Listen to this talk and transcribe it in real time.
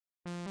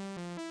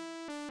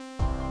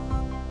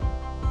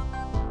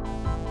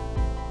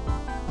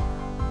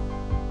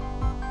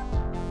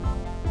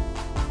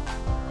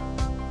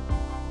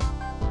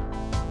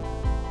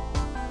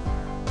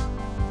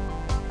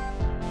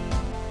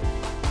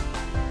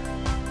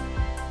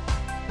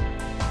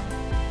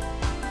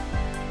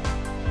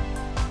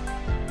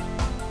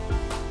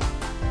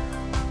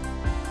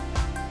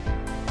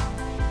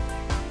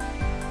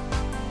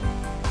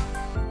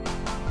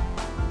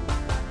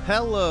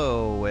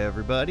Hello,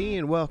 everybody,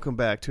 and welcome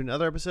back to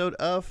another episode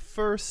of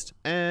First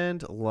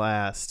and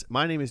Last.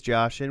 My name is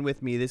Josh, and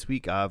with me this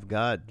week I've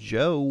got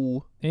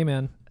Joe. Hey,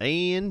 man.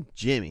 And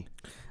Jimmy.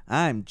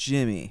 I'm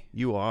Jimmy.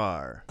 You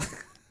are.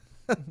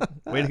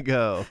 Way to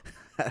go.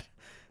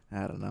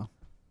 I don't know.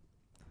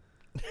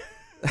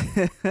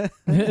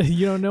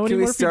 You don't know Can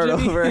anymore? we start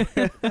over?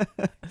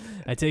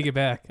 I take it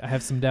back. I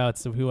have some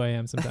doubts of who I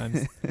am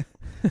sometimes.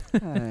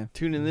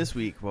 Tune in this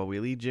week while we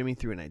lead Jimmy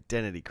through an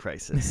identity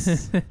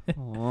crisis.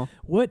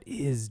 What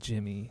is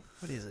Jimmy?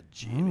 What is a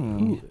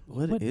Jimmy?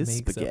 What is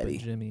makes spaghetti?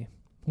 Up a Jimmy?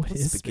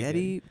 What's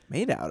spaghetti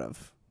made out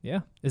of?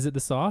 Yeah. Is it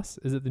the sauce?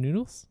 Is it the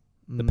noodles?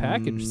 The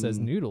package says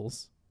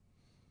noodles.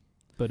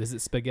 But is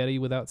it spaghetti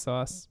without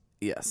sauce?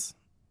 Yes.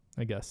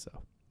 I guess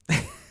so.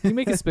 You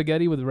make a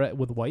spaghetti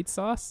with white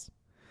sauce?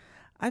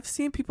 I've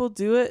seen people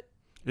do it.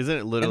 Isn't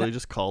it literally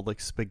just called like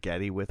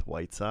spaghetti with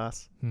white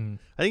sauce? I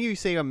think if you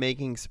say I'm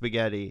making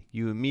spaghetti,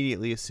 you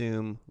immediately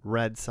assume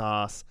red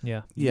sauce.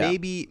 Yeah.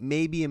 Maybe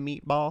a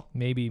meatball.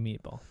 Maybe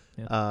meatball.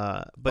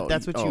 Yeah. But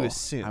that's what you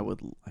assume. I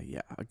would,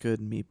 a good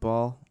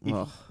meatball.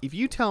 If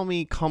you tell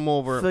me come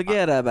over,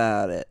 forget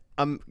about it.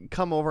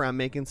 Come over. I'm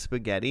making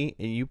spaghetti,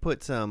 and you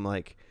put some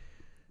like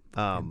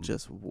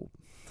just a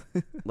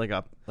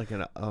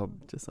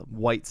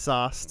white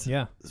sauced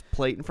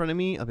plate in front of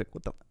me. I'm like,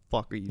 what the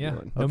fuck are you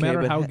doing? No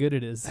matter how good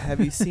it is. Have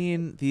you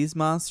seen these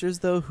monsters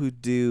though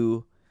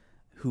who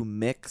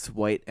mix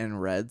white and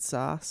red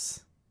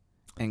sauce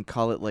and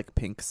call it like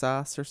pink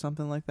sauce or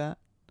something like that?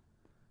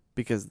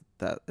 Because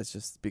it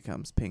just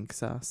becomes pink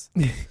sauce.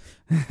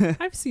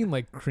 I've seen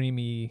like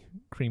creamy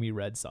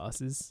red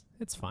sauces.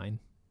 It's fine.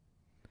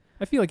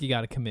 I feel like you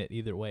got to commit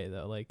either way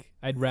though. Like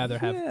I'd rather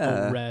have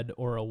a red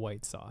or a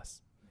white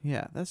sauce.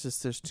 Yeah, that's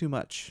just there's too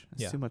much.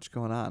 There's too much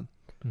going on.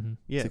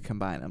 Yeah, to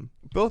combine them.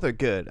 Both are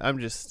good. I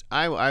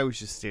was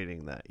just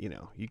stating that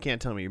you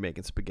can't tell me you're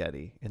making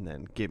spaghetti and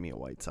then give me a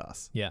white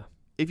sauce. Yeah.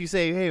 If you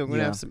say, hey,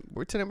 tonight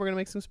we're gonna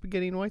make some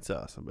spaghetti and white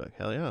sauce, I'm like,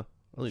 hell yeah,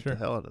 I'll eat the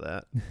hell out of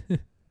that.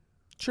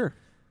 Sure,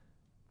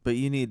 but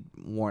you need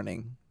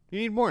warning. You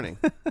need warning.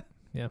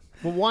 Yeah.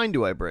 What wine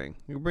do I bring?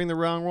 You bring the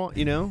wrong wine,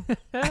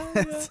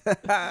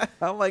 How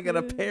am I going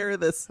to pair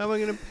this? How am I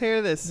going to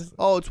pair this?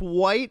 Oh, it's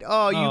white?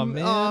 Oh,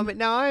 man.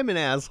 Now I'm an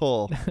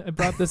asshole. I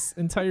brought this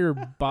entire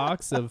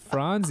box of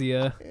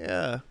Franzia.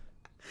 Yeah.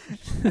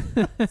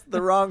 It's the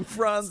wrong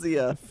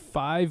Franzia.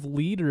 5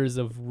 liters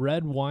of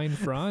red wine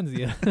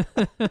Franzia.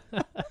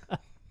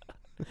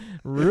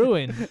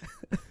 Ruined.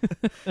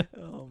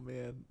 Oh,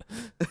 man.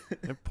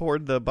 I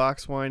poured the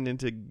box wine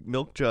into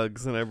milk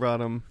jugs and I brought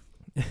them.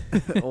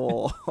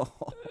 Oh,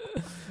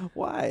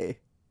 why? It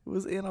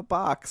was in a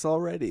box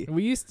already.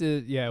 We used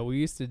to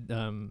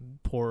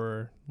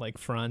pour like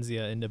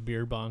Franzia into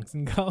beer bongs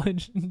in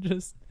college and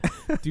just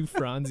do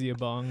Franzia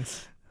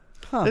bongs.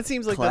 Huh. That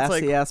seems like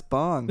classy ass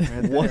bong.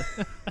 Right there.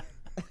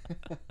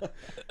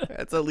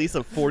 That's at least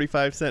a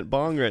 45-cent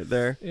bong right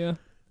there. Yeah.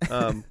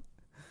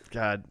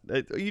 God,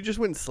 you just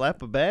wouldn't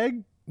slap a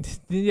bag?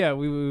 Yeah,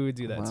 we would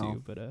do that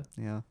too. But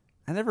yeah,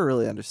 I never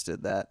really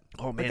understood that.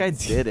 Oh man, like I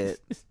did it.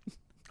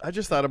 I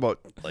just thought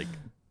about like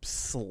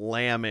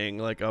slamming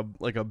like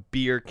a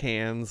beer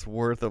can's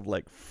worth of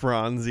like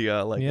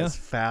Franzia as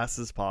fast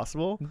as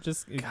possible.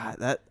 Just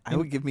God, I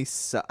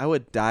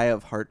would die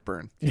of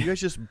heartburn. You guys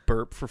just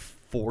burp for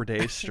 4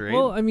 days straight.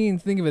 Well, I mean,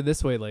 think of it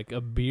this way: like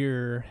a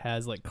beer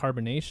has like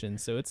carbonation,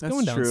 so it's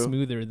going down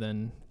smoother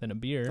than a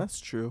beer. That's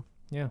true.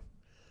 Yeah.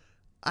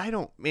 I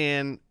want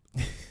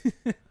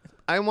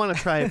to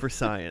try it for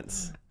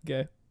science.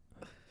 Okay.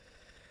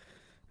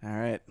 All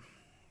right.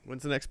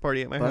 When's the next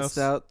party at my Bust house?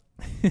 out.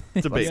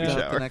 It's a baby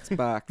shower. The next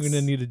box. We're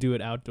gonna need to do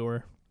it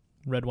outdoor.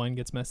 Red wine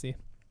gets messy.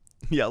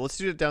 Yeah, let's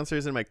do it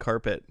downstairs in my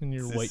carpet. In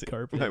your white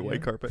carpet. My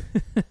white carpet.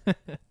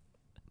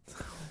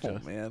 Oh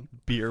man.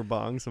 Beer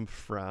bong, some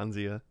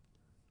Franzia.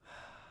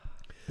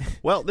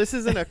 Well, this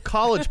isn't a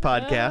college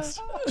podcast.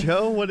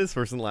 Joe, what is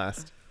First and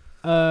Last?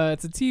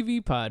 It's a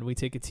TV pod. We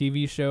take a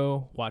TV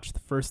show, watch the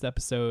first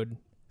episode,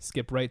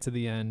 skip right to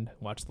the end,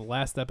 watch the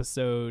last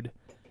episode,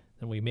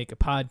 then we make a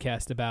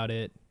podcast about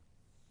it,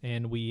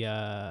 and we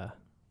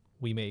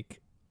make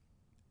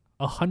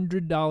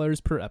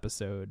 $100 per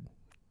episode.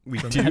 We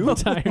do?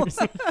 Advertisers.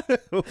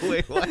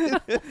 Wait,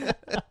 what?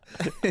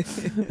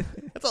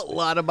 That's a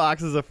lot of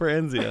boxes of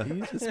Franzia.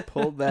 You just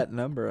pulled that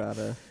number out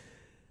of.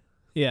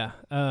 Yeah.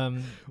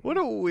 What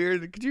a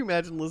weird. Could you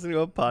imagine listening to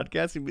a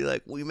podcast and be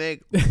like, we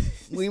make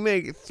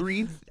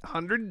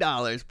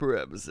 $300 per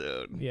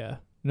episode. Yeah.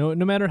 No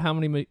matter how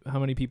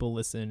many people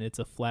listen, it's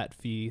a flat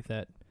fee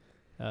that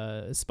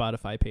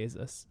Spotify pays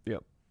us.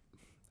 Yep.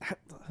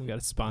 We got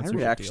a sponsorship.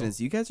 My reaction deal. is,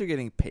 you guys are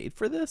getting paid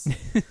for this?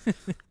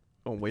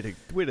 Oh, way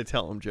to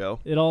tell them, Joe.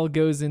 It all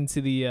goes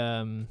into the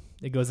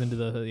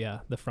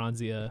the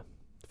Franzia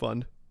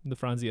fund. The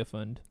Franzia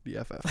fund.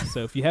 The FF.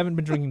 So if you haven't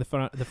been drinking the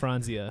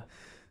Franzia,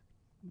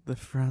 the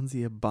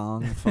Franzia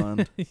bong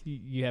fund,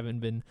 you haven't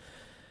been.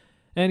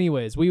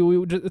 Anyways, we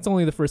it's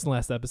only the first and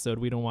last episode.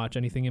 We don't watch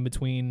anything in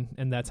between,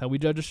 and that's how we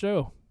judge a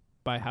show,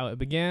 by how it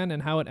began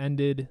and how it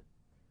ended.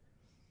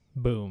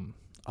 Boom.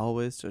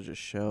 always judge a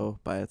show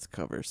by its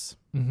covers.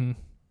 Mm-hmm.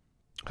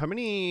 How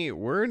many?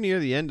 We're near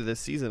the end of this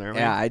season, aren't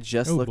we? Yeah, I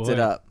just looked it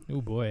up.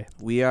 Oh boy.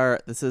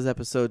 This is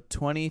episode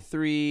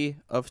 23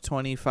 of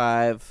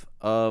 25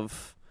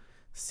 of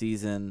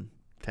season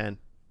 10.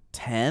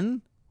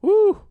 10?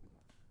 Woo!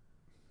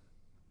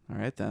 All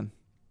right, then.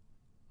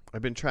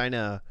 I've been trying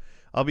to,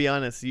 I'll be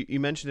honest, you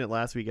mentioned it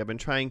last week. I've been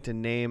trying to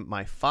name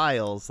my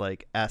files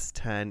like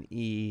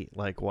S10E,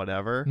 like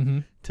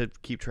whatever, to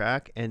keep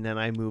track. And then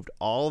I moved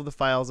all of the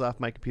files off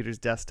my computer's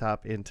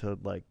desktop into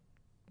like,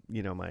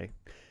 my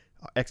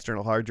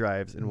external hard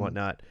drives and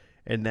whatnot.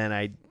 And then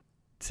I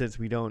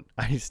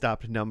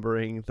stopped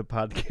numbering the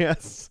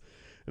podcasts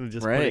and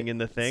just putting in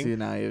the thing. So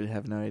now you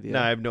have no idea.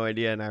 No, I have no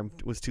idea. And I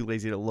was too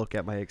lazy to look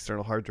at my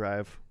external hard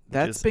drive.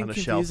 That's been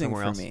confusing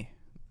for else. me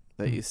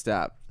that you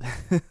stopped.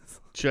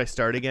 Should I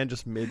start again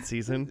just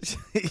mid-season?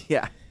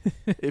 Yeah.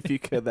 If you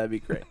could, that'd be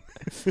great.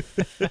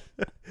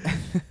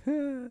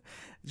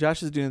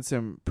 Josh is doing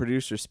some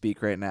producer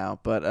speak right now,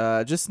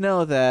 but just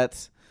know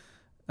that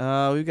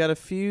we've got a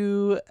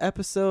few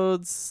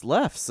episodes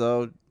left.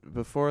 So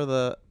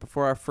before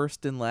our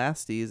first and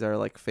lasties are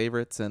like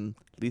favorites and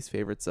least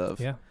favorites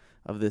of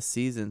this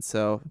season.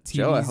 So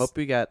Joe, I hope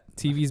we got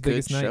TV's a good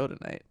biggest show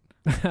night.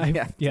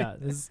 tonight. Yeah.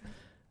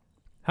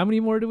 How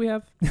many more do we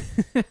have?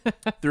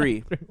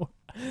 3. 3 more.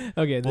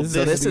 Okay,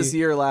 this is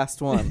your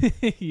last one.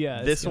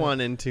 Yeah, this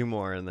one and 2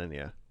 more, and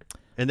then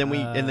and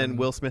then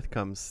Will Smith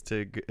comes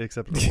to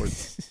accept the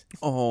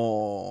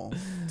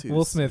awards.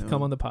 Will Smith,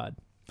 come on the pod.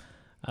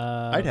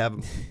 I'd have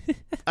him.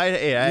 I'd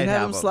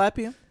have him slap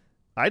you.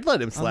 I'd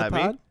let him slap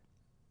me.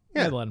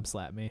 Yeah, I'd let him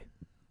slap me.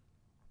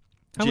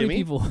 How Jimmy? many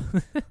people?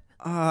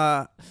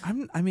 I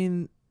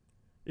mean,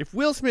 if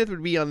Will Smith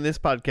would be on this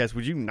podcast,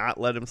 would you not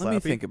let him slap me?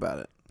 Let me think about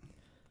it.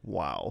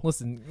 Wow.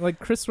 Listen, like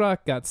Chris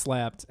Rock got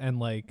slapped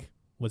and like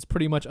was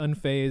pretty much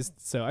unfazed,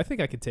 so I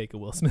think I could take a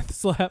Will Smith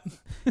slap.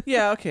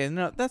 Yeah, okay.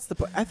 No, that's the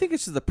point. I think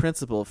it's just the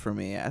principle for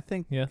me. I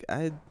think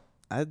I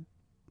don't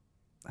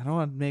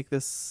want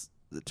to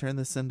turn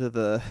this into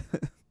the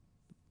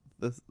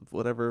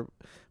whatever,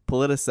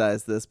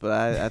 politicize this, but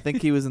I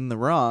think he was in the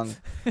wrong.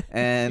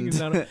 And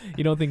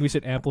you don't think we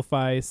should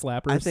amplify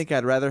slappers? I think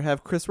I'd rather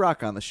have Chris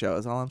Rock on the show,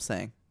 is all I'm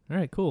saying. All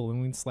right, cool.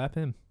 And we can slap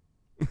him.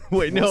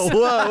 Wait, no.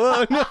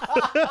 Whoa, no.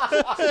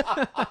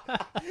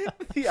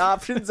 The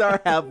options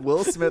are have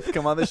Will Smith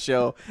come on the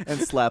show and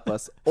slap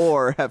us,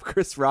 or have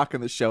Chris Rock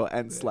on the show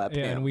and slap him.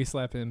 Yeah, and we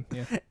slap him.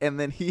 Yeah. And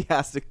then he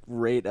has to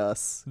rate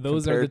us.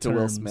 Those are the to terms.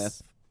 Will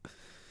Smith.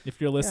 If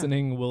you're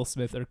listening, Will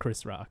Smith or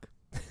Chris Rock.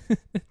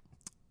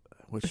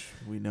 Which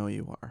we know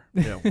you are.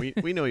 Yeah,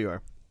 we know you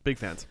are. Big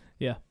fans.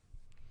 Yeah.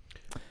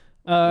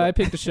 I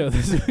picked a show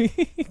this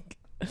week.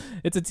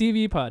 It's a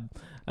TV pod.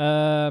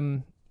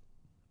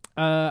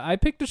 I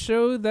picked a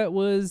show that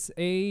was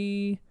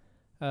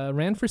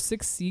ran for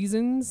 6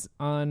 seasons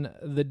on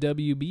the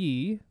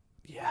WB.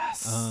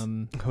 Yes.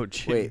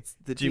 Wait,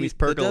 Jimmy's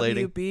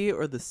percolating. The WB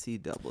or the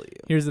CW?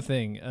 Here's the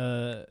thing.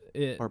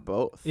 Or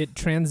both. It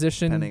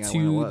transitioned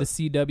to the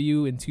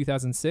CW in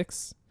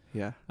 2006.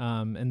 Yeah.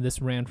 And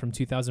this ran from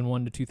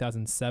 2001 to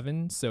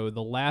 2007. So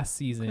the last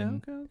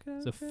season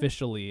is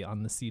officially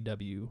on the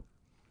CW,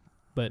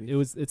 but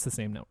it's the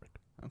same network.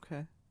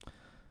 Okay.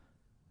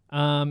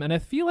 And I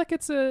feel like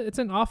it's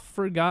an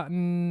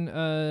oft-forgotten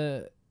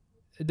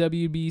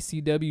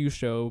WBCW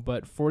show,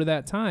 but for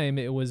that time,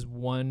 it was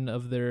one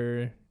of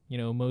their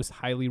most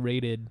highly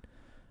rated,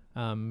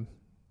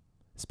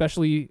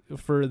 especially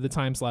for the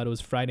time slot. It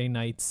was Friday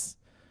nights,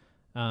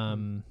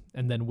 and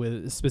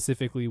then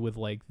specifically with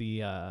like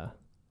the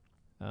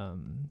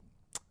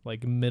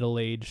like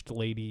middle-aged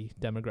lady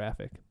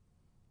demographic.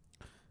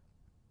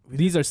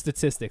 These are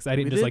statistics. I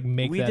didn't just like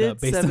make that up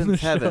based on the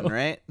show. Seventh Heaven,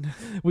 right?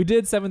 We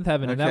did Seventh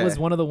Heaven, and that Okay. was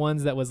one of the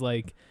ones that was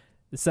like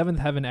the Seventh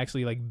Heaven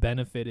actually like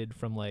benefited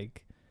from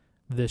like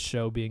this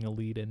show being a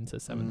lead into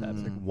Seventh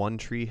Heaven. Like One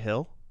Tree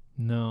Hill.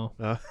 No,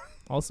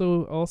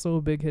 also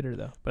a big hitter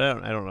though.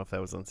 But I don't know if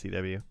that was on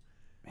CW.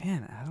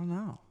 Man, I don't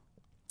know.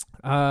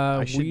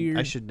 I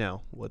should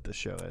know what the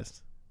show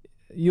is.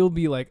 You'll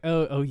be like,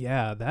 oh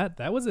yeah,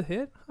 that was a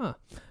hit, huh?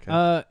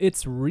 Okay.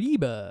 It's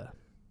Reba.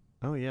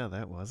 Oh yeah,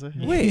 that was a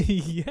hit. Wait.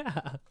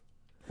 Yeah.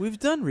 We've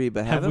done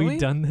Reba, Have haven't we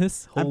done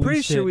this? I'm Holy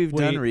pretty shit. sure we've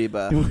done Wait,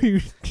 Reba. do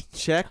we-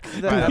 Check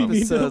the Do we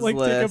need to, episodes like,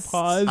 list. take a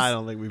pause? I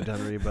don't think we've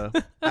done Reba.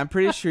 I'm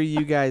pretty sure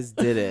you guys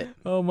did it.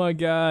 Oh my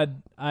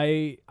god,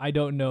 I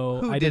don't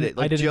know. Who I did didn't, it?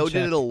 Like I didn't Joe check.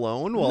 did it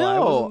alone while no, I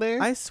wasn't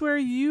there? I swear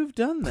you've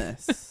done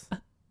this.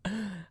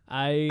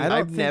 I I don't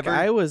I've think never-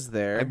 I was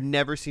there. I've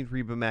never seen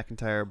Reba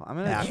McEntire I'm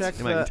gonna act check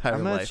in my entire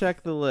I'm gonna life.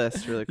 check the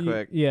list really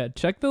quick. Yeah,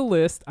 check the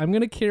list. I'm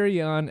gonna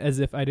carry on as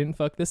if I didn't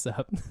fuck this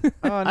up. Oh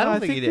no, I don't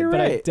think think you did, you're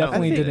but I right.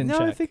 definitely think, didn't No,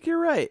 I check. think you're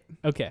right.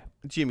 Okay.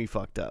 Jimmy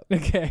fucked up.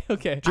 Okay.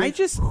 I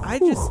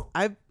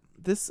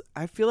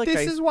feel like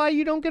This is why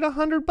you don't get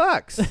 $100.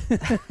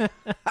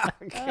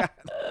 God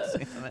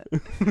damn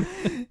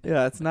it.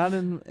 Yeah, it's not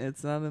in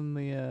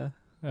the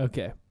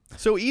Okay.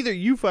 So either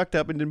you fucked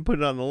up and didn't put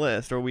it on the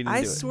list, or we didn't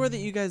I do it. swear that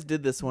you guys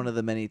did this one of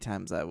the many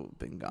times I've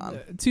been gone.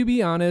 To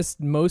be honest,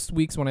 most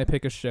weeks when I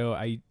pick a show,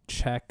 I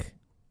check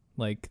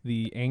like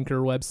the Anchor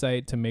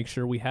website to make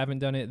sure we haven't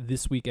done it.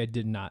 This week I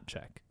did not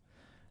check.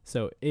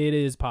 So it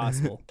is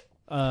possible.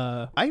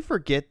 I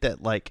forget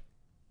that like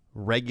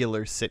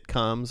regular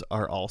sitcoms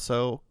are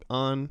also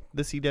on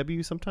the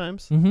CW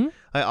sometimes. Mm-hmm.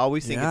 I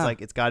always think it's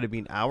like it's got to be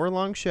an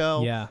hour-long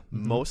show. Yeah.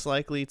 Mm-hmm. Most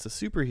likely it's a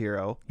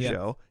superhero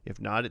show. If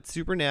not, it's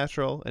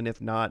Supernatural, and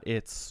if not,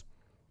 it's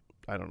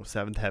I don't know,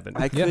 Seventh Heaven.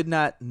 I could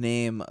not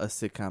name a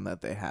sitcom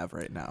that they have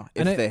right now,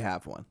 if they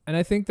have one. And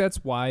I think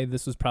that's why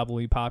this was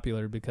probably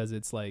popular, because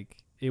it's like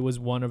it was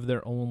one of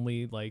their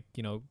only like,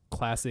 you know,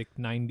 classic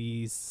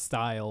 90s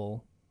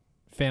style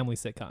family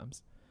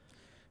sitcoms.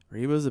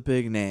 Reba's a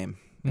big name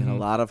in a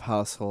lot of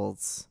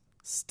households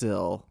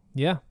still.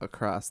 Yeah.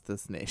 Across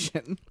this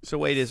nation. So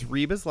wait, is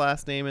Reba's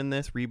last name in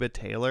this Reba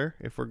Taylor?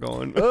 If we're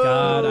going,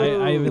 God,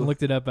 I haven't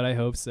looked it up, but I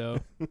hope so.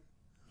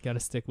 Got to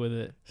stick with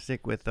it.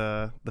 Stick with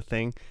the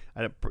thing.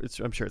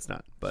 I'm sure it's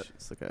not, but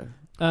it's okay.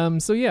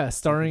 So yeah,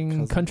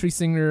 starring country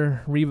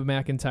singer Reba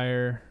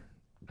McEntire,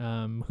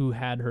 who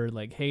had her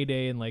like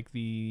heyday in like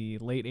the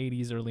late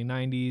 80s, early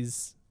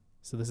 90s.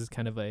 So this is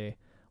kind of a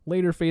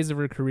later phase of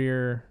her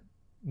career,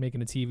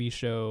 making a TV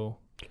show.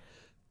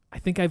 I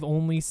think I've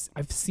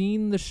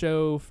seen the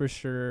show for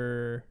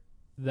sure.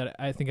 That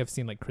I think I've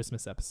seen like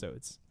Christmas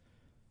episodes.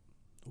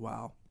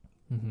 Wow.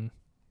 Mm-hmm.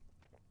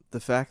 The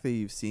fact that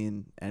you've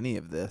seen any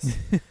of this,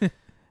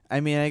 I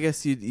mean, I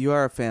guess you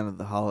are a fan of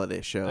the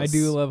holiday shows. I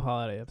do love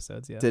holiday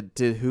episodes. Yeah. Did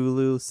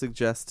Hulu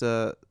suggest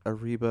a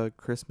Reba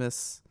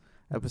Christmas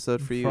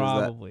episode for you?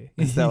 Probably.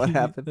 Is that what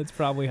happened? That's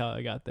probably how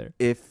I got there.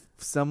 If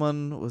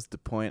someone was to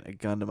point a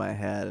gun to my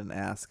head and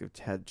ask if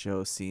had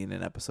Joe seen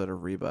an episode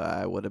of Reba,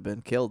 I would have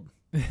been killed.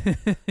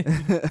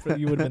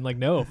 You would have been like,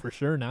 no, for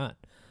sure not.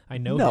 I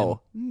know him.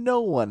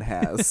 No one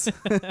has.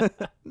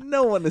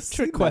 No one has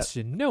Trick seen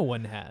question. No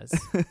one has.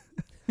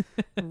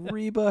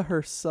 Reba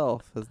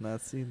herself has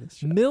not seen this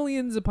show.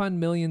 Millions upon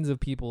millions of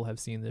people have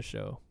seen this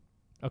show,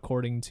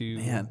 according to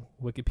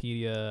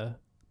Wikipedia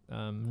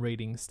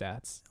rating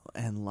stats.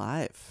 And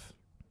live.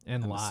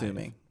 I'm live.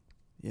 Assuming,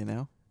 you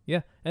know?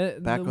 Yeah.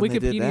 Back when they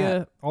did Wikipedia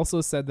that. also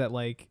said that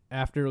like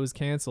after it was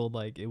canceled,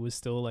 like it was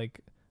still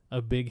like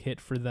a big hit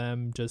for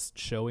them just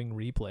showing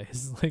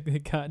replays. Like they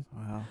got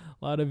a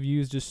lot of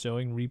views just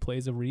showing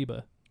replays of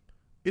Reba.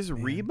 Is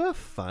Reba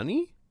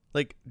funny?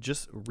 Like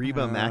just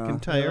Reba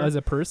McEntire as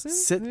a person?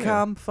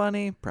 Sitcom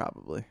funny?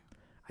 Probably.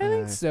 I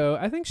think so.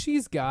 I think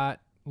she's got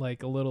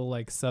like a little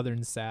like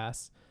Southern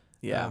sass.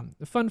 Yeah.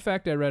 The fun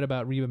fact I read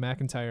about Reba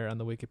McEntire on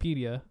the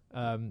Wikipedia,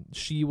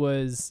 she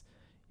was,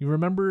 you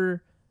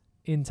remember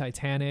in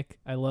Titanic?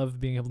 I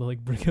love being able to like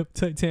bring up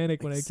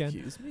Titanic when I can.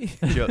 Excuse me.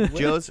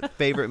 Joe's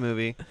favorite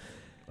movie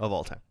of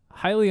all time.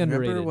 Highly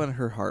underrated. Remember when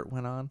her heart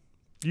went on?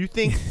 You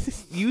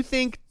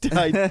think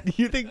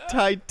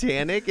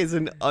Titanic is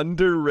an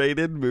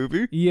underrated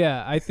movie?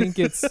 Yeah, I think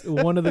it's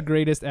one of the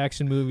greatest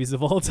action movies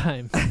of all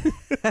time.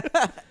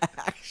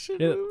 Action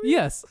movie?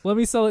 Yes. Let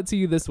me sell it to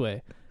you this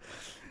way.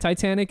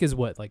 Titanic is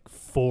what, like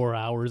 4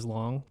 hours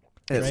long?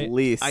 At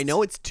least. I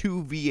know it's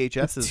 2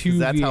 VHSs It's because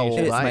that's how old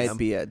it I am. It might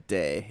be a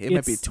day. It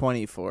might be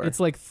 24. It's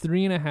like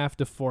 3.5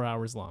 to 4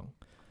 hours long.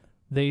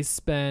 They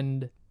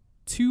spend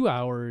 2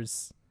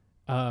 hours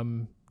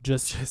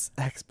just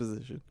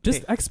exposition.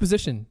 Just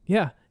exposition.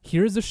 Yeah.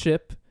 Here's a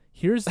ship.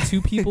 Here's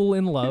two people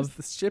in love. Here's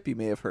the ship you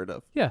may have heard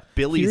of. Yeah.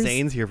 Billy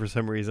Zane's here for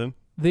some reason.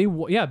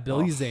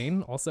 Billy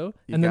Zane also.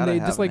 And then they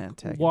just like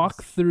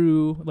walk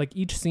through, like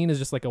each scene is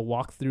just like a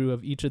walkthrough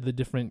of each of the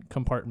different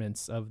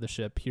compartments of the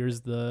ship.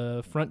 Here's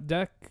the front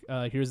deck.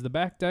 Here's the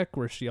back deck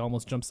where she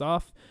almost jumps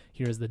off.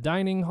 Here's the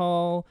dining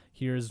hall.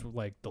 Here's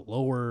like the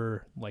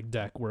lower like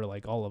deck where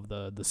like all of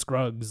the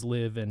Scrugs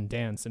live and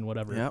dance and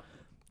whatever. Yep.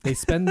 They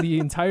spend the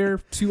entire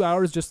 2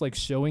 hours just like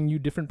showing you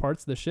different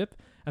parts of the ship.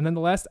 And then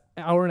the last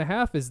hour and a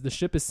half is the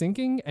ship is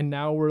sinking. And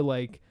now we're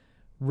like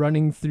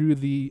running through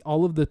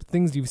all of the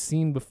things you've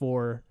seen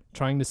before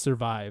trying to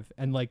survive.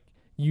 And like,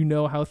 you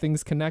know how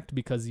things connect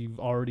because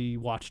you've already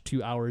watched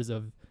 2 hours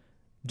of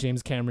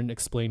James Cameron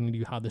explaining to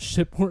you how the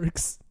ship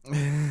works.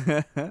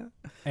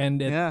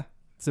 And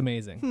it's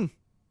amazing.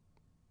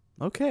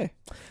 Okay.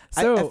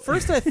 So at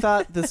first I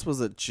thought this was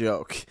a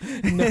joke.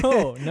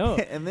 No.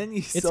 And then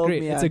you sold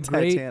me it's on a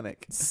great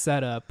Titanic.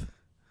 setup,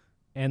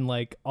 and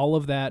like all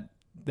of that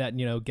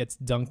you know gets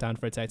dunked on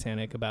for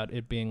Titanic about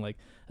it being like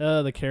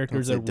the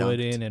characters are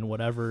wooden and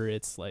whatever.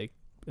 It's like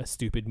a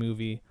stupid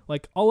movie.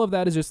 Like all of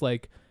that is just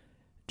like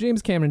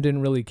James Cameron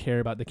didn't really care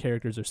about the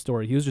characters or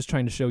story. He was just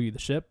trying to show you the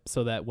ship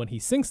so that when he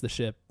sinks the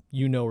ship,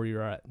 you know where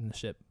you're at in the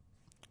ship.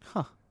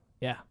 Huh.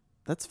 Yeah.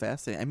 That's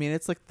fascinating. I mean,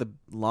 it's like the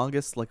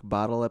longest like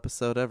bottle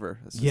episode ever.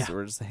 It's just,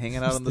 we're just hanging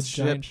out on the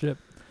giant ship.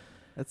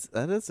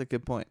 That is a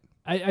good point.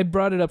 I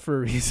brought it up for a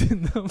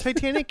reason, though.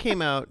 Titanic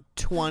came out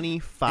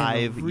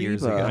 25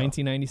 years ago.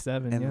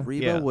 1997, and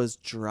Reba was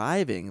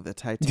driving the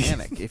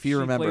Titanic, if you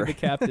remember. She played the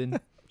captain.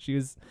 She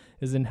is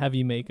in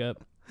heavy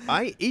makeup.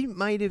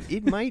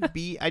 It might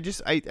be. I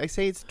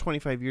say it's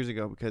 25 years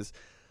ago because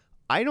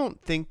I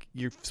don't think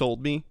you've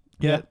sold me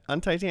yet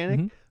on Titanic,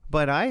 Mm-hmm.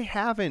 but I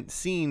haven't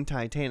seen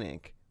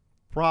Titanic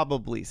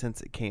probably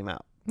since it came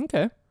out.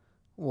 Okay.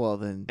 Well,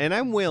 then. And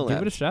I'm willing.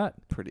 Give it a shot.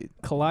 Pretty.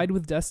 Collide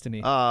with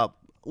Destiny.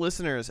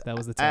 Listeners, That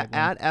was the at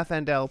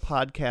tagline. FNL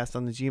Podcast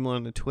on the Gmail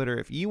and the Twitter,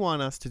 if you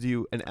want us to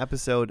do an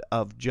episode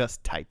of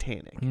just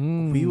Titanic,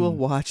 We will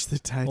watch the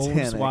We'll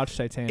Titanic. just watch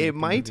Titanic. it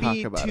might talk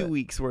be about 2 it.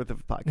 weeks worth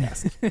of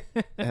podcast.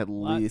 At We have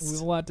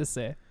least. a lot to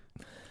say.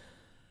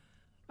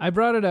 I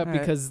brought it up All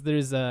right. because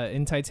there's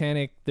in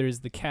Titanic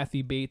there's the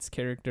Kathy Bates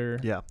character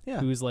Yeah.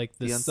 Yeah. who's like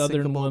the the southern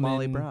unsinkable woman.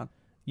 Molly Brown.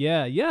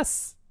 Yeah,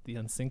 yes, the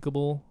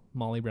unsinkable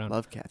Molly Brown.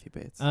 Love Kathy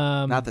Bates.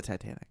 Um, Not the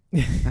Titanic.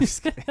 I'm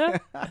just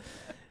kidding.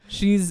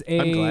 She's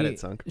I'm glad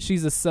it sunk.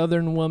 She's a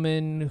southern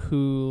woman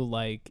who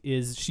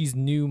she's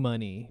new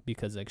money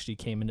because like she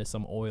came into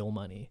some oil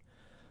money.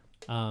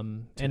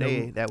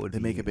 Today, that would They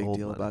be make a big old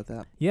deal money. about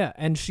that. Yeah,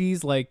 and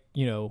she's like,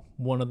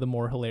 one of the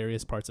more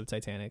hilarious parts of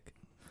Titanic.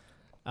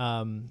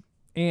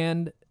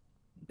 And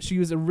she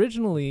was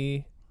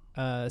originally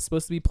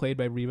supposed to be played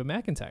by Reba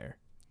McEntire.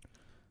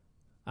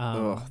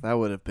 That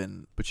would have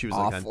been. But she was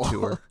awful. like on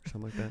tour or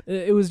something like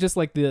that. It was just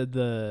like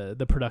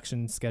the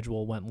production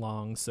schedule went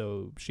long,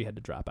 so she had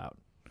to drop out.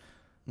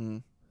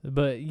 Mm.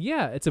 But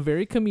yeah, it's a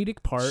very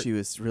comedic part. She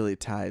was really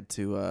tied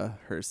to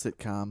her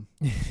sitcom.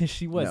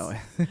 She was.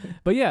 No.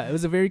 But yeah, it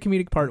was a very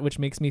comedic part, which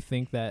makes me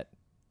think that,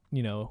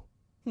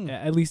 Hmm.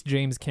 at least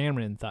James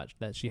Cameron thought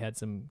that she had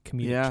some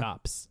comedic Yeah.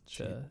 chops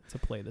to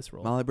play this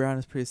role. Molly Brown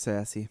is pretty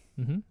sassy.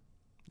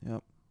 Mm-hmm.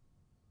 Yep.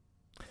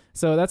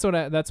 So that's what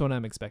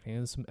I'm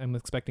expecting. I'm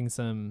expecting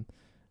some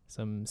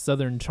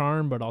southern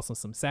charm, but also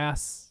some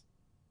sass.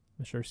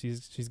 I'm sure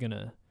she's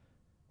gonna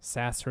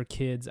sass her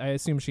kids. I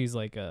assume she's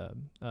like a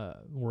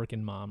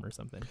working mom or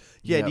something.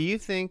 Yeah, Yep. do you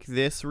think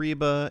this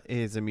Reba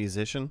is a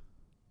musician?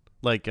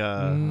 Like,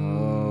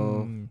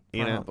 Mm.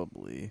 you know,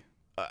 Probably.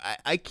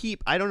 I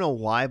don't know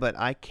why, but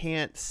I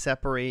can't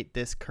separate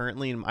this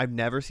currently. And I've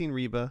never seen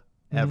Reba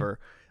ever,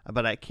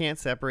 but I can't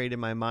separate in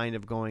my mind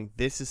of going,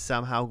 this is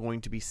somehow going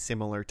to be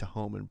similar to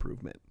Home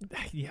Improvement.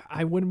 Yeah,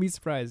 I wouldn't be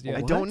surprised. Yeah,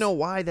 I don't know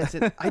why that's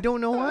it. I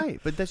don't know why,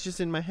 but that's just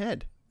in my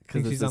head. I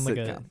think it's she's a on like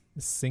sitcom.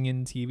 a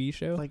singing TV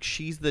show. Like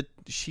she's the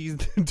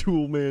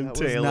Tool Man That was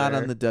Taylor. not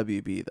on the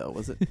WB though,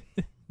 was it?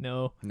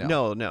 No,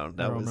 No, I that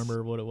don't was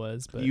remember what it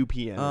was, but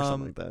UPN or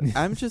something like that.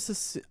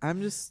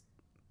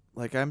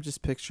 I'm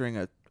just picturing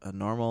a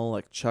normal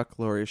like Chuck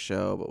Lorre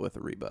show, but with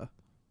Reba.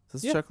 Is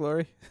this Yeah. Chuck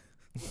Lorre?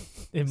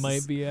 it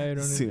might be. I don't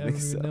Assuming even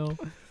so. know.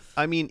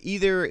 I mean,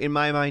 in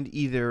my mind,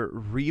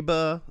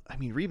 Reba. I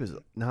mean, Reba's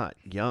not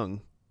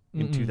young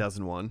in Mm-mm.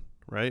 2001,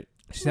 right?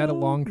 She's had a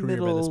long career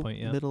by this point.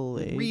 Yeah, Middle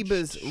age.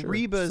 Reba's She's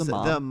a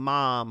mom. the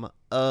mom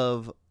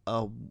of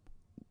a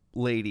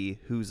lady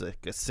who's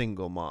like a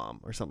single mom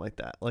or something like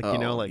that. Like,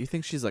 you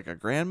think she's like a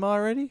grandma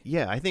already?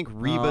 yeah, I think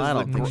Reba's I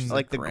don't think she's a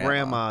like the grandma.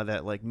 grandma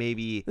that like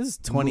maybe This is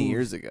 20 moved-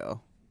 years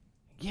ago.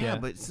 Yeah, Yeah.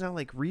 but it's not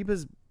like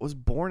Reba's was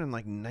born in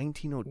like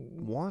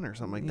 1901 or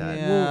something like that.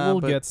 Yeah.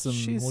 we'll but get some.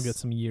 she's- We'll get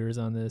some years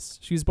on this.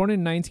 She was born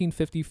in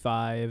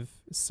 1955,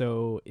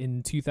 so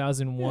in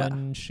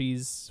 2001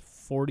 she's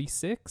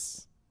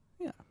 46.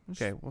 Yeah.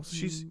 Okay, well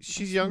she's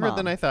She's younger mom.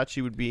 than I thought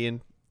she would be,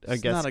 and I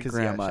She's guess not a 'cause,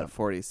 grandma yeah, at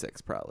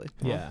 46 probably.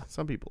 Yeah,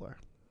 some people are.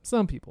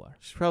 some people are.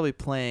 She's probably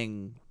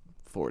playing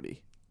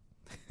 40.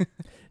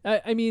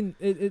 I mean,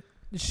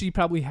 she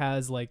probably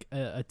has like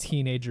a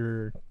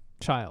teenager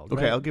child.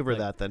 Okay, right? I'll give her Like,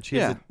 that then. She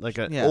has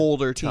an Yeah.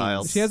 older Teens.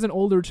 child. She has an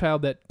older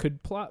child that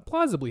could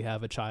plausibly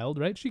have a child,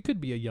 right? She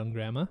could be a young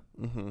grandma.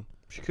 Mm-hmm.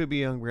 She could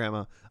be a young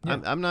grandma. Yeah.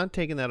 I'm not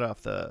taking that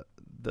off the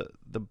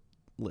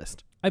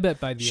list. I bet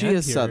by the She end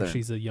is here, Southern,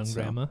 she's a young so.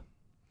 grandma.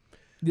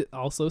 Yeah,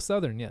 also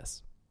Southern,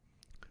 yes.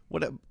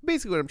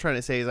 Basically what I'm trying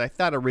to say is I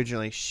thought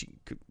originally she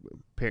could,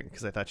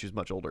 because I thought she was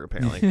much older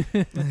apparently.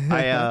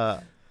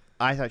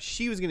 I thought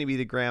she was going to be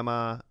the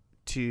grandma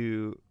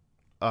to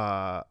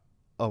a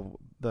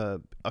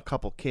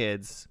couple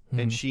kids,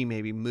 and Mhm. she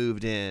maybe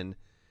moved in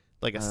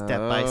like a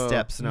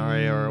step-by-step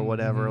scenario or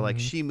whatever. Like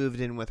Mhm. she moved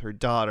in with her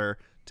daughter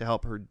to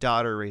help her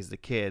daughter raise the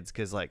kids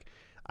because, like,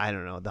 I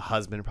don't know, the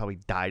husband probably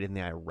died in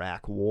the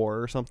Iraq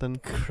War or something.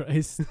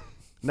 Christ.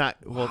 Not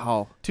well,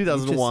 Wow.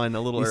 2001,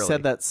 a little You early.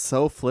 said that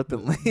so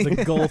flippantly.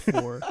 The Gulf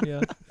War,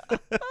 yeah.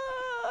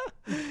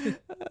 I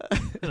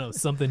don't know,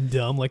 something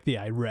dumb like the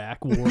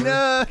Iraq War.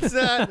 No, it's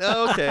not.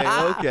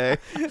 Okay.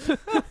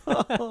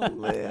 Oh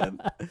man.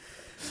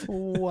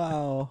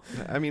 Wow.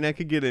 I mean, I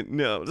could get it.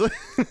 No.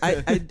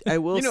 I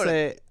will You know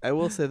what I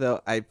will say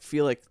though, I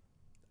feel like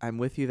I'm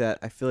with you that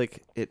I feel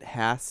like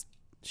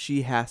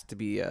she has to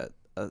be a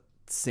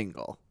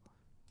single.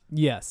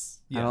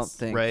 Yes. I don't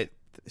think Right.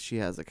 she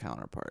has a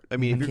counterpart. I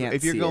mean, Can't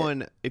if you're see it.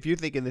 going, if you're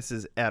thinking this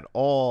is at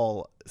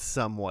all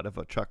somewhat of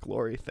a Chuck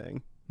Lorre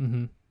thing,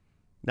 Mm-hmm.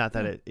 not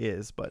that it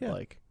is, but Yeah.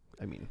 like,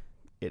 I mean,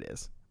 it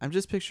is. I'm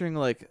just picturing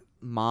like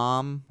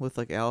mom with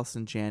like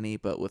Allison Janney,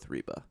 but with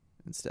Reba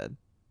instead.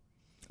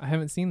 I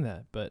haven't seen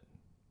that, but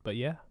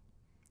yeah.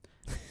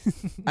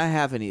 I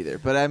haven't either,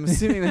 but I'm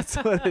assuming that's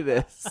what it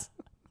is.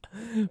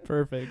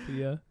 Perfect.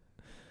 Yeah.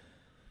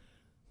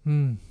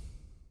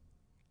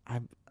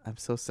 I'm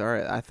so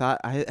sorry.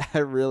 I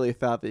really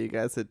thought that you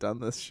guys had done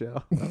this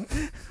show.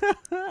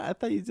 I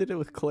thought you did it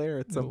with Claire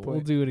at some We'll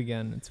point. do it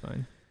again. It's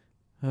fine.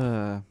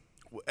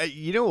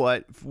 You know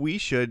what? We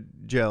should,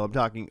 Joe. I'm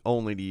talking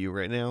only to you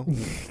right now.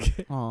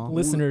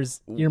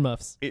 Listeners,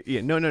 earmuffs.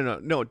 Yeah,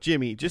 no,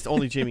 Jimmy. Just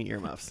only Jimmy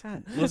earmuffs.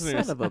 God,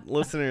 Listeners, son of a-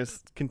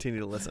 listeners, continue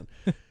to listen.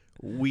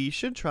 We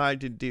should try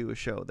to do a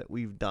show that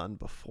we've done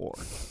before,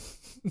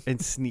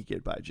 and sneak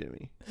it by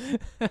Jimmy.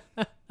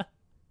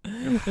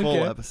 A full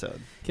Okay.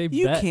 episode. Okay,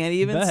 You can't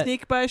even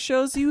sneak by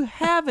shows you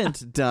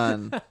haven't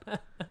done.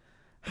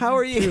 How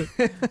are you?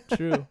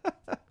 True.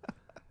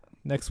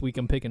 Next week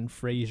I'm picking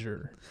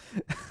Frasier.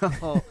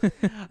 Oh,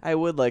 I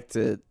would like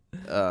to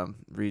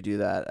redo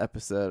that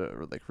episode,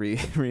 or like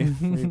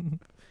remaster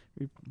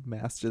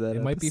that.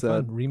 It might be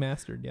episode fun.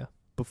 Remastered, yeah.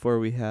 before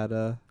we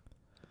had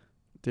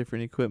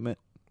different equipment.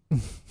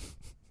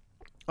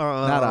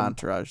 Not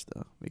Entourage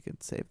though. We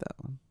could save that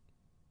one.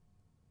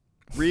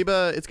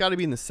 Reba, it's got to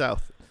be in the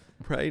South,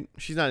 right?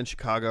 She's not in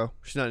Chicago.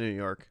 She's not in New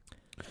York.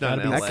 She's not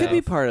Gotta in be LA. That could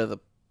be part of the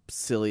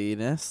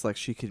silliness. Like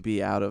she could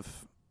be out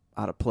of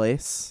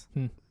place.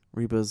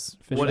 Reba's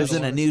What is if-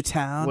 in a new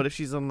town. What if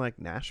she's in like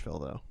Nashville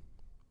though?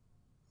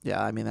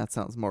 Yeah, I mean that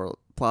sounds more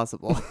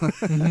plausible.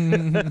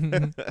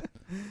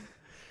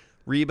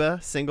 Reba,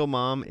 single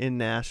mom in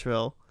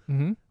Nashville.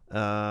 Mm-hmm.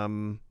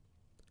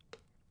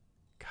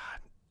 God,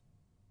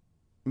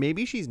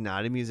 maybe she's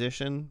not a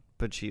musician,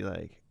 but she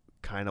like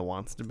kind of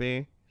wants to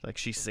be. Like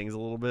she sings a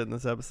little bit in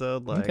this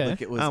episode. Like, Okay.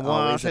 Like it was I'm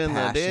always a washing the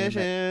passion.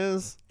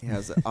 dishes.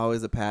 Has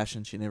always a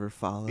passion she never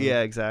followed.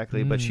 Yeah,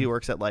 exactly. But she Mm.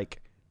 works at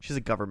like she's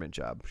a government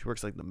job. She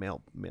works like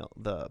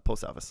the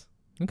post office.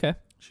 Okay.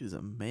 She's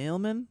a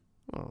mailman.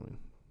 Well,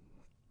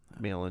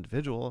 male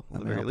individual A at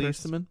the very mail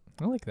least. person.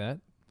 I like that.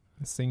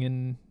 A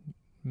singing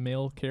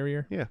mail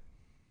carrier.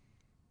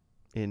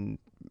 In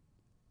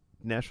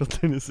Nashville,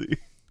 Tennessee.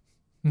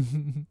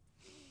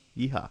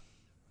 Yeehaw.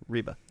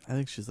 Reba. I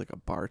think she's like a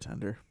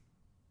bartender.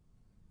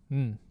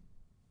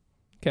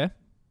 Okay.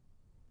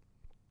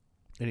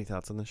 Any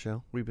thoughts on the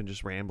show? We've been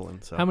just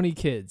rambling. So How many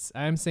kids?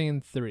 I'm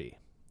saying 3.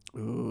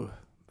 Ooh,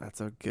 that's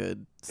a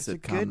good it's sitcom a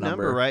good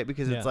number, right?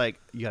 Because Yeah. it's like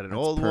you got an That's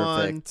old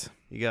one, perfect.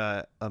 you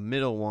got a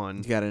middle one,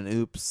 You got an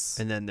oops.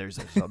 and then there's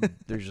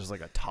there's just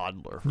like a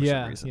toddler for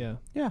Yeah. some reason.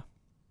 Yeah.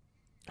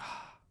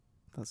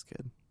 That's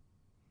good.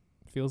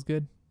 Feels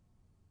good.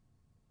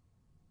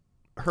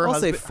 Her I'll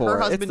husband, say 4. Her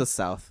It's husband, the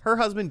South. her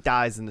husband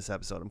dies in this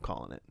episode. I'm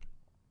calling it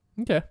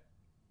Okay.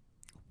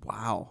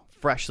 Wow.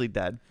 freshly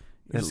dead.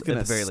 You're At- just at gonna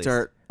the very least.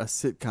 start a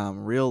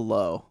sitcom real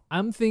low.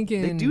 I'm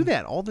thinking They do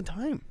that all the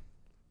time.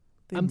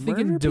 They I'm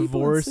thinking murder people in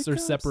divorce or sitcoms?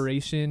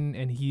 separation,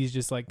 and he's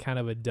just like kind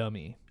of a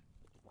dummy.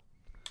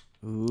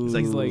 Ooh.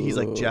 He's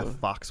like Jeff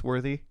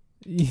Foxworthy,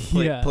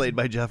 played, Yeah. played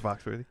by Jeff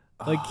Foxworthy.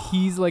 Like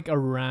he's like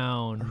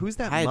around. Or who's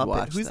that I'd Muppet?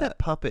 watch Who's that. that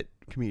puppet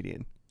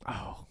comedian?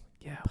 Oh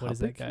yeah. What is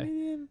that Puppet guy?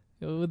 comedian?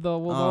 With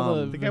all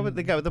the The guy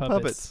with the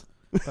puppets.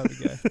 Puppet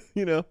guy.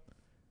 You know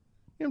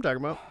what I'm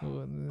talking about.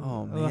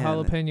 Oh, The man.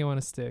 jalapeno on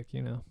a stick.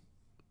 You know.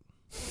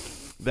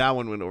 That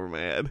one went over my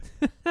head.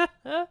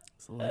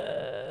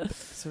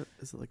 Is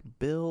it like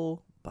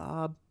Bill,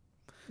 Bob?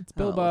 It's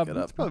Bill I'll Bob. look it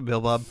up. It's probably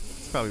Bill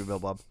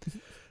Bob.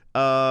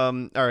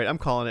 All right, I'm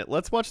calling it.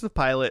 Let's watch the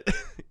pilot.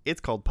 It's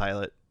called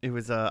Pilot. It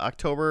was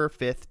October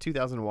 5th,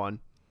 2001.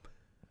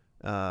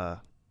 Just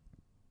gonna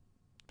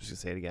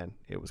say it again.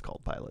 It was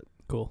called Pilot.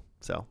 Cool.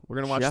 So we're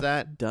gonna watch Jeff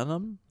that.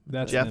 Dunham?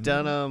 That's Jeff him.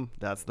 Dunham.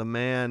 That's the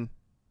man,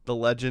 the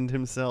legend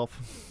himself.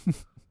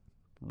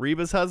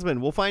 Reba's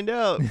husband. We'll find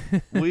out.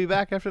 We'll be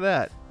back after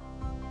that.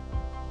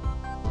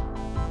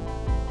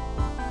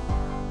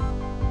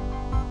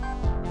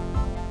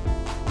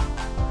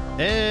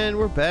 And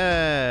we're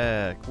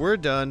back. We're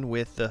done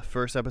with the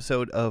first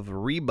episode of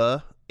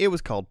Reba. It was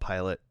called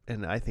Pilot,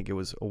 and I think it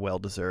was a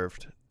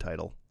well-deserved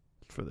title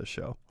for this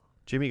show.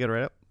 Jimmy, you got it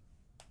right up?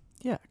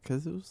 Yeah,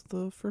 because it was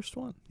the first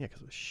one. Yeah,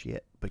 because it was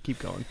shit, but keep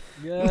going.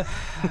 Yeah.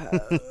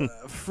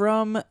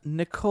 From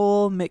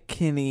Nicole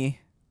McKinney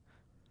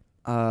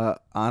on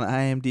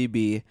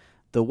IMDb,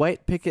 the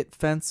white picket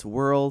fence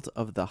world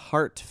of the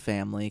Hart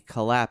family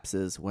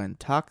collapses when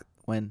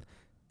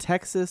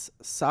Texas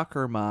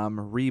soccer mom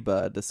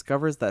Reba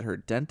discovers that her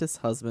dentist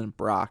husband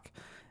Brock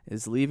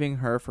is leaving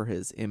her for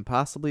his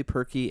impossibly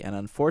perky and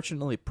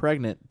unfortunately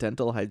pregnant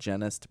dental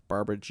hygienist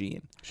Barbara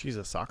Jean. She's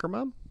a soccer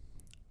mom?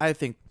 I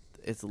think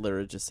it's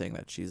literally just saying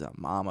that she's a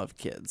mom of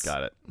kids.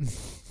 Got it.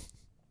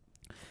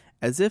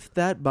 As if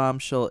that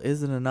bombshell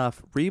isn't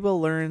enough, Reba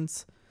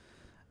learns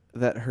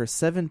that her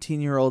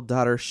 17-year-old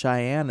daughter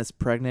Cheyenne is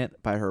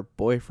pregnant by her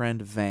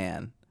boyfriend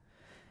Van.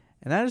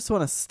 And I just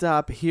want to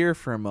stop here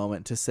for a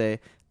moment to say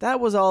that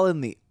was all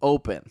in the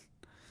open.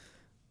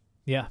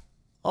 Yeah.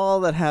 All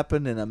that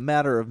happened in a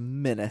matter of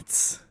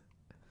minutes.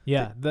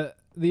 Yeah.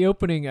 The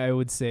opening, I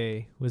would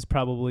say, was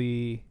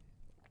probably.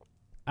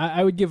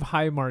 I would give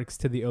high marks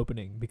to the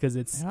opening because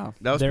it's. Yeah.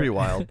 That was They're- pretty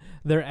wild.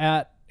 They're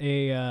at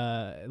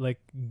a like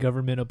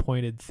government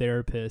appointed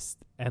therapist,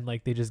 and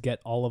like they just get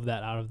all of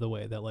that out of the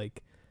way. That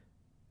like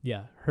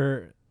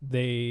her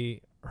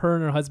and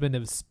her husband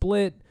have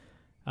split.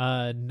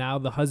 Now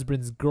the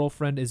husband's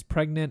girlfriend is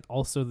pregnant.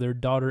 Also, their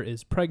daughter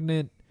is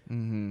pregnant.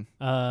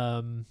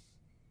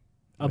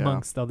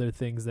 Amongst other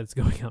things that's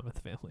going on with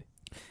the family.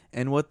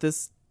 And what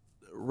this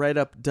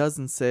write-up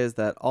doesn't say is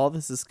that all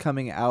this is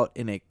coming out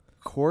in a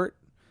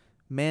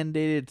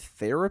court-mandated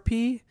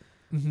therapy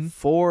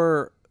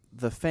for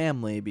the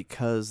family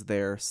because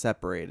they're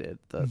separated.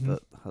 The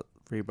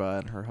Reba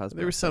and her husband.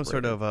 There was some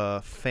sort of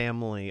a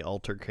family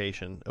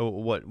altercation.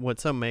 What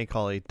some may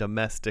call a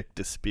domestic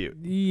dispute.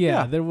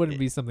 Yeah, there wouldn't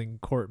be something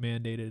court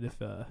mandated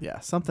if.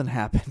 Something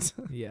happened.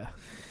 Yeah.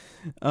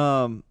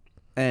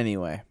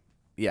 Anyway,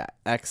 yeah,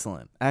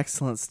 excellent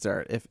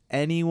start. If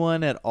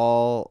anyone at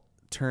all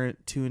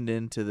tuned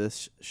into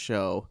this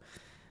show,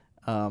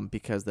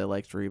 because they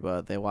liked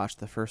Reba, they watched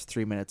the first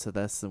 3 minutes of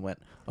this and went,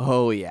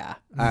 "Oh yeah,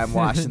 I'm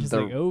watching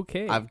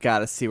okay. I've got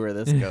to see where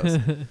this goes."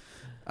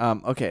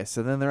 Okay,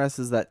 so then the rest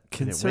is that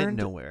concerned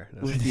nowhere.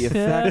 with the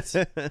effect.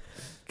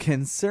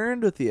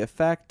 Concerned with the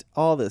effect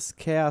all this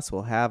chaos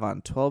will have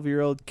on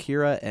 12-year-old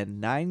Kira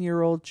and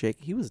 9-year-old Jake.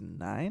 He was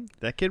 9?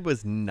 That kid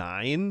was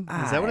 9?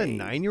 Is that what a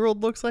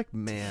 9-year-old looks like?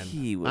 Man,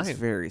 he was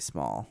very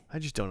small. I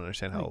just don't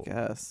understand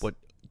what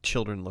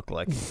children look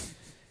like.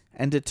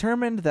 And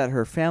determined that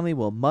her family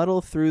will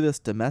muddle through this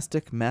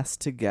domestic mess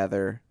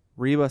together,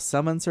 Reba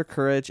summons her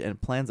courage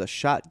and plans a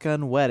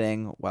shotgun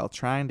wedding while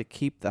trying to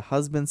keep the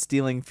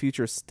husband-stealing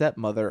future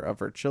stepmother of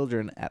her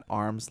children at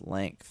arm's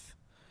length.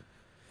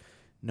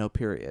 No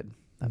period.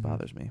 That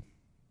bothers me.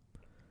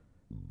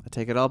 I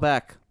take it all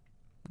back.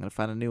 I'm going to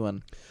find a new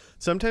one.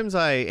 Sometimes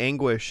I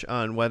anguish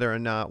on whether or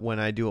not when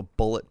I do a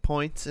bullet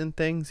points in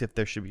things, if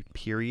there should be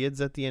periods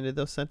at the end of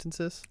those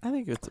sentences. I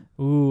think it's a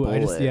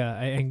bullet.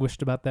 I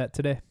anguished about that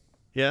today.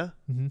 Yeah?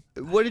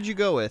 What did you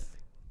go with?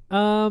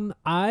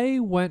 I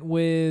went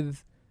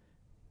with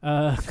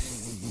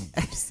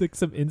just like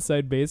some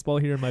inside baseball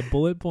here in my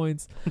bullet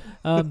points.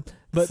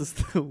 But this is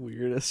the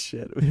weirdest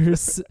shit.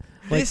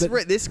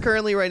 This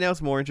currently right now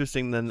is more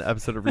interesting than the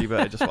episode of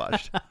Reba I just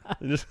watched.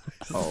 It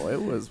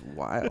was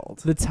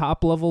wild. The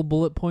top level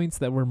bullet points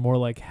that were more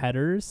like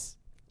headers,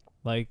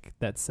 like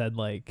that said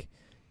like,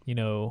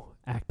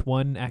 Act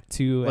 1, Act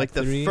 2, like Act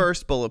 3. The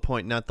first bullet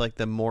point, not like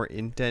the more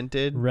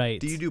indented. Right.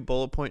 Do you do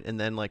bullet point and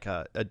then like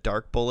a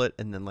dark bullet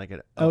and then like I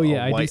do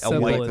white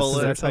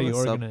bullet? That's how you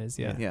organize.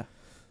 Yeah. Yeah.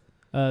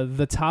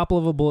 The top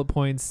level bullet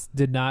points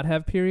did not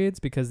have periods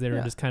because they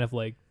were just kind of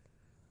like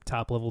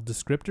top level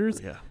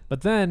descriptors. Yeah.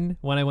 But then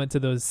when I went to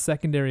those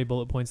secondary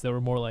bullet points that were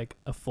more like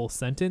a full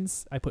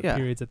sentence, I put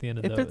periods at the end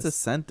of those. If it's a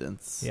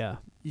sentence,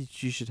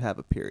 you should have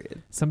a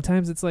period.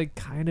 Sometimes it's like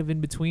kind of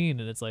in between,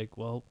 and it's like,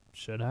 well,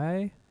 should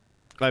I?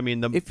 I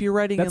mean, if you're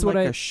writing in like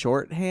a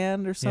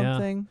shorthand or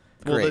something,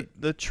 great.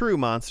 The true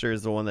monster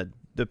is the one that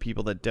the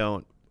people that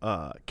don't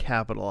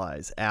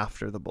capitalize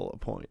after the bullet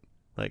point,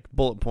 like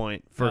bullet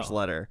point first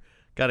letter.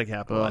 Got to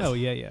capitalize. Oh,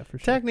 yeah, for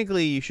sure.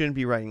 Technically, you shouldn't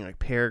be writing like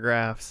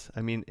paragraphs.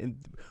 I mean,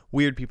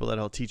 weird people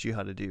that'll teach you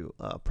how to do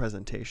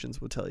presentations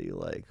will tell you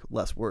like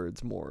less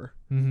words, more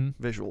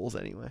visuals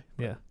anyway.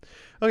 Yeah.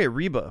 Okay,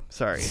 Reba.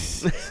 Sorry.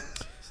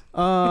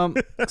 So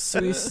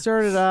we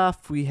started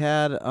off, we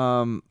had,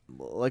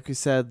 like we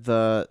said,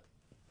 the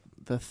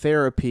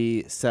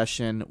therapy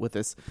session with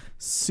this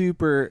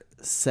super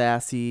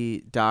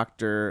sassy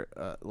doctor,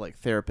 like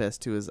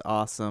therapist who is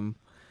awesome,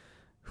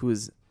 who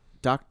is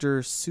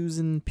Dr.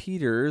 Susan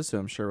Peters, who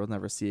I'm sure we'll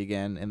never see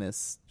again in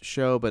this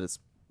show, but it's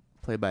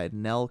played by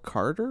Nell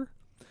Carter,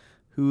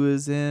 who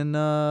is in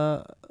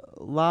a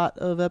lot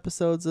of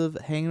episodes of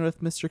Hanging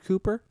with Mr.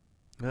 Cooper.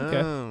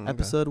 Okay.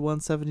 Episode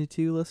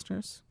 172,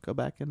 listeners. Go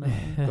back and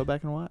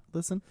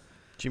listen.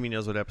 Jimmy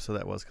knows what episode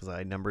that was because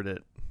I numbered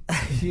it.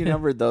 You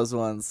numbered those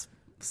ones,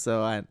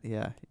 so I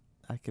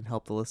can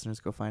help the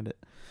listeners go find it.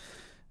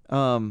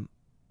 And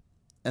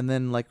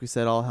then, like we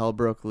said, all hell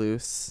broke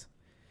loose.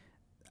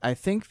 I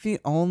think we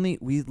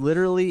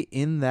literally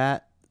in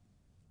that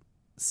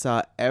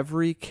saw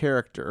every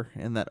character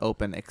in that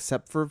open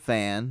except for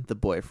Van, the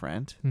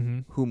boyfriend,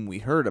 whom we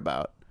heard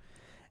about,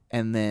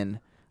 and then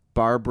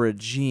Barbara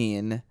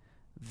Jean,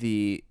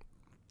 the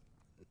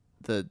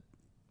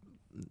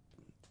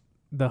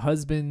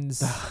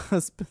husband's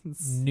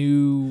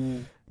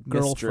new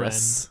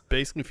girlfriend,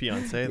 basically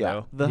fiance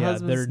though. The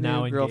husband's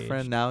new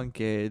girlfriend, now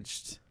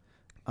engaged,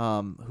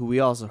 who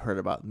we also heard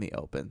about in the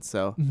open.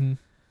 So.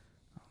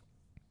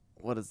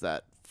 What is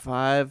that?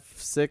 5,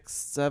 6,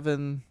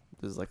 7.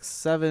 There's like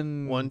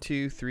 7. 1,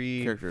 2,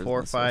 3,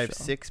 4, 5,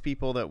 6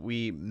 people that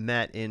we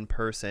met in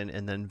person,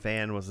 and then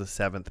Van was the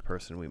 7th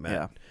person we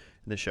met in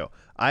the show.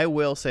 I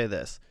will say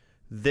this: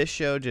 this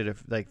show did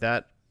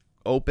that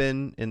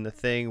open in the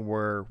thing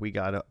where we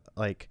got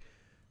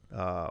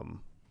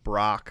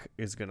Brock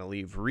is gonna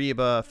leave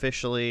Reba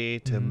officially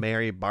to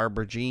marry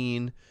Barbara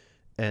Jean,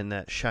 and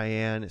that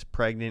Cheyenne is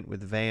pregnant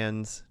with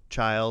Van's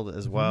child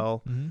as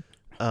well.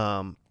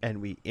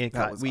 And we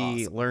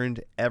awesome.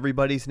 Learned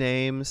everybody's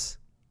names,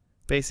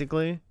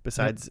 basically,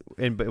 besides,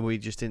 but we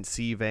just didn't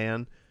see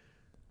Van.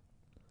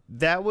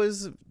 That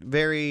was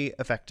very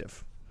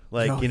effective.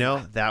 Like, Oh, you know,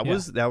 yeah. that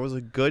was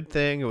a good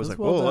thing. It was like,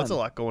 well whoa, that's a done.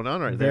 lot going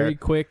on right Very there.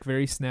 quick,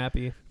 very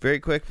snappy. Very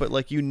quick, but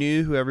like you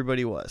knew who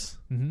everybody was.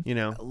 Mm-hmm. You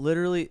know,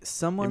 Literally,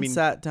 someone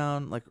sat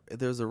down, like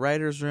there's a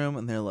writer's room,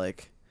 and they're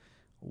like,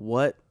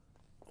 what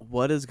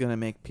is going to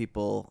make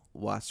people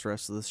watch the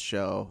rest of this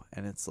show?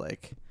 And it's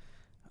like,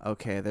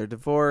 okay, they're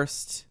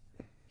divorced.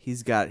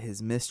 He's got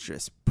his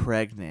mistress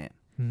pregnant.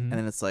 Mm-hmm. And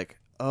then it's like,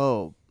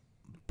 oh,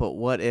 but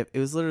what if it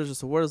was literally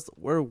just what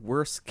are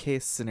worst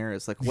case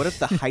scenarios? Like, what if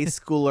the high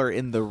schooler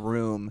in the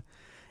room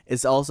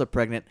is also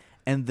pregnant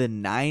and the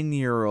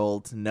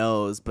 9-year-old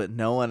knows, but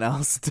no one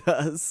else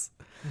does?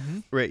 Mm-hmm.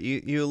 right?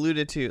 You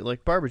alluded to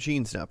like Barbara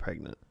Jean's not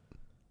pregnant.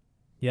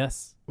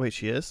 Yes, Wait,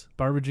 she is?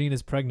 Barbara Jean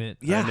is pregnant.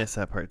 Yeah, I missed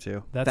that part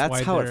too. that's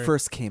why how it they're-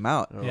 first came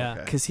out. Oh, Yeah.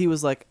 okay. Because he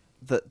was like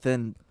the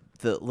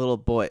little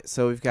boy.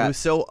 So we've It got was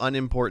so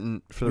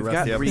unimportant for the We've rest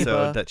of the got episode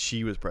Reba. that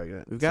she was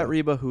pregnant. we've got so.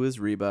 Reba, who is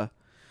Reba.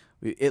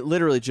 It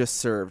literally just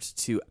served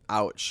to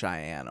out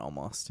Cheyenne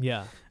almost.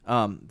 Yeah.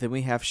 Then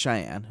we have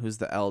Cheyenne, who's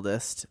the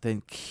eldest.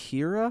 Then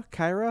Kyra.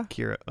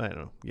 Kira. I don't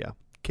know. Yeah.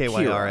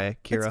 Kyra.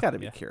 Kira. It's got to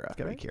be Yeah. Kyra. It's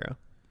gotta be right?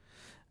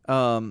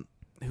 Kira.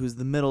 Who's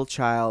the middle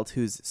child,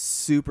 who's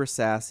super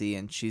sassy,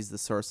 and she's the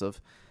source of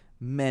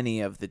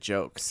many of the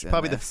jokes. in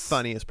Probably the this.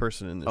 funniest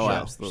person in the Oh, show.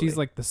 absolutely. She's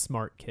like the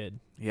smart kid.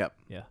 Yep.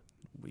 Yeah.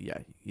 Yeah,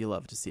 you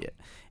love to see it.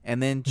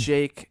 And then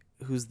Jake,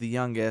 who's the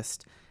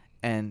youngest,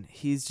 and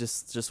he's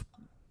just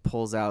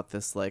pulls out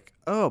this like,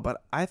 oh,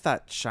 but I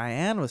thought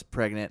Cheyenne was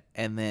pregnant,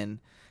 and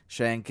then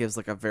Cheyenne gives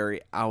like a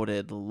very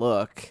outed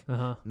look,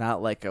 Uh-huh.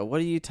 not like a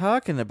what are you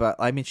talking about?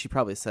 I mean, she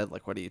probably said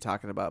like what are you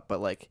talking about, but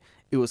like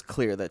it was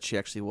clear that she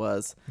actually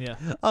was. Yeah.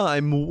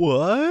 I'm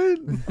what?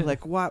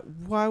 Like why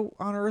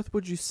on earth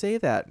would you say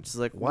that? And she's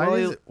like, Why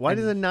well,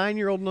 does a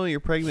 9-year-old know you're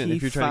pregnant he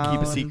if you're trying to keep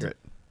a found- secret?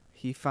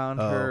 he found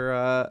Oh.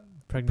 her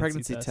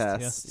pregnancy test.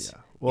 test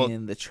Yeah. Well,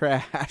 in the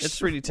trash. it's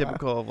pretty Wow.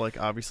 typical of like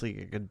obviously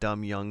like, a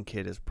dumb young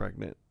kid is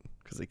pregnant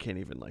because they can't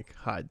even like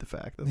hide the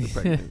fact that they're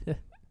pregnant.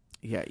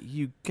 Yeah,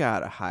 you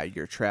gotta hide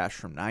your trash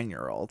from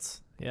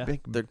 9-year-olds. Yeah.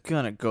 Big They're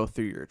gonna go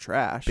through your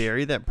trash.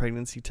 bury that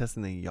pregnancy test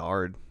in the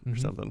yard or Mhm.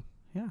 something.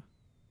 Yeah.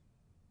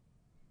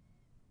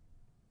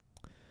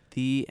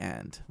 The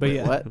end. But Wait,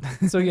 yeah. what?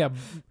 So yeah,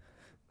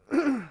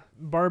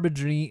 Barbara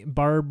Jean,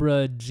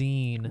 Barbara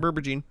Jean.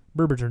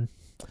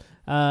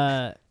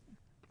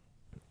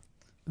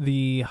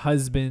 The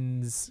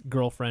husband's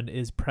girlfriend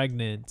is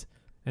pregnant,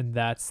 and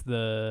that's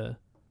the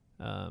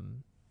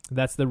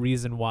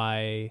reason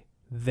why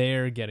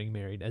they're getting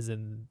married, as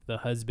in the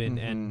husband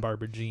and Mhm.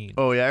 Barbara Jean.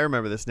 Oh yeah, I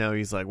remember this now.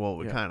 He's like, well,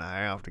 we Yeah. kind of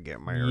have to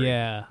get married.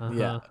 Yeah. Uh-huh,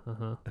 Yeah.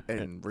 Uh-huh.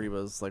 And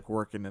Reba's like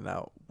working it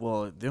out.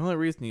 Well, the only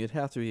reason you'd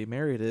have to get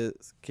married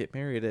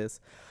is,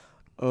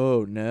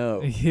 oh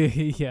no.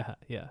 yeah.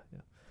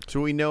 So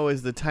what we know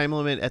is the time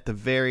limit at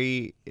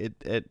the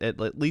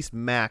at least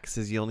max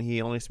is he only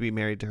has to be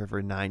married to her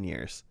for 9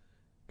 years.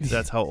 Because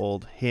that's how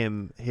old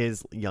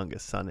his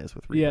youngest son is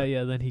with Reba.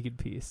 Yeah. Then he can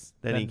peace.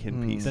 Then he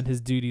can peace. Then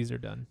his duties are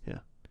done.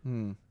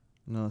 No,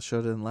 the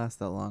show didn't last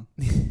that long.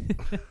 Too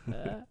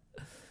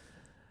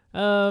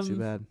Um,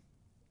 bad.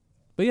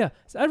 but yeah,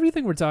 so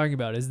everything we're talking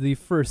about is the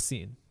first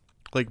scene.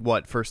 Like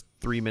what? First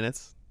 3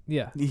 minutes?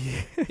 Yeah,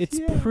 Yeah. it's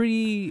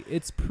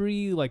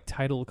pre like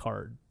title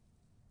card.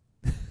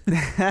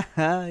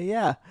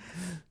 Yeah.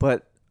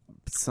 But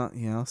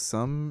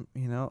some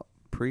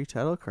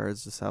pre-title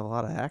cards just have a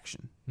lot of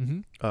action. Mm-hmm.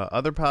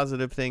 Other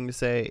positive thing to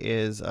say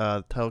is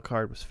the title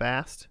card was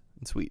fast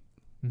and sweet.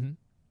 Mm-hmm.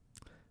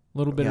 A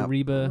little bit Yeah. of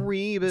Reba.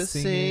 Reba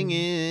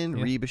singing.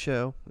 Yeah. Reba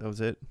show. That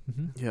was it.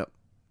 Mm-hmm. Yep.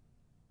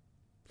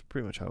 That's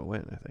pretty much how it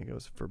went. I think it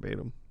was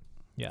verbatim.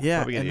 Yeah. Yeah,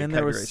 Probably gonna and get then a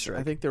there copyright was. strike.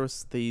 I think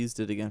they used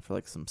it again for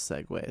like some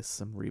segues,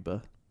 some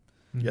Reba.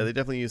 Mm-hmm. Yeah, they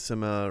definitely used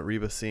some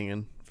Reba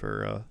singing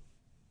for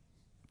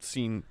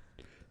scene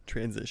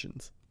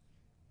transitions.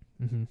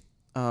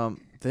 Mm-hmm.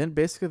 Then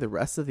basically the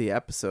rest of the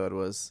episode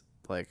was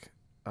like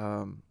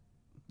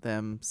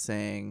them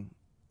saying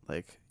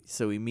like,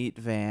 so we meet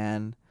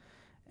Van,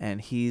 and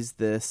he's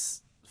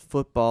this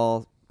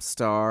football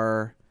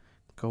star,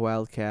 go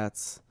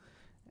Wildcats,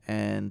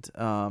 and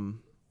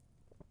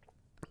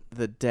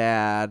the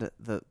dad,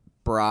 the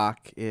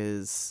Brock,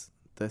 is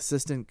the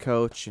assistant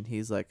coach, and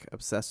he's like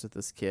obsessed with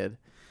this kid,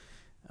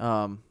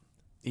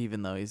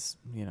 even though he's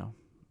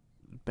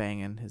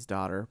banging his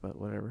daughter, but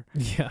whatever.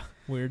 Yeah.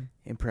 Weird.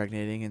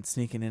 Impregnating and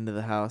sneaking into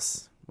the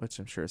house, which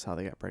I'm sure is how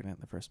they got pregnant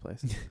in the first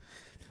place.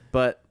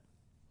 But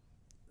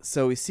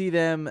so we see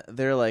them,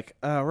 they're like,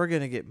 we're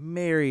gonna get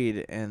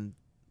married, and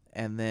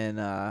then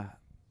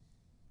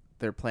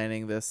they're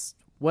planning this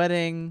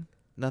wedding.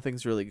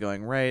 Nothing's really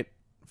going right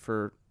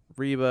for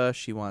Reba.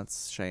 She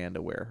wants Cheyenne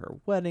to wear her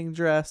wedding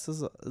dress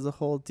as a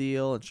whole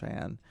deal, and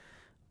Cheyenne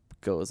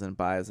goes and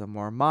buys a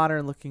more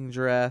modern looking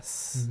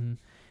dress. Mm-hmm.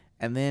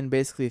 And then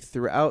basically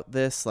throughout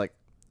this, like,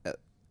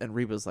 and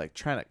Reba's like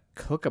trying to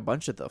cook a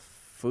bunch of the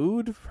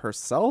food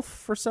herself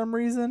for some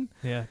reason.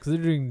 Yeah, because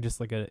they're doing just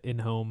like a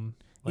in-home,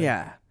 like,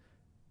 Yeah,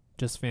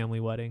 just family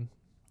wedding.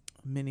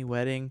 mini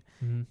wedding.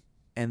 Mm-hmm.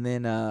 And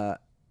then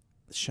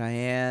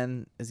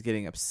Cheyenne is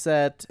getting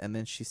upset, and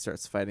then she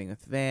starts fighting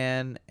with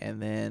Van,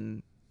 and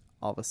then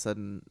all of a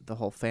sudden the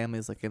whole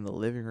family's like in the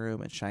living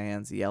room, and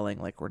Cheyenne's yelling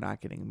like we're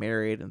not getting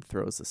married and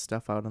throws the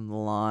stuff out on the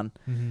lawn.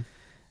 Mm-hmm.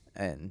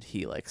 And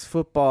he likes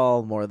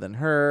football more than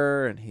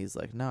her, and he's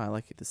like, no, I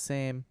like you the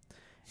same.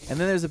 And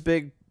then there's a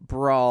big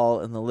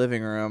brawl in the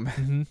living room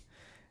Mm-hmm.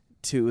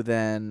 to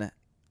then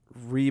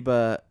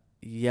Reba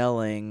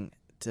yelling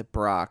to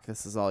Brock,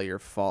 this is all your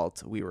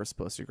fault. We were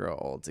supposed to grow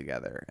old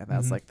together. And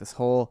that's Mhm. like this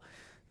whole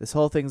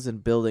thing's been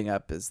building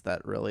up, is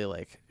that really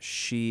like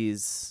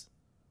she's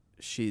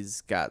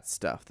got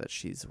stuff that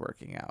she's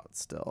working out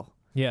still.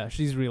 Yeah,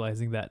 she's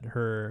realizing that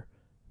her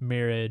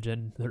marriage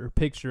and her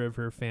picture of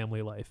her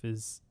family life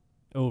is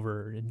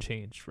over and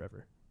changed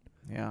forever.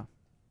 Yeah.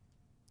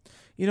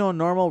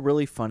 Normal,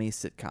 really funny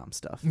sitcom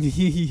stuff.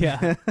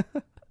 Yeah.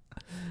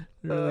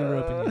 Really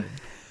roping it in.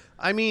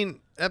 I mean,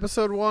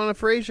 episode 1 of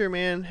Frasier,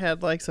 man,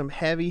 had like some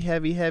heavy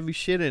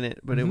shit in it,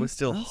 but it Mhm. was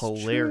still That's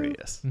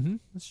hilarious. Mm-hmm.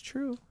 That's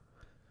true.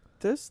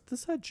 This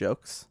had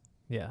jokes.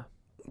 Yeah.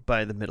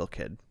 By the middle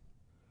kid.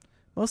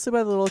 Mostly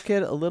by the little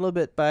kid, a little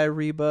bit by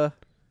Reba.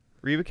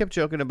 Reba kept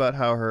joking about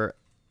how her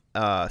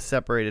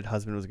separated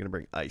husband was going to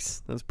bring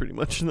ice. That's pretty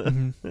much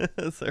Mhm.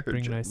 that's her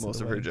Bring ice to most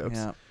the of her wedding. jokes.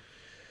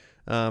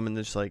 Yeah. And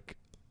just like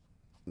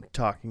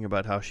talking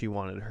about how she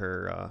wanted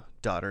her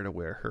daughter to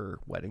wear her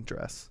wedding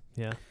dress.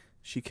 Yeah.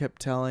 She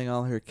kept telling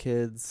all her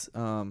kids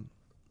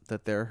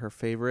that they're her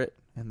favorite,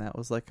 and that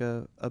was like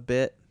a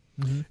bit.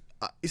 Mm-hmm.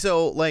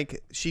 So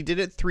like she did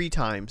it 3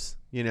 times,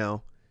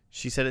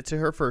 she said it to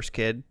her first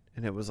kid,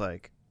 and it was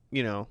like,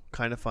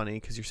 kind of funny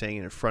because you're saying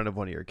it in front of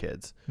one of your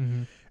kids.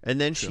 Mm-hmm.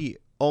 And then True. she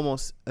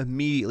almost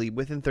immediately,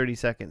 within 30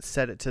 seconds,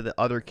 said it to the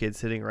other kid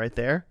sitting right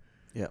there.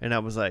 Yeah. And I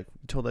was like,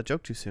 you told that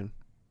joke too soon.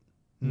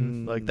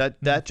 Mm. Like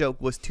that joke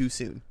was too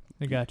soon.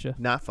 I gotcha.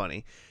 Not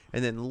funny.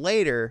 And then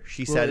later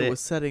she Well, said it it. was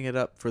setting it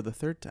up for the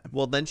third time.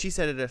 Well, then she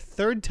said it a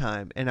 3rd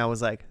time, and I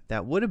was like,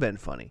 that would have been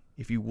funny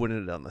if you wouldn't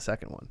have done the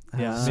second one.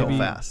 Yeah. So maybe,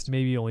 fast.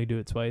 Maybe you only do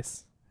it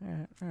twice.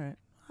 All right.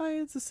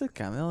 It's a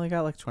sitcom. They only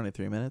got like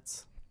 23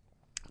 minutes.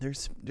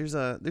 There's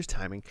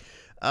timing.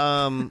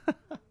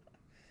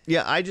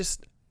 Yeah,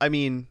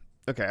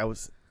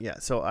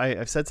 so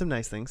I've said some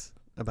nice things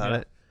about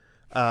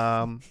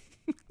Yeah. it.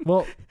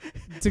 Well,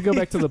 to go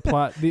back to the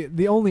plot,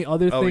 the only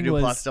other Oh, we thing do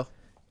plot was still?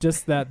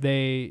 just that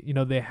they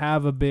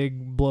have a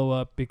big blow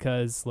up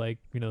because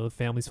the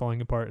family's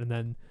falling apart, and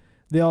then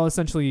they all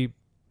essentially,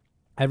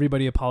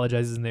 everybody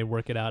apologizes and they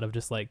work it out of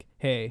just like,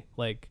 hey,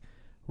 like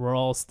we're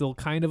all still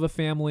kind of a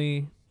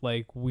family,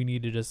 like we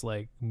need to just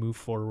like move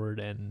forward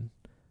and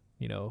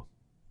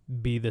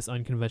be this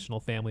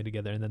unconventional family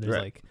together. And then there's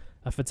Right. like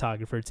a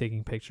photographer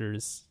taking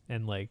pictures,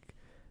 and like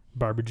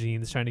Barbara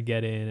Jean's trying to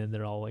get in, and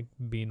they're all like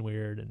being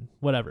weird and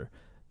whatever.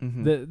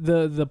 Mm-hmm.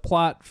 The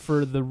plot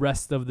for the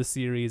rest of the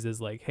series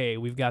is like, hey,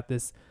 we've got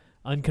this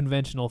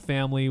unconventional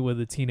family with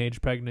a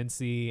teenage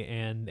pregnancy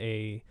and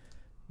a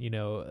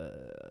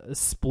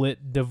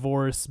split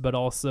divorce, but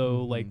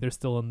also like they're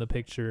still in the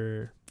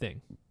picture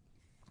thing.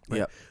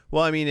 Yeah.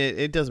 Well, I mean,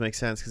 it does make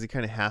sense because he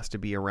kind of has to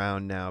be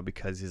around now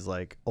because his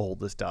like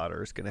oldest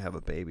daughter is going to have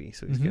a baby,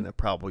 so he's Mhm. going to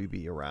probably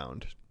be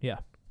around. Yeah.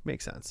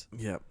 Makes sense.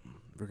 Yep.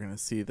 We're gonna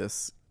see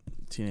this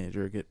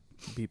teenager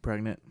be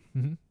pregnant.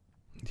 Mm-hmm.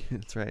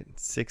 That's right.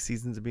 6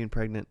 seasons of being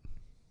pregnant.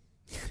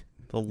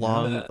 The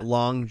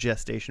long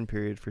gestation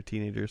period for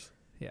teenagers.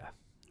 Yeah.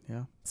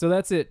 Yeah. So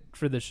that's it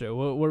for the show.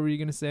 What were you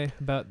gonna say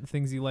about the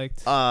things you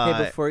liked? Hey,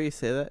 before you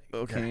say that,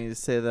 okay. can you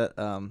just say that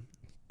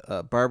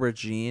Barbara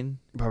Jean,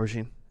 Barbara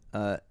Jean.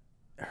 that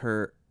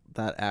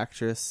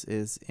actress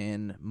is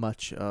in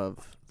much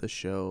of the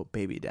show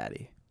Baby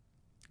Daddy.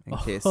 In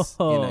case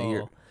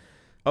you're.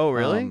 Oh,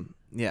 really?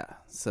 Yeah.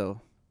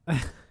 So Was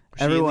she in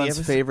the everyone's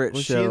episode- favorite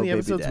was show. she in the Baby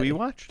episodes Daddy. we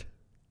watched?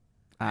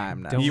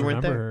 I'm not. Don't You weren't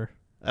remember there? her.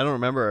 I don't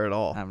remember her at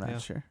all. I'm not Yeah.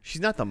 sure.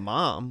 She's not the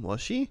mom,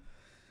 was she?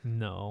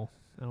 No,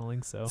 I don't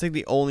think so. It's like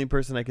the only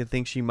person I could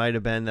think she might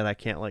have been that I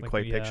can't like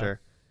quite yeah.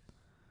 picture.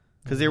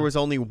 Because there was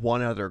only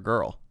one other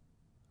girl,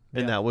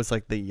 and Yeah. that was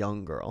like the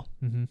young girl,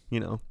 Mm-hmm.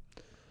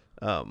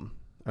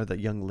 or the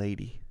young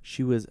lady.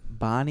 She was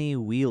Bonnie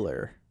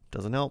Wheeler.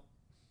 Doesn't help.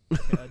 Yeah,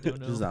 I don't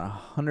know. She's on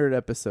 100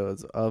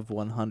 episodes of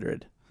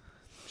 100.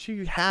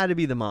 She had to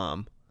be the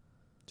mom.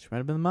 She might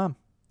have been the mom.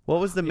 What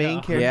was the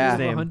main character's Yeah.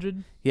 name?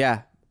 100.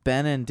 Yeah,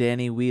 Ben and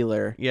Danny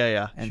Wheeler,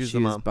 Yeah. and She was she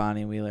the was mom.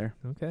 Bonnie Wheeler.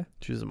 Okay.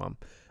 She was the mom.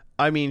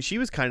 I mean, she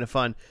was kind of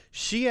fun.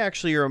 She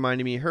actually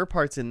reminded me, her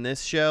parts in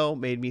this show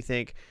made me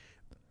think,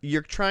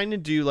 you're trying to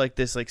do like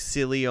this like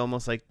silly,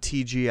 almost like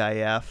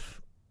TGIF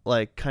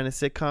like kind of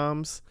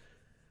sitcoms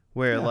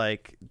where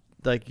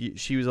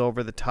she was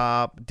over the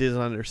top,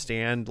 didn't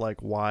understand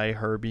like why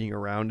her being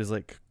around is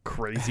like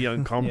crazy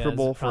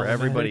uncomfortable for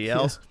everybody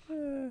else.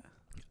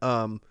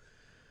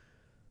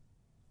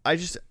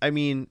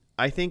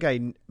 I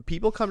think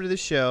people come to the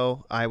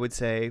show, I would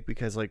say,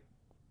 because like,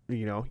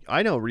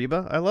 I know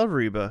Reba. I love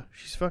Reba.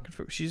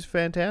 She's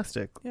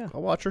fantastic. Yeah.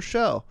 I'll watch her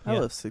show. I Yeah.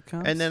 love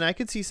sitcoms. And then I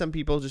could see some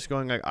people just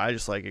going like, I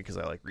just like it because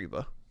I like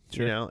Reba.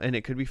 Sure. You know, and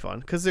it could be fun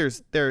because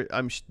there's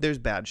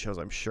bad shows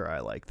I'm sure I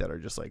like that are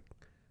just like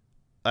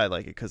I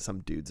like it because some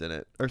dude's in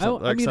it or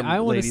some I mean, some I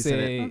want to ladies in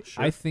it. say Oh,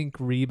 sure. I think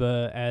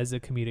Reba as a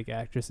comedic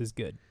actress is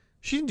good.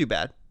 She didn't do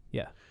bad.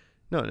 Yeah.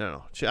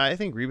 No. I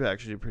think Reba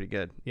actually did pretty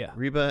good. Yeah.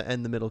 Reba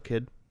and the middle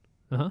kid.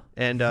 Uh-huh.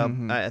 And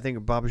I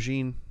think Baba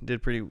Jean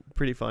did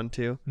pretty fun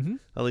too. Mm-hmm.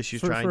 At least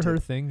she's for trying her to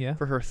thing, yeah.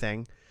 for her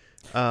thing.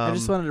 I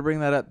just wanted to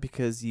bring that up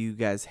because you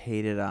guys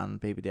hated on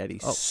Baby Daddy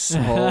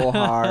so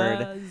hard.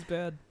 It's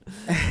bad.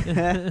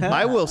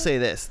 I will say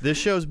this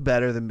show's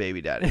better than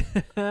Baby Daddy.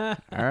 All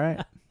right.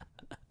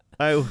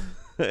 I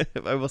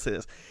will say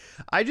this.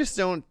 I just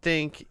don't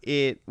think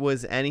it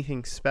was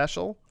anything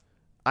special.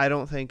 I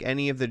don't think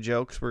any of the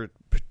jokes were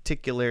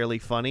particularly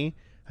funny.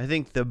 I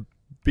think the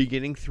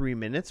beginning 3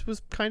 minutes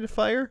was kind of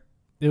fire.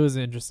 It was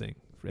interesting,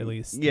 at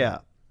least. Yeah.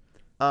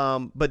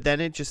 But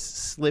then it just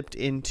slipped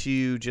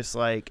into just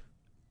like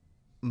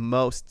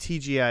most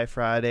TGI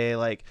Friday,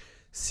 like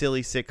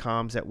silly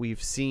sitcoms that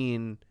we've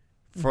seen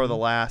for the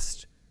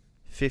last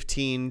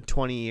 15,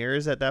 20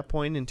 years at that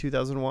point in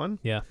 2001.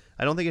 Yeah.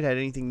 I don't think it had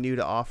anything new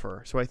to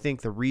offer. So I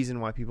think the reason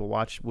why people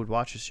would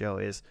watch the show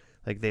is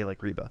like they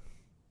like Reba.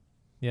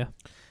 Yeah.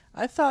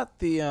 I thought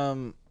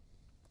the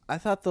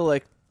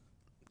like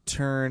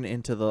turn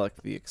into the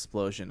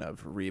explosion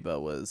of Reba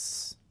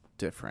was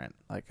different.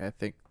 Like I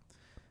think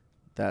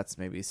that's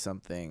maybe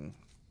something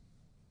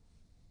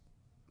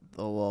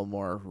a little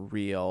more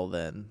real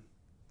than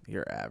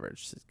your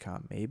average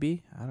sitcom.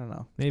 Maybe, I don't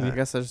know. Maybe. I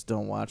guess I just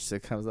don't watch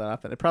sitcoms that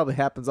often. It probably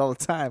happens all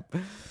the time.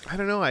 I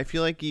don't know. I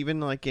feel like even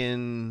like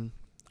in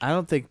I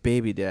don't think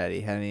Baby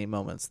Daddy had any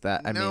moments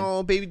that I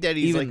mean, Baby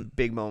Daddy's even- like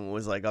big moment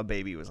was like a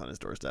baby was on his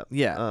doorstep.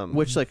 yeah,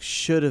 which like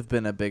should have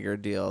been a bigger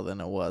deal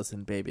than it was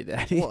in Baby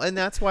Daddy. Well, and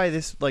that's why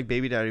this like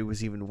Baby Daddy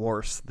was even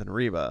worse than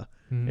Reba.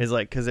 Mhm. Is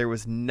like because there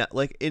was not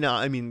like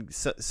I mean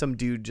some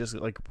dude just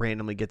like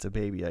randomly gets a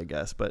baby, I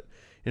guess, but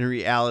in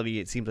reality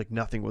it seems like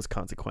nothing was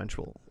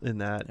consequential in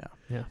that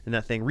Yeah. in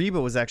that thing.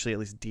 Reba was actually at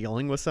least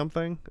dealing with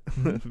something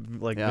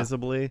like Yeah.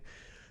 visibly,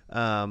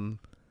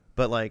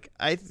 but like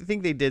I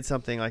think they did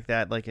something like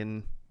that like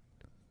in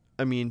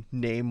I mean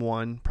name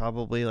one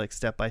probably like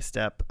Step by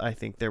Step. I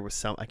think there was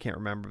some I can't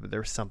remember, but there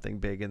was something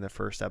big in the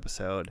first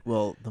episode.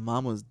 Well, the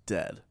mom was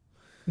dead.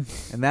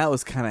 And that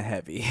was kind of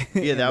heavy.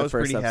 Yeah, in that the was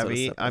first pretty episode of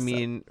heavy. Step by I Step.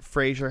 mean,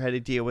 Frasier had to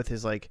deal with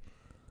his like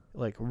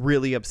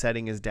really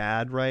upsetting his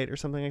dad, right, or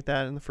something like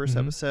that in the 1st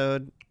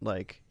episode.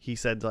 Like he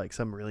said like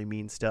some really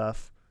mean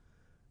stuff,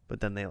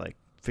 but then they like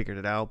figured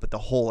it out. But the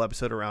whole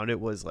episode around it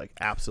was like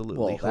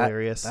absolutely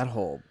hilarious. That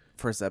whole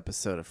first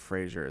episode of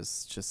Frasier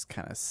is just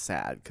kind of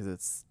sad because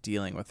it's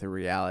dealing with the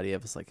reality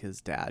of like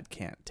his dad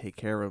can't take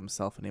care of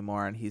himself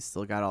anymore, and he's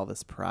still got all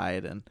this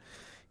pride, and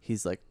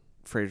he's like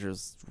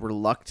Frasier's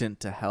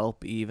reluctant to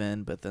help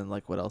even, but then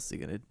like what else is he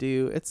gonna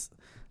do?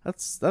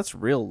 That's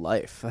real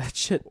life. That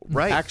shit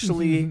Right.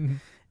 actually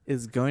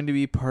is going to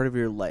be part of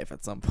your life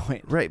at some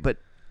point. Right, but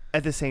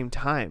at the same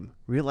time,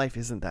 real life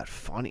isn't that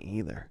funny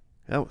either.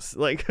 That was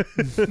like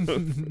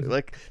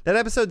like that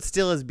episode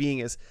still is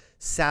being as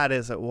sad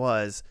as it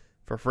was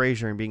for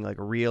Frasier and being like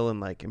real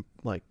and like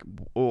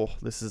oh,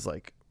 this is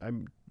like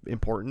I'm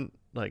important.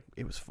 Like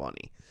it was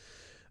funny.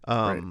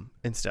 Right.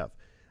 And stuff.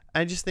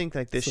 I just think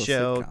like this Still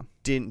show sitcom.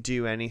 didn't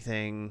do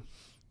anything.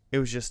 It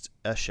was just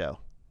a show.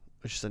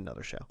 It was just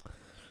another show.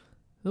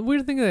 The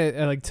weird thing that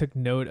I like took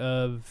note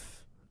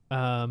of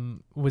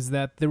was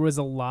that there was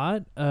a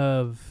lot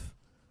of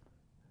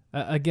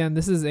again,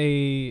 it's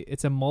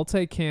a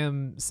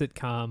multicam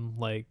sitcom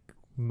like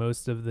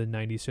most of the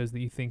 90s shows that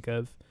you think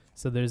of.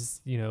 So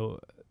there's,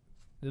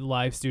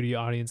 live studio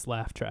audience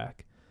laugh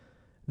track.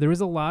 There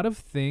was a lot of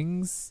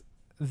things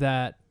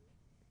that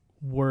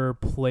were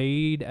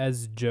played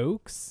as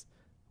jokes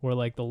where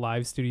like the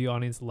live studio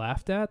audience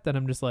laughed at that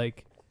I'm just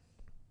like,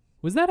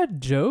 was that a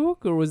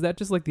joke or was that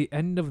just like the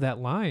end of that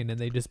line and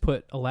they just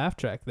put a laugh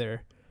track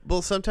there?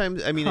 Well,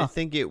 sometimes I mean I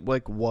think it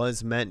like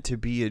was meant to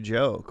be a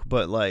joke,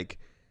 but like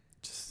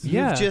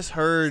Yeah. you've just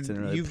heard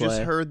Didn't really just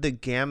play. heard the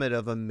gamut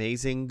of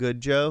amazing good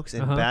jokes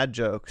and bad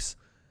jokes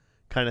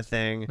kind of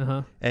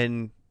thing.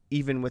 And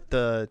even with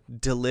the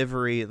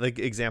delivery, like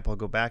example I'll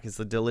go back is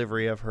the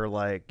delivery of her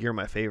like you're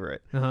my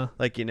favorite.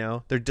 Like,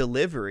 their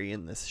delivery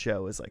in this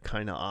show is like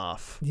kind of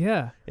off.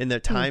 Yeah. In their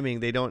timing,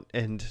 they don't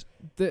and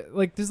There's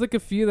like a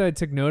few that I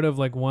took note of.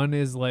 Like one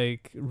is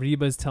like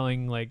Reba's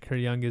telling like her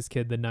youngest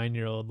kid, the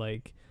 9-year-old,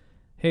 like,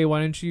 hey, why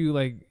don't you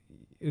like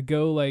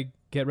go like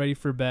get ready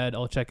for bed?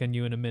 I'll check on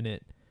you in a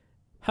minute.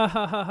 Ha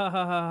ha ha ha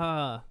ha ha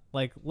ha.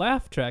 Like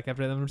laugh track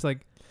after that. I'm just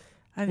like,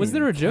 was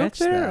there a joke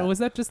there, or was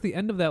that just the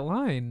end of that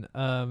line?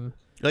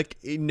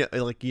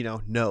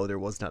 no, there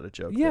was not a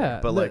joke. Yeah, there,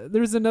 but like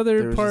there's another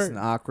There was part. just an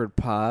awkward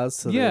pause,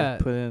 so Yeah,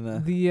 they put in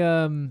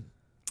a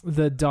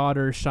the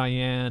daughter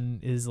Cheyenne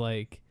is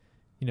like,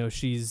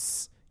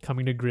 she's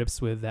coming to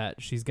grips with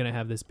that she's gonna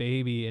have this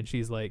baby, and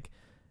she's like,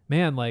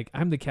 man, like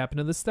I'm the captain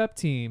of the step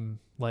team.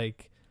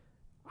 Like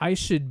I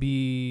should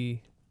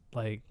be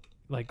like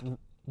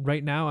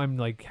right now I'm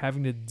like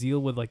having to deal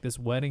with like this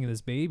wedding and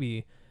this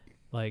baby.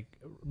 Like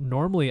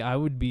normally I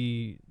would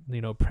be,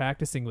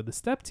 practicing with the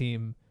step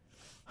team.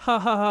 Ha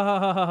ha ha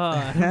ha ha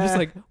ha ha. And I'm just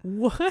like,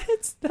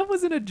 what? That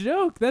wasn't a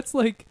joke. That's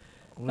like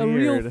a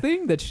real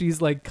thing that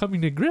she's like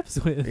coming to grips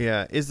with.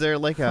 Yeah. Is there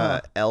like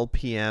a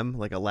LPM,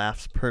 like a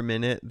laughs per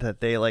minute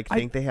that they like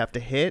think they have to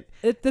hit?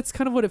 That's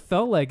kind of what it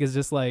felt like. Is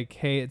just like,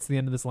 hey, it's the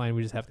end of this line.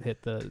 We just have to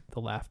hit the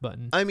laugh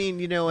button. I mean,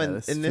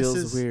 this this feels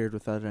is weird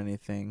without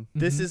anything.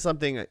 This is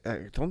something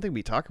I don't think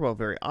we talk about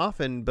very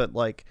often, but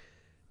like,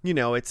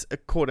 it's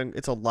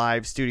it's a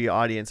live studio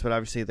audience, but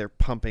obviously they're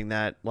pumping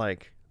that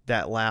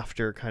that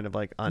laughter kind of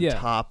like on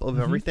top of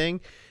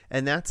everything,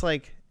 and that's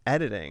like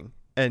editing,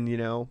 and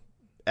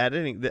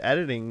the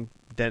editing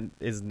then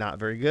is not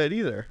very good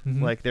either.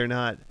 Like they're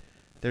not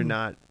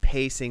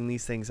pacing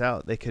these things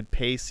out. They could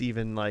pace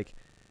even like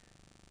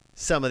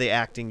some of the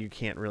acting. You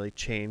can't really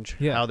change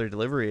how their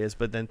delivery is,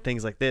 but then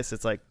things like this,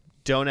 it's like,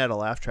 don't add a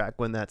laugh track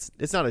when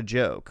it's not a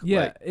joke.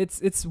 Yeah,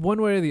 it's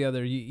one way or the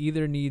other. You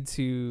either need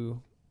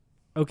to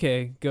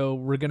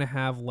we're gonna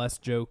have less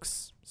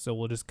jokes, so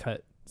we'll just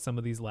cut some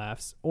of these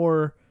laughs,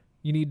 or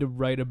you need to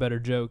write a better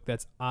joke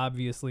that's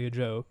obviously a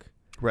joke.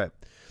 Right.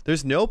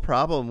 There's no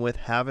problem with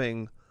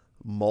having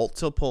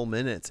multiple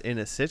minutes in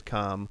a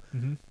sitcom.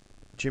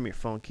 Jimmy, your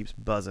phone keeps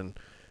buzzing.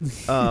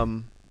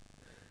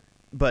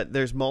 But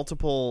there's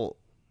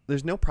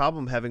no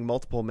problem having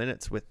multiple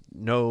minutes with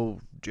no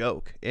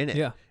joke in it.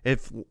 Yeah.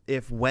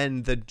 If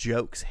when the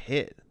jokes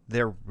hit,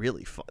 they're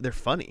really they're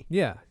funny.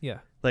 Yeah, yeah.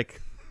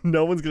 Like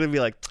no one's going to be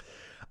like,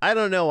 I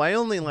don't know, I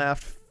only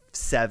laughed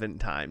 7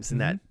 times in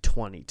that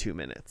 22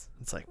 minutes.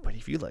 It's like, but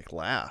if you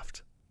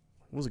laughed,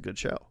 it was a good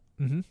show.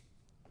 And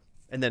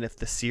then if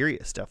the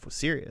serious stuff was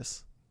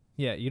serious.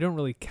 Yeah, you don't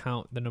really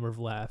count the number of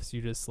laughs.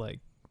 You just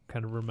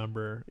kind of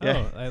remember,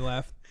 I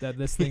laughed at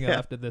this thing, I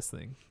laughed at this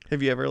thing.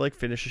 Have you ever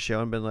finished a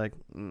show and been like,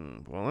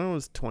 well, that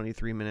was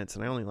 23 minutes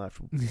and I only laughed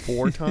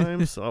 4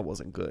 times, so that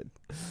wasn't good.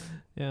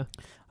 Yeah.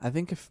 I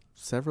think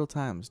several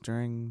times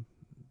during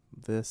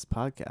this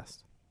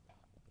podcast.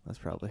 That's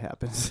probably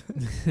happens.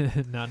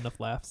 Not enough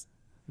laughs.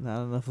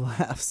 Not enough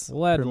laughs.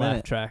 We'll add laugh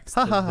minute. tracks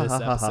to this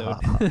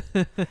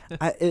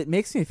episode. It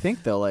makes me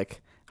think though,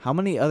 how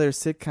many other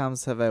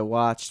sitcoms have I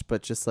watched,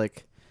 but just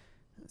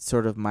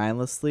sort of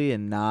mindlessly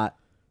and not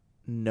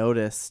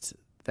noticed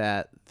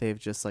that they've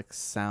just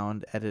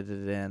sound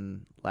edited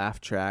in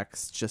laugh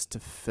tracks just to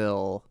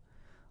fill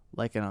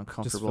an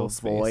uncomfortable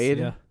void.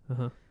 Yeah.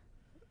 Uh-huh.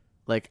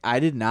 I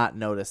did not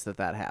notice that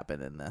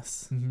happened in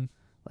this.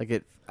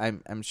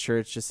 I'm sure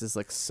it's just is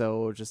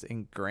so just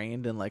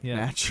ingrained and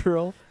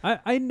natural.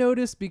 I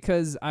noticed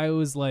because I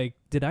was like,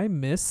 did I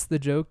miss the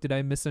joke? Did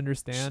I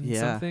misunderstand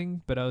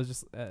something? But I was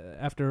just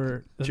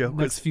after the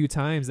next few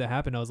times that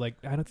happened, I was like,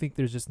 I don't think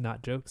there's just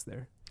not jokes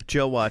there.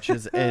 Joe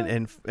watches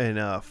and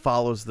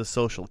follows the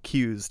social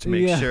cues to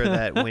make sure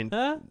that when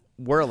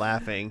we're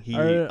laughing, he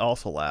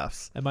also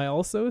laughs. Am I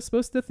also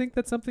supposed to think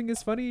that something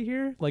is funny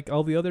here, like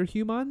all the other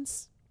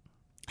humans?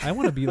 I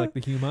want to be like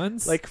the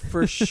humans.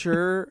 For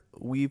sure,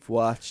 we've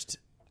watched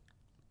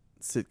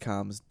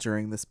sitcoms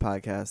during this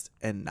podcast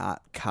and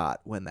not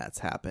caught when that's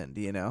happened,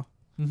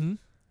 Mm-hmm.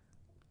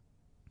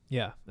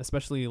 Yeah,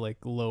 especially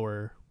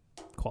lower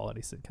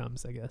quality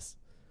sitcoms, I guess.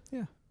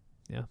 Yeah.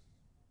 Yeah.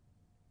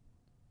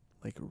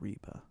 Like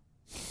Reba.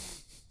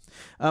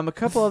 A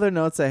couple other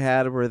notes I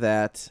had were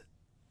that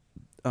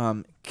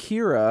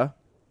Kira,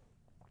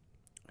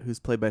 who's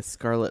played by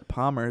Scarlett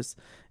Palmers,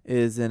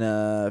 is in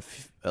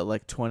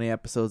 20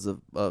 episodes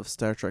of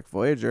Star Trek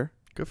Voyager.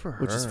 Good for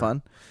her. Which is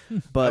fun.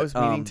 But I was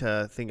meaning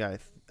to think I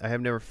have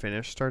never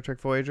finished Star Trek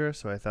Voyager,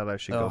 so I thought I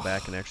should go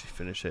back and actually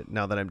finish it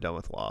now that I'm done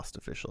with Lost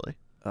officially.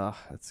 Oh,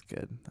 that's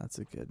good. That's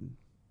a good.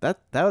 That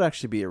would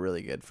actually be a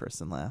really good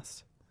first and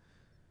last.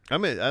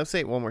 I'll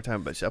say it one more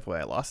time, but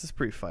FYI, Lost is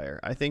pretty fire.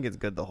 I think it's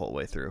good the whole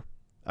way through.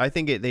 I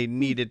think they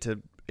needed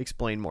to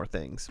explain more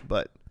things,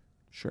 but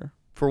sure,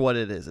 for what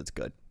it is, it's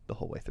good the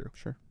whole way through.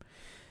 Sure.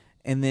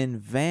 And then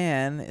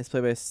Van is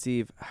played by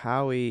Steve.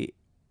 Howie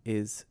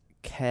is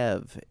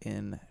Kev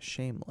in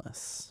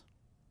Shameless.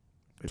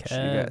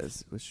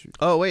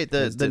 Oh wait,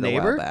 the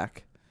neighbor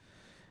back.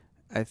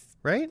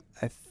 Right?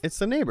 It's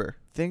the neighbor.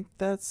 Think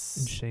that's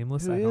in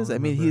Shameless. Who he is. I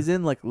mean, he's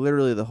in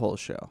literally the whole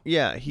show.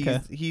 Yeah,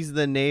 he's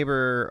the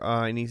neighbor,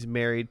 and he's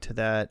married to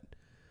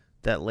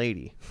that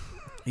lady.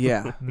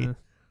 Yeah,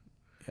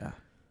 yeah.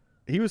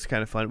 He was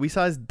kind of fun. We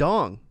saw his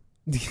dong.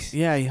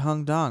 Yeah, he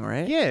hung dong,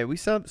 right? Yeah, we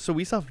saw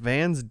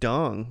Van's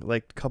dong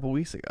a couple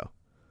weeks ago.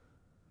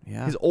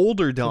 Yeah, his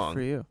older dong. Good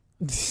for you.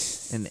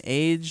 An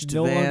aged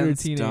no Van's longer a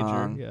teenager.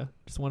 Dong. Yeah,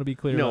 just want to be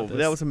clear. No, about this.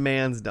 that was a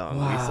man's dong.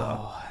 Wow.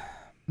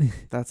 We saw.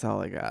 That's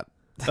all I got.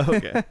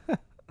 Okay,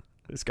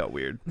 this got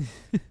weird.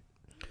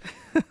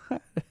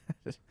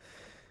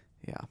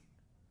 Yeah.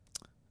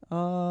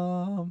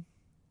 I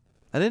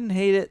didn't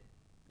hate it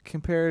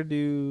compared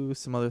to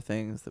some other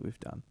things that we've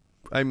done.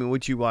 I mean,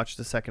 would you watch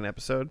the second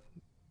episode?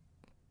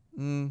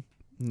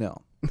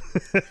 No.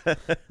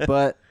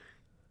 But,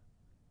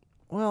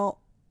 well,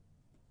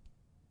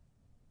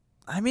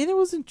 I mean, it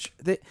wasn't.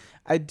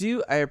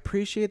 I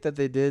appreciate that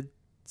they did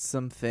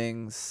some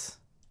things.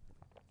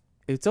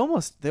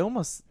 they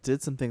almost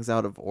did some things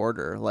out of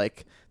order.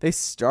 Like they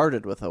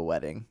started with a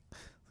wedding,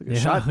 like a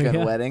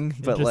shotgun wedding,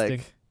 but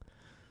like,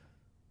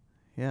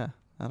 yeah,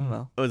 I don't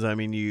know. Oh, does that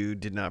mean you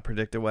did not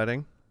predict a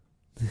wedding?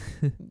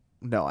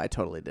 No, I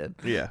totally did.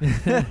 Yeah.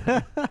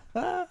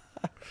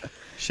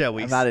 Shall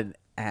we? I'm not an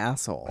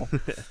asshole.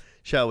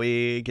 Shall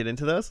we get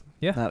into those?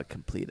 Yeah. Not a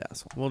complete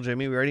asshole. Well,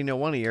 Jimmy, we already know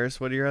one of yours.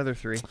 What are your other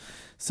three?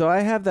 So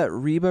I have that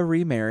Reba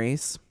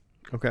remarries.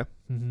 Okay.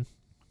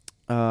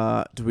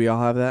 Mm-hmm. Do we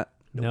all have that?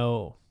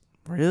 No.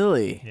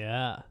 Really?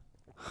 Yeah.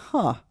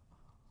 Huh.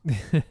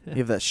 You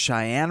have that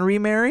Cheyenne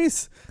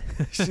remarries?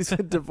 She's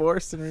been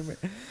divorced and remarried.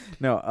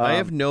 No. I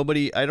have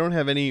nobody. I don't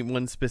have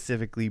anyone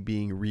specifically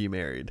being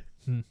remarried.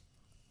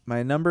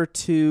 My number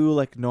 2,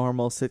 like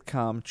normal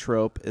sitcom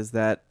trope, is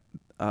that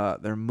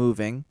they're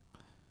moving.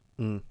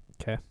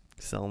 Okay.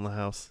 Selling the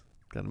house.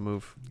 Gotta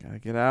move. Gotta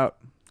get out.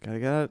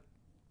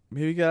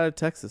 Maybe get out of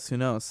Texas. Who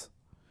knows?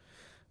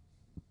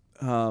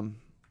 I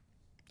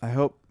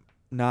hope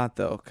not,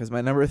 though, because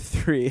my number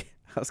 3,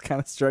 I was kind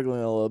of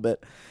struggling a little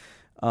bit.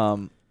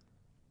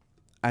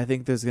 I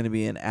think there's going to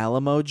be an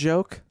Alamo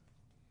joke.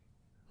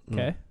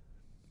 Okay.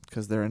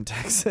 Because they're in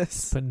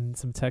Texas. Putting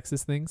some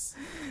Texas things.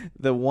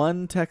 The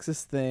one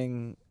Texas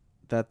thing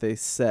that they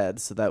said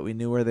so that we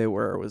knew where they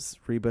were was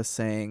Reba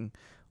saying,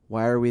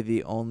 "Why are we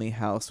the only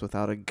house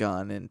without a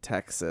gun in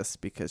Texas?"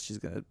 Because she's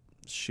going to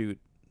shoot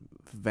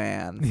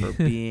Van for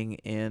being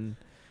in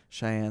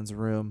Cheyenne's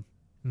room.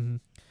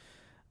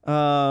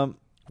 Mm-hmm.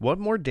 What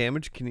more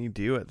damage can you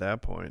do at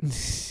that point?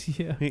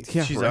 Yeah.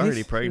 She's right?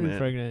 already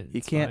pregnant. You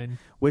It's can't. fine.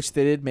 Which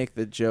they did make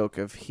the joke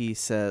of, he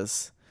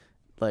says,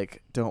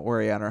 like, "Don't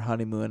worry, on our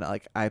honeymoon,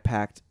 like I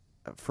packed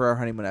a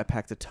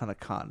ton of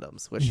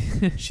condoms," which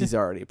she's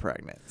already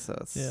pregnant, so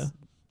it's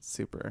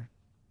super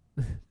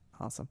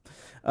awesome.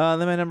 Then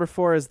my number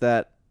 4 is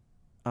that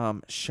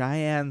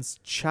Cheyenne's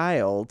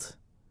child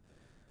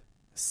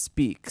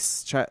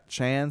speaks.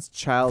 Cheyenne's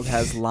child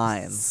has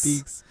lines.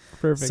 Speaks.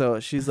 Perfect. So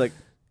she's like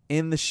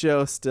in the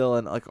show still,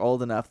 and like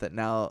old enough that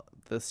now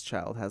this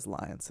child has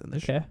lines in the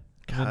show. Okay.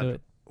 I'm into God,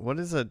 it. what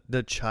is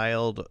the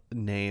child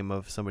name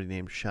of somebody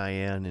named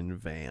Cheyenne and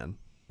Van?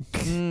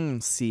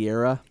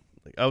 Sierra.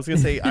 I was gonna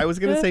say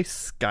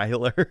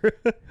Skylar.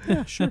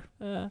 Yeah, sure.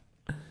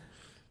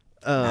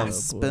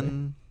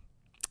 Aspen.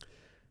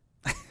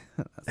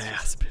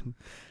 Aspen.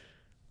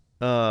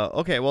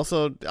 Okay, well,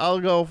 so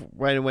I'll go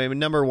right away.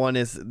 Number 1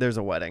 is there's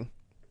a wedding.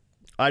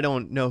 I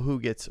don't know who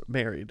gets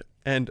married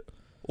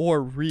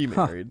or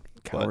remarried.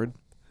 Coward.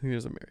 Who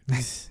isn't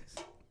married?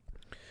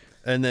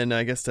 And then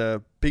I guess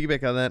to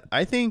piggyback on that,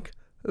 I think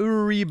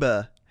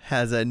Reba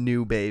has a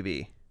new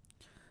baby.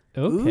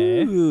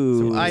 Okay.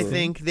 Ooh. So I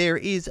think there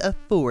is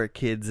 4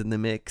 kids in the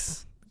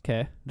mix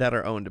Okay. that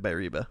are owned by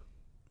Reba.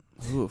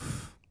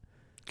 Oof.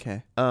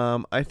 Okay.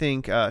 I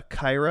think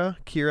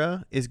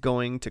Kira is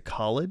going to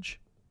college.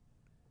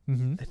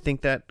 Mm-hmm. I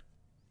think the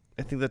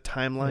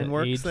timeline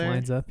works age there.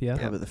 lines up. Yeah.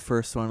 Probably the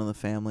first one in the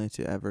family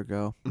to ever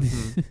go.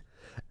 Mhm.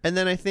 And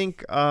then I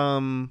think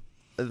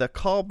the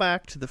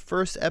callback to the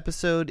first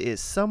episode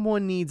is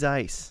someone needs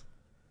ice.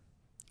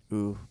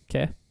 Ooh.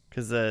 Okay.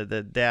 Because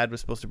the dad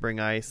was supposed to bring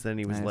ice, then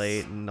he was Nice.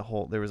 late, and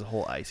there was a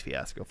whole ice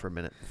fiasco for a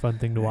minute. Fun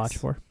thing to watch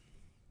Nice. for.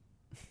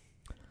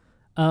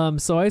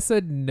 So I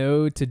said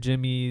no to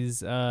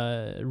Jimmy's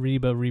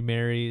Reba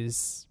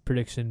remarries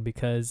prediction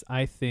because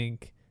I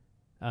think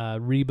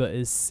Reba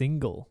is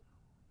single.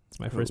 It's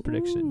my first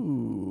prediction.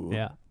 Ooh.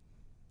 Yeah.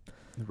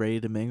 Ready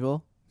to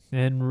mingle?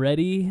 And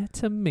ready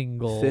to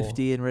mingle.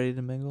 50 and ready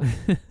to mingle?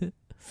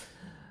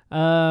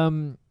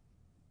 And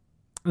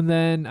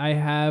then I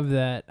have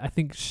that I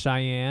think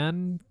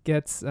Cheyenne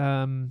gets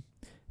I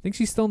think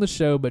she's still in the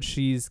show, but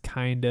she's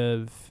kind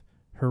of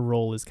her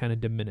role is kind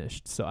of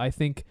diminished. So I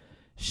think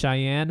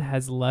Cheyenne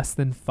has less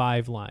than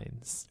 5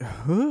 lines.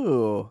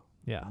 Ooh.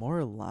 Yeah.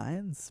 More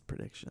lines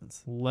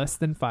predictions. Less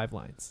than 5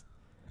 lines.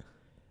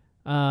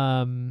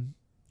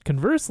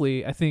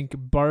 Conversely, I think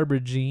Barbara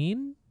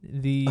Jean,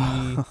 the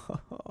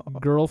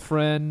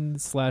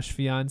girlfriend /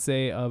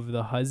 fiance of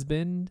the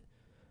husband,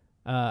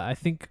 I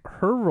think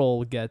her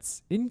role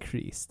gets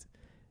increased.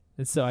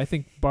 And so I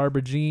think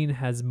Barbara Jean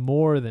has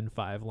more than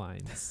 5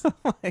 lines. Oh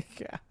my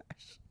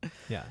gosh.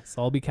 Yeah,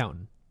 so I'll be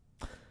counting.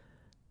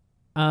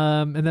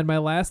 And then my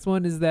last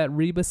one is that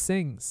Reba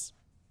sings.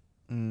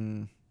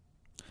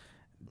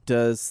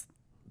 Does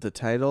the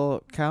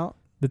title count?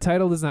 The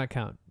title does not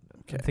count.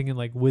 Okay. I'm thinking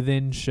like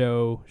within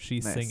show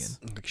she's Nice.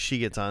 singing. She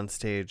gets on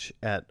stage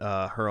at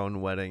her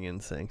own wedding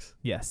and sings.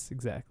 Yes,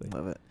 exactly.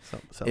 Love it.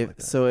 Something like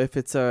that.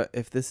 So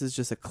if this is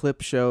just a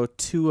clip show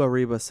to a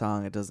Reba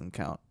song, it doesn't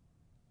count.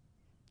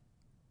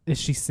 Is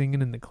she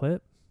singing in the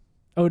clip?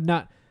 Oh,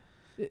 not.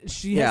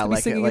 She has Yeah, to be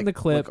like singing in the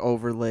clip. like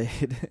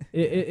overlaid.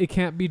 It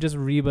can't be just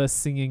Reba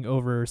singing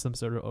over some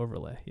sort of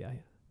overlay. Yeah.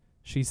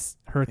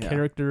 Her Yeah.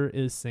 character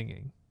is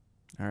singing.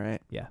 All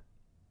right. Yeah.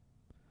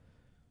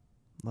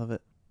 Love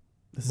it.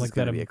 This Like is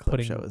going that to be I'm a clip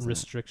putting show, isn't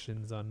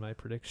restrictions on my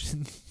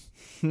prediction.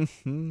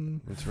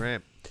 it? That's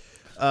right.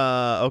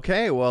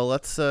 Okay, well,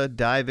 let's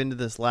dive into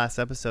this last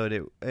episode.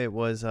 It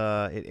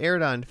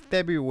aired on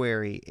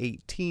February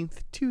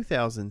 18th,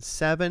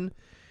 2007.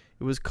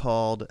 It was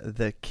called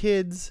The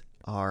Kids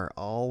Are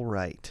All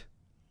Right.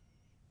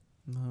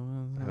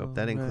 I hope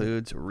that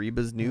includes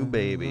Reba's new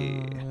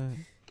baby.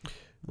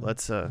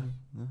 Let's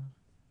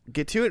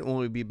get to it, and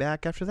we'll be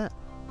back after that.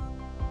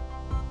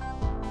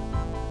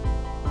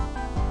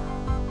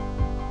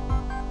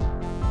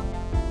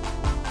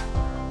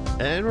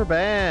 And we're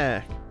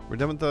back. We're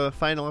done with the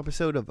final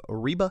episode of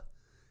Reba.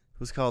 It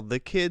was called The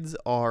Kids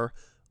Are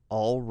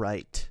All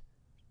Right.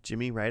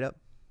 Jimmy, right up?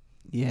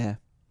 Yeah.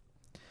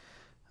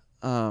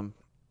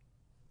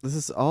 This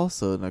is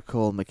also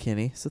Nicole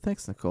McKinney, so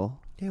thanks, Nicole.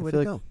 Yeah, way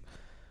to go.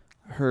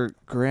 Her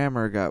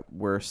grammar got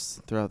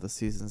worse throughout the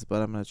seasons,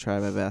 but I'm going to try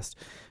my best.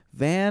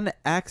 Van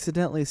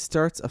accidentally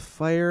starts a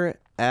fire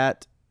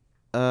at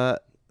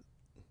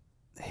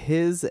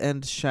his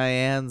and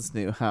Cheyenne's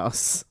new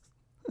house.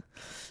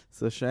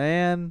 So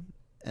Cheyenne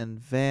and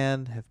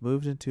Van have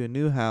moved into a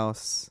new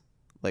house,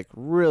 like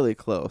really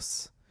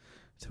close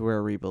to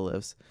where Reba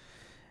lives.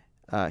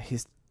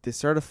 They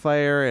start a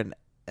fire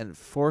and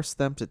force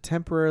them to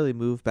temporarily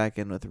move back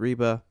in with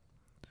Reba.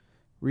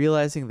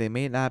 Realizing they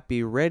may not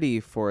be ready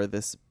for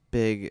this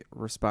big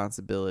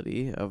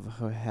responsibility of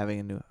having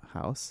a new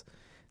house,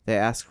 they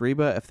ask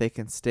Reba if they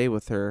can stay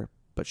with her,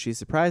 but she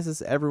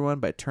surprises everyone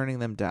by turning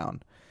them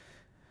down.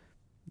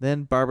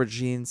 Then Barbara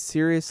Jean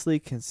seriously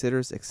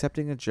considers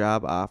accepting a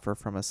job offer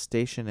from a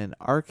station in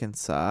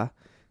Arkansas,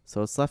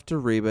 so it's left to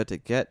Reba to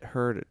get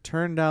her to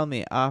turn down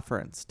the offer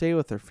and stay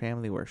with her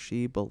family where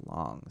she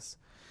belongs.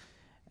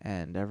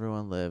 And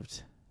everyone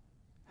lived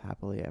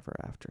happily ever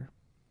after.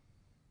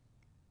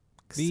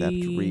 Except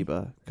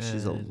Reba, 'cause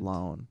she's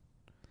alone.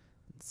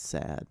 It's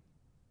sad.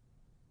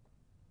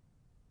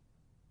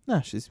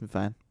 No, she's been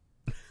fine.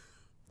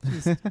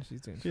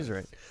 She's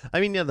Right.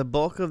 I mean, yeah, the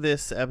bulk of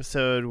this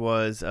episode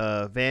was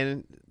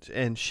Van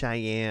and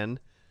Cheyenne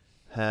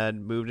had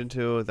moved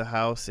into the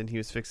house, and he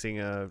was fixing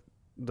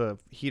the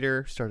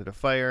heater, started a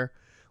fire,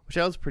 which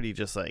that was pretty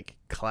just like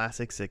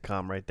classic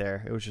sitcom right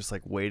there. It was just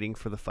like waiting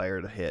for the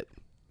fire to hit.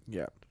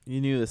 Yeah.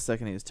 You knew the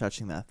second he was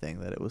touching that thing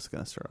that it was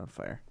going to start on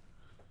fire.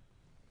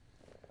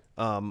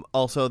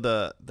 Also,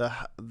 the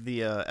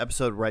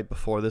episode right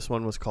before this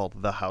one was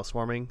called The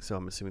Housewarming, so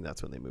I'm assuming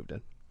that's when they moved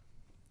in.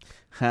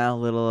 A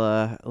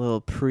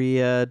little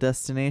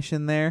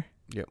pre-destination there.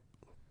 Yep.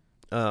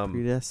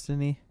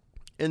 Predestiny.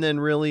 And then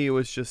really it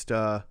was just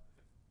what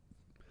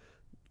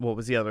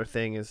was the other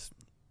thing is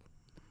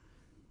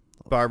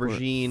Barbara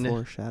Jean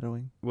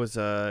foreshadowing was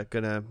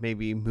gonna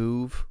maybe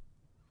move,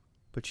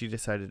 but she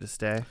decided to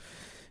stay.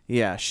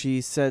 Yeah,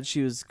 she said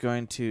she was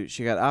going to.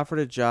 She got offered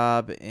a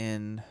job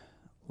in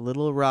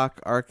Little Rock,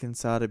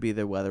 Arkansas, to be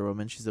the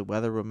weatherwoman. She's a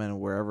weatherwoman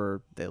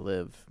wherever they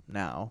live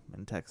now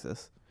in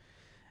Texas.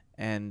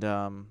 And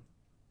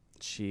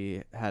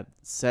she had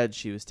said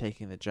she was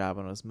taking the job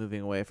and was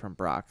moving away from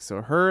Brock.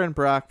 So her and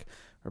Brock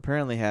are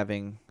apparently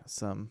having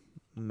some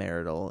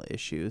marital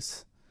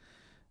issues,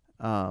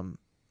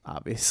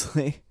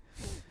 obviously.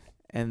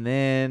 And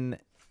then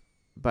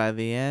by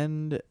the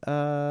end,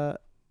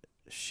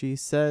 she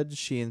said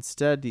she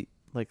instead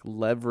like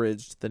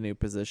leveraged the new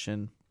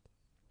position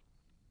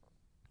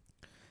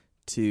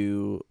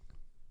to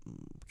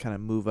kind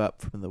of move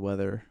up from the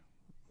weather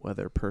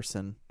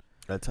person.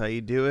 That's how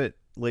you do it,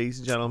 ladies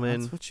and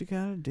gentlemen. That's what you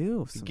gotta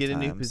do. You get a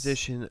new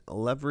position,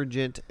 leverage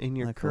it in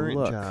your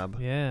current job.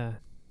 Yeah.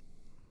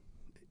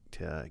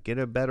 To get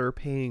a better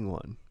paying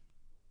one.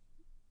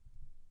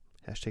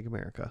 Hashtag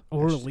America.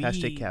 Or leave.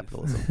 Hashtag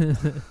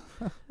capitalism.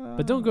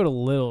 But don't go to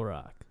Little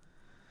Rock.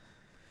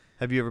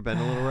 Have you ever been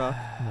to Little Rock?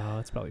 No,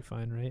 that's probably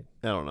fine, right?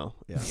 I don't know.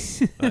 Yeah.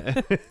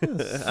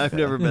 I've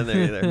never been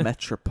there either.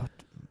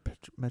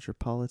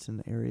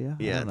 Metropolitan area.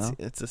 Yeah,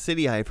 it's a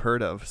city I've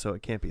heard of, so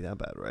it can't be that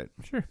bad, right?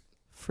 Sure.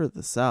 For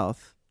the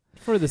South.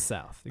 For the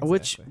South, exactly.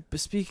 Which,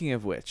 speaking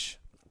of which,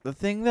 the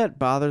thing that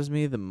bothers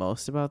me the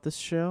most about this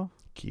show,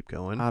 keep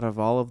going, out of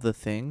all of the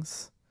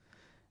things,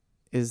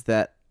 is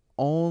that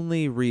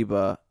only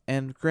Reba,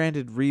 and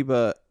granted,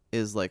 Reba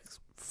is like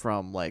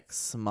from like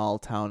small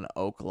town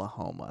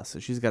Oklahoma, so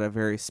she's got a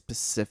very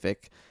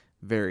specific,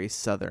 very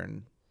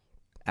southern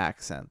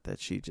accent that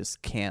she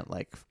just can't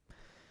like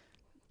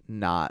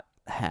not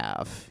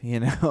have,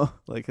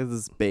 like this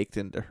is baked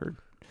into her.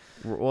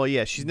 Well,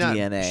 yeah, she's not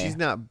DNA. She's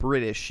not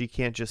British. She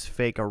can't just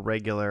fake a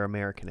regular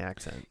American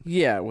accent.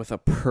 Yeah, with a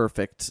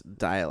perfect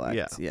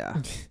dialect.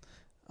 Yeah.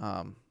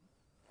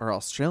 Or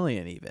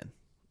Australian even.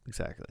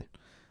 Exactly.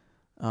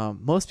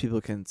 Most people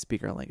can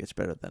speak our language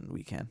better than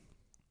we can.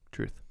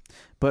 Truth.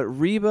 But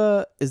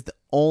Reba is the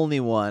only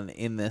one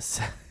in this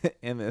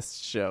in this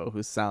show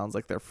who sounds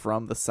like they're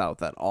from the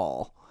South at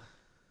all.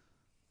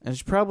 And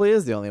she probably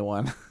is the only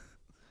one.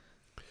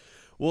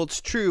 Well,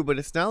 it's true, but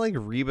it's not like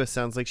Reba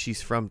sounds like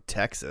she's from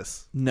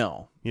Texas.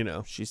 No.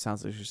 She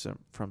sounds like she's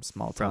from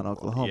small town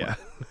Oklahoma.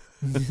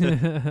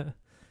 Yeah.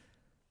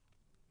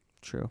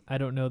 True. I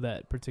don't know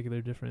that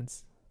particular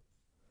difference.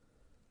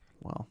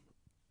 Well,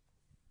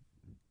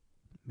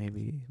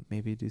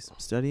 maybe do some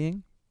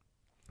studying.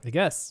 I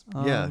guess.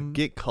 Yeah,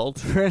 get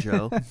cultured,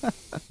 Joe.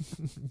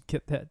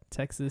 Get that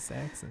Texas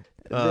accent.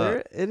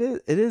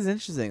 It is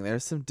interesting.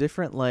 There's some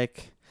different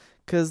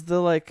because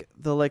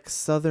the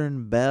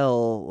Southern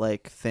Belle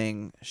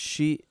thing.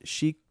 She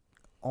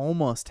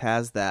almost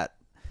has that,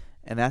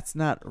 and that's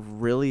not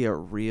really a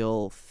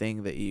real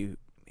thing that you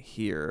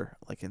hear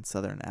in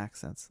Southern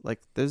accents.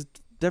 There's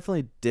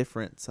definitely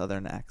different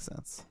Southern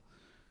accents.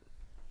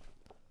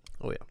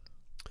 Oh yeah.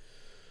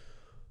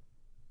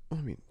 I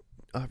mean,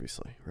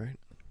 obviously, right?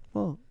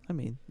 Well, I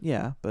mean,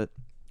 yeah, but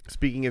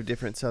speaking of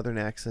different Southern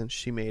accents,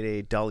 she made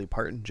a Dolly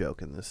Parton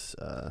joke in this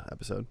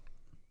episode.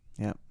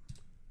 Yeah.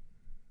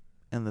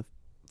 And the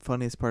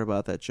funniest part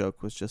about that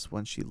joke was just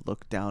when she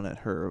looked down at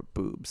her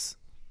boobs.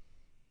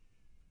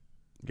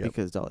 Yep.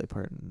 Because Dolly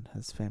Parton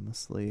has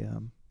famously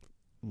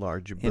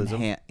large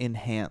bosom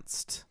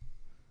enhanced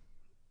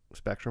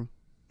spectrum.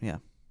 Yeah.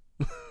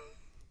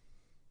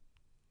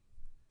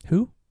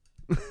 Who?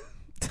 I'm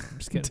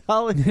just kidding.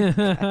 Dolly.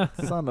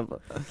 Son of a.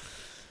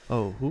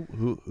 Oh,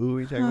 who are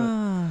we talking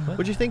about?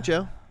 What'd you think,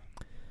 Joe?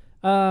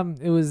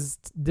 It was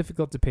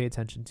difficult to pay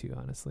attention to,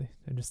 honestly.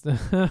 I just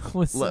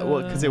was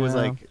because it was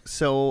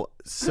so.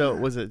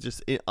 Was it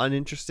just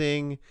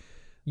uninteresting?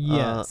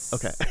 Yes.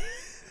 Okay.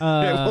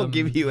 I won't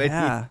give you any.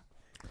 Yeah.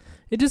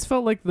 It just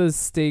felt like the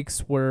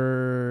stakes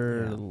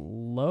were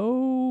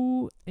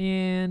low,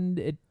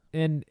 and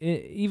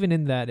even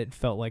in that, it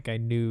felt like I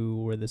knew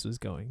where this was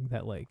going.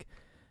 That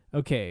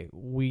okay,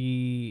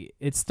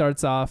 it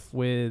starts off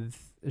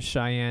with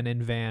Cheyenne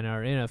and Van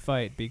are in a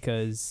fight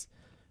because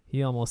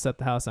he almost set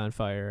the house on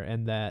fire,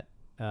 and that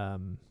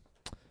Barbara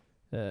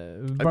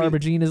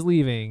Jean is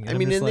leaving.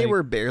 And they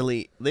were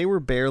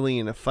barely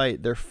in a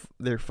fight. Their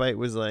fight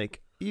was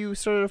you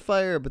started a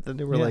fire, but then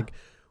they were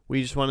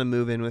we just want to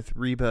move in with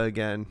Reba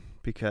again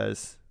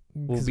because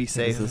we'll be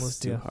safe. This is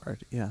too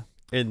hard. Yeah.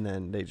 And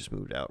then they just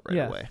moved out right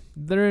away.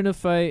 They're in a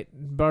fight.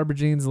 Barbara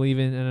Jean's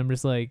leaving, and I'm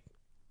just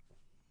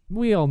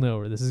we all know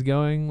where this is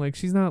going.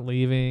 She's not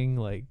leaving.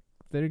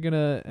 They're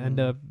gonna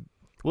end up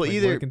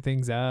either working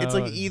things out. It's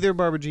either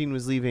Barbara Jean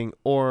was leaving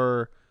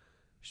or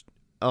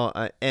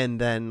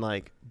and then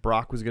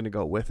Brock was gonna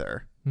go with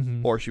her,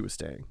 or she was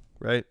staying,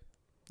 right?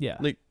 Yeah.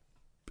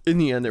 In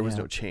the end, there was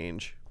no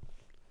change.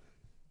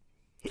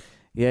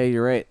 Yeah,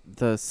 you're right.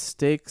 The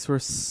stakes were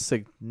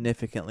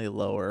significantly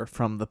lower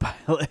from the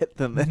pilot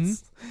than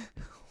this.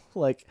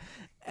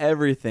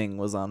 Everything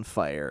was on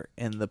fire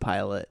in the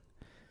pilot,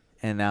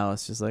 and now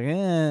it's just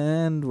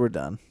and we're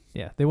done.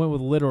 Yeah, they went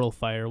with literal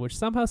fire, which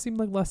somehow seemed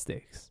like less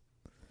stakes.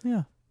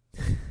 Yeah.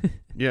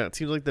 Yeah, it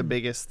seems like the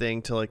biggest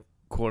thing to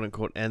quote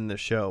unquote end the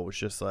show was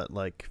just that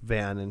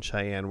Van and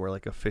Cheyenne were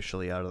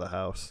officially out of the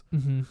house,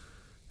 and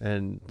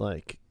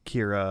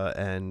Kira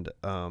and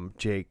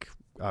Jake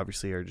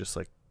obviously are just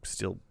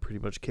still pretty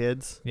much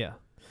kids. Yeah.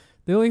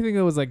 The only thing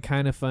that was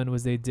kind of fun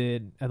was they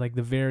did at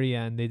the very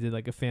end they did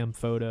a fam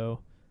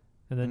photo,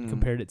 and then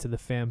compared it to the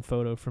fam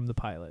photo from the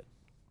pilot.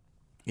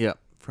 Yeah,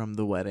 from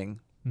the wedding,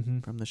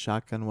 from the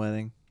shotgun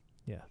wedding.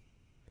 Yeah.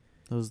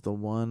 That was the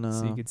one.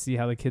 So you could see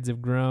how the kids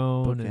have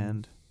grown. Bookend.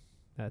 And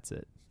that's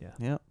it. Yeah.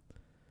 Yep.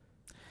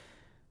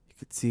 You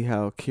could see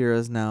how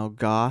Kira's now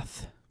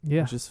goth.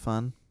 Yeah. Which is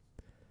fun.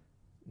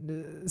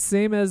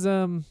 Same as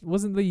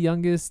wasn't the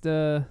youngest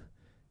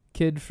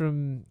kid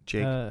from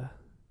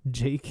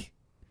Jake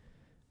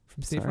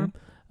from State Farm?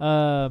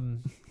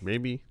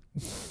 Maybe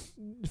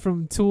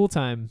from Tool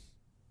Time,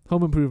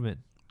 Home Improvement.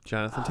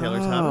 Jonathan Taylor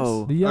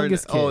Thomas, the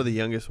youngest kid. The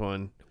youngest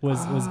one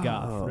was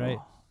goth, right?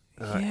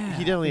 Yeah,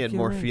 he definitely had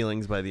more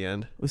feelings by the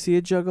end. Was he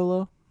a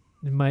juggalo?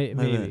 Maybe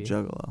a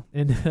juggalo.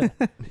 And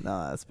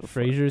no, that's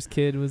before. Frasier's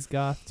kid was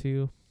goth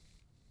too.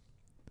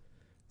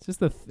 It's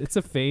just it's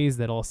a phase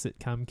that all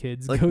sitcom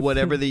kids go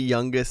whatever through. the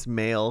youngest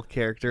male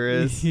character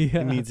is, he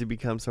needs to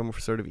become some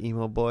sort of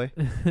emo boy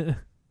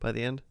by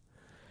the end.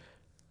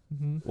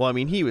 Well,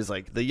 he was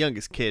the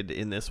youngest kid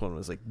in this one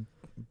was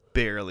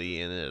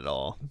barely in it at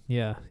all.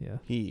 Yeah.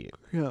 He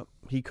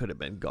could have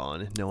been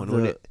gone. No one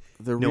would.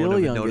 The real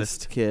youngest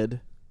noticed.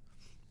 Kid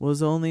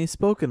was only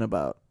spoken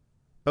about.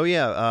 Oh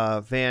yeah,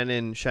 Van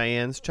and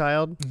Cheyenne's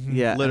child.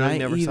 Yeah, literally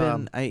never saw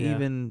him.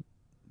 Even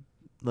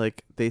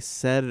they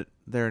said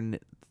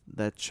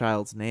that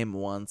child's name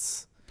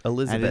once.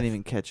 Elizabeth. I didn't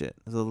even catch it.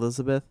 Was it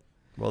Elizabeth?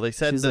 Well, they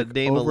said She's the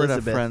name over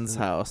Elizabeth at a friend's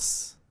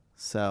house.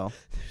 So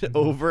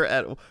over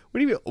at what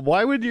do you mean?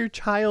 Why would your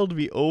child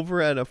be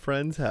over at a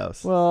friend's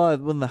house? Well,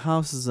 when the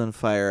house is on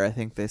fire, I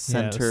think they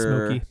sent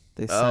her. Smoky.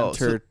 They sent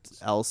her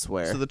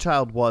elsewhere. So the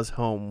child was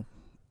home,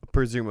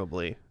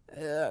 presumably.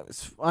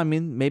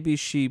 Maybe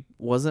she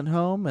wasn't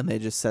home, and they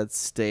just said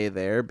stay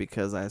there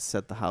because I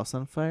set the house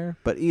on fire.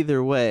 But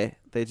either way,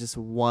 they just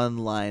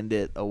one-lined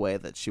it away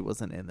that she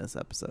wasn't in this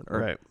episode.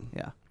 Right.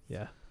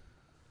 Yeah.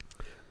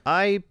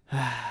 I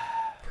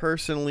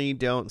personally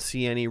don't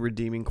see any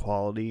redeeming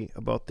quality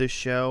about this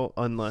show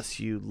unless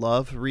you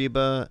love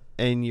Reba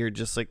and you're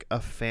just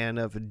a fan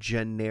of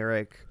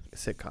generic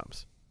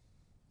sitcoms.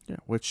 Yeah,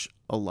 which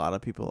a lot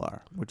of people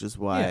are, which is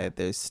why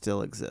they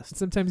still exist.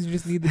 Sometimes you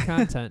just need the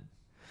content.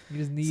 You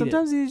just need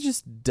Sometimes you need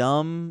just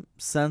dumb,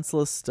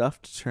 senseless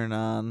stuff to turn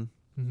on.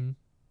 Mm-hmm.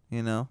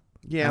 You know,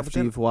 Yeah, but after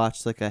then you've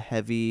watched like a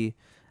heavy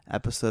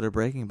episode of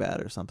Breaking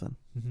Bad or something.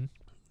 Mm-hmm.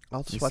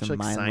 I'll just Just watch some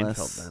like mindless-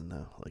 Seinfeld then,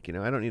 though. Like,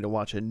 I don't need to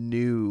watch a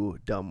new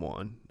dumb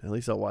one. At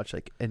least I'll watch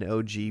like an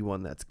OG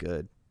one that's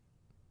good.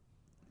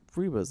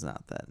 Reba's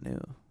not that new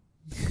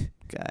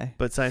guy.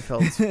 But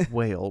Seinfeld's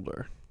way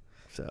older.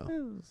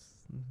 So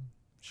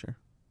Sure.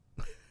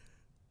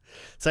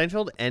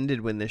 Seinfeld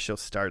ended when this show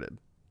started.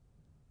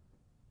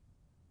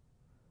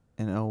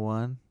 In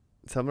 01?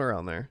 Somewhere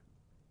around there.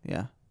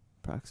 Yeah,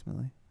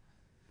 approximately.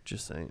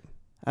 Just saying.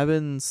 I've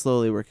been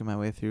slowly working my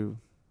way through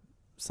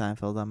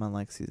Seinfeld. I'm on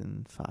like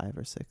season 5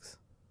 or 6.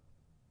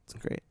 It's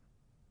great.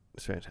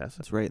 It's fantastic.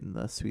 It's right in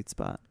the sweet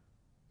spot.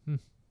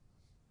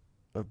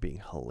 Of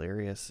being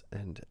hilarious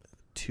and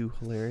too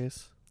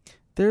hilarious.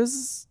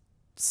 There's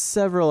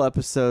several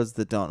episodes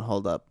that don't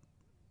hold up.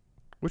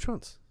 Which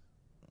ones?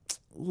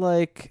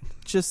 Like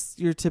just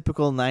your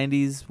typical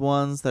 90s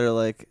ones that are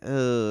like,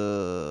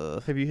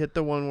 ugh. Have you hit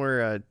the one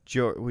where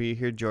we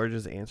hear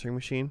George's answering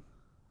machine?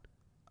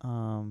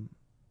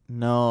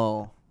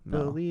 No.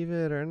 Believe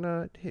it or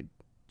not,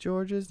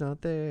 George is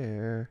not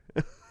there.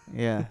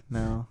 Yeah,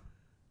 no.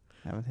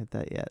 Haven't hit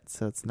that yet,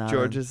 so it's not.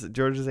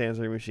 George's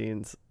answering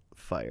machine's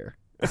fire.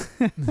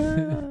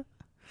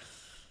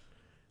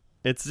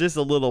 It's just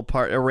a little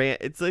part.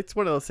 It's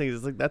one of those things.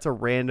 It's like that's a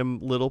random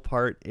little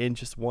part in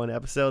just one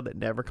episode that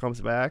never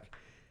comes back,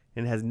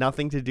 and has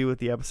nothing to do with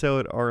the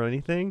episode or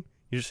anything.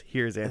 You just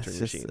hear his answering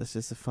machine. It's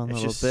just a fun It's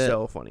little just bit.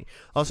 so funny.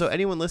 Also,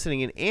 anyone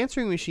listening, an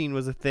answering machine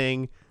was a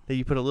thing that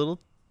you put a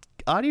little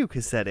audio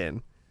cassette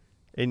in,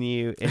 and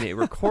it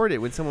recorded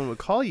when someone would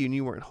call you and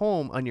you weren't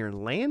home on your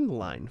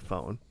landline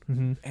phone.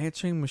 Mm-hmm.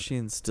 Answering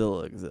machines still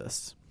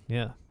exist.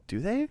 Yeah. Do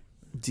they?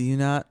 Do you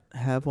not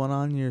have one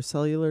on your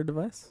cellular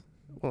device?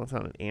 Well, it's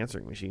not an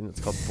answering machine. It's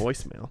called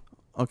voicemail.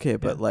 Okay,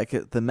 but Yeah.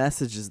 like the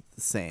message is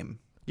the same.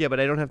 Yeah, but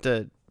I don't have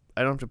to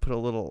put a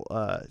little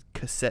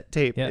cassette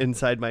tape Yeah.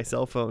 inside my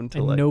cell phone to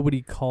And like.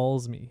 nobody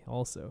calls me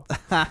also.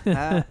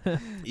 Yeah, No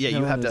you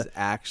one have is to.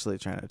 actually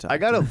trying to talk. I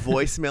got to a me.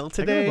 voicemail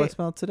today, I got a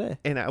voicemail today.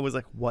 and I was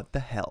like, "What the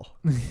hell?"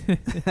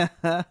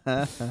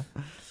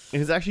 It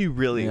was actually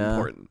really Yeah.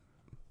 important,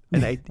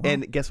 and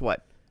and guess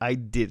what? I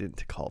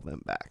didn't call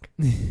them back.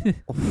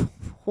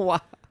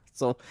 Wow.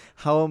 So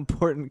how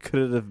important could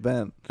it have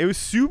been? It was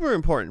super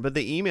important, but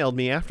they emailed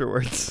me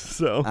afterwards.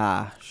 So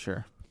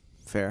Sure.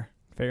 Fair.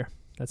 Fair.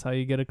 That's how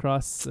you get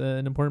across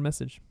an important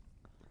message.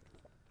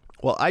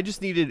 well, I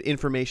just needed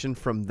information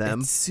from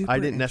them. It's super I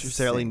didn't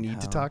necessarily interesting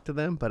need to how- talk to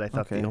them, but I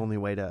thought Okay. the only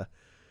way to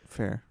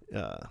Fair.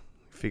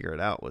 figure it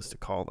out was to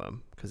call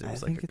them because it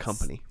was like a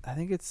company. I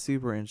think it's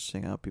super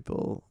interesting how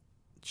people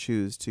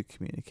choose to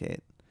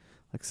communicate.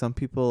 Like some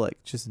people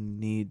like just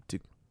need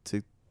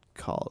to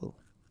call.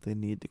 They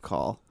need to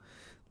call.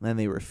 And then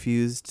they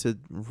refuse to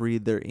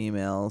read their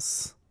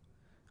emails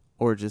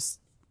or just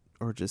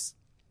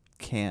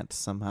can't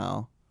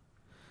somehow.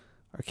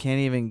 Or can't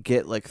even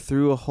get like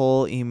through a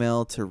whole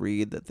email to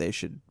read that they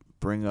should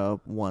bring a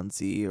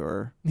onesie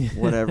or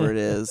whatever it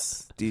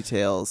is,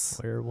 details.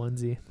 Wear a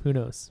onesie. Who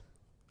knows?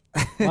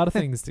 A lot of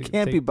things to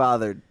Can't be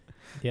bothered.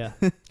 Yeah.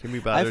 Can we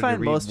bother find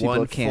to read most people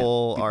one can't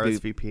full be-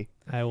 RSVP?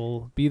 I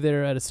will be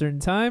there at a certain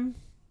time.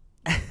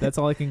 That's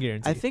all I can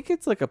guarantee. I think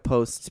it's like a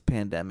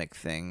post-pandemic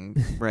thing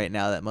right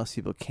now that most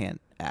people can't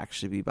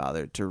actually be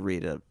bothered to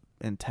read an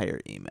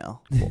entire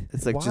email.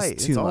 It's like Why?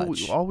 just too all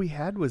much. all we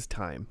had was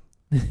time.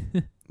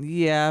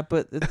 Yeah,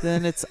 but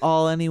then it's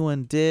all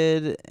anyone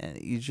did, and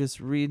you're just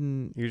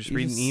reading. You're just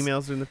reading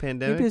emails during the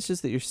pandemic. Maybe it's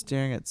just that you're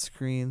staring at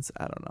screens.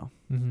 I don't know.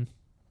 Mm-hmm.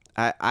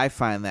 I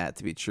find that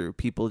to be true.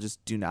 People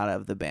just do not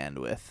have the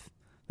bandwidth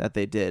that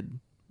they did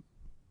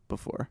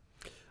before.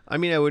 I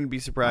mean, I wouldn't be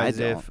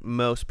surprised I if don't.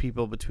 most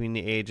people between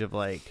the age of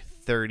like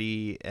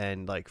 30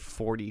 and like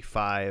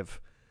 45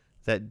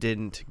 that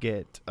didn't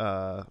get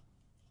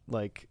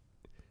like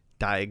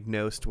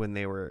diagnosed when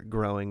they were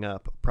growing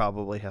up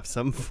probably have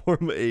some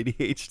form of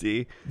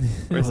ADHD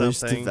or They just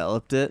something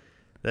developed it.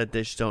 that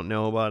they just don't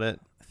know about it.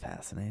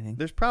 Fascinating.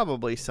 There's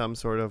probably some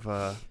sort of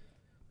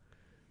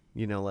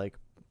like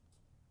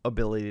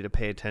ability to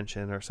pay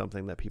attention or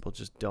something that people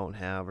just don't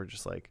have, or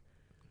just like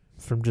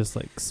From just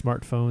like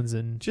smartphones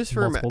and just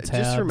from multiple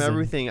tabs and-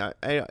 everything.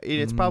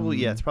 It's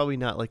probably it's probably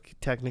not like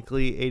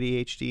technically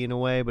ADHD in a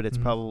way, but it's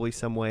Mhm. probably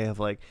some way of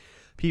like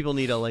people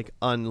need to like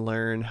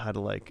unlearn how to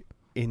like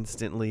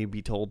instantly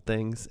be told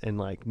things, and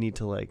like need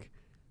to like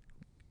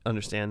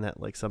understand that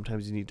like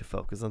sometimes you need to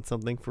focus on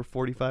something for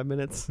 45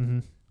 minutes,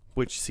 Mhm.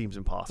 which seems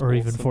impossible. Or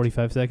even Some-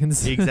 45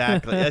 seconds.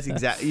 Exactly. That's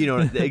exactly.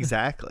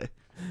 Exactly.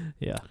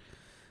 Yeah.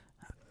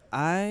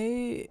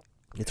 I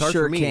It's hard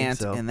sure for me. can't,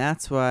 So. and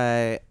that's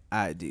why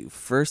I do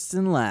first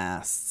and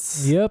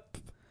lasts. Yep.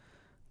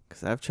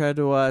 Because I've tried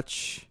to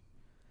watch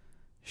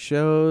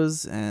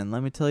shows, and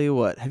let me tell you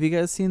what. Have you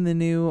guys seen the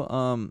new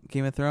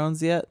Game of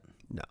Thrones yet?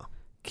 No.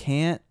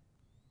 Can't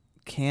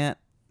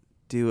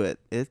do it.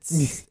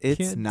 It's Can't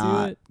do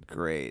not it.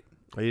 great.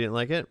 Oh, you didn't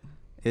like it?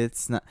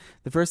 It's not.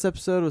 The first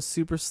episode was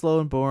super slow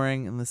and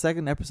boring, and the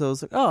second episode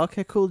was like, oh,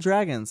 okay, cool,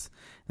 dragons.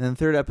 And then the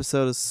third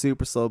episode is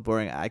super slow and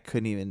boring. I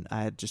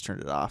had just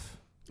turned it off.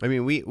 I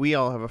mean, we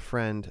all have a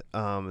friend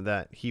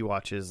that he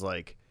watches,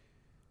 like,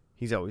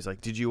 he's always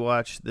like, did you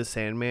watch The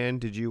Sandman?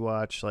 Did you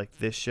watch, like,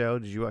 this show?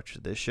 Did you watch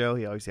this show?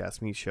 He always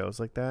asks me shows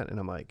like that, and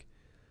I'm like,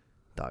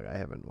 dog, I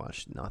haven't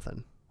watched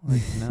nothing.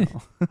 Like, no.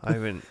 I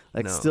haven't.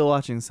 Like, no. still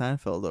watching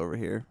Seinfeld over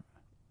here.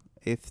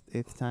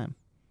 Eighth time.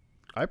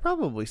 I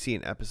probably see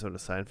an episode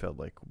of Seinfeld,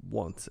 like,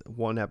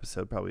 one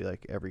episode probably,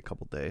 like, every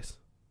couple days.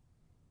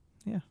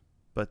 Yeah.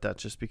 But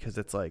that's just because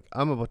it's like,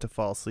 I'm about to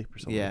fall asleep or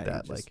something like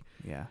that. Like,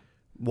 yeah.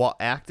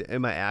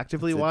 Am I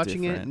actively It's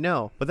watching different. it?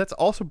 No, but that's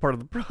also part of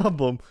the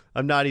problem.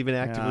 I'm not even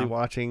actively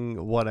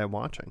watching what I'm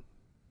watching,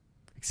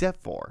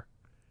 except for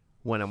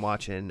when I'm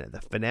watching the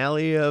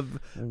finale of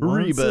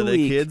Once Reba. a The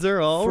week kids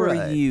are all for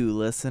right. you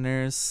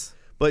listeners.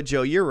 But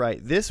Joe, you're right.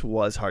 This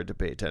was hard to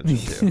pay attention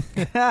to.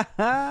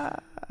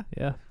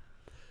 Yeah.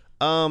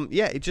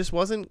 Yeah, it just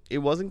wasn't. It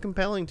wasn't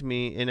compelling to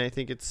me, and I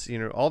think it's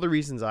all the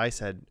reasons I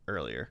said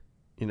earlier.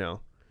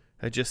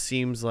 It just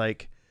seems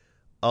like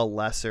a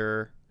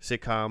lesser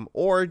sitcom,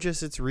 or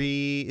just it's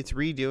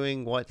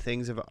redoing what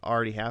things have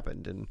already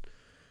happened, and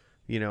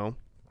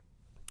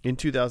in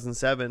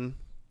 2007,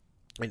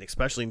 and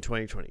especially in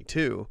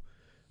 2022,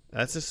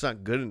 that's just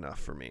not good enough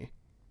for me.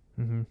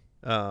 Mm-hmm.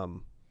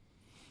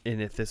 And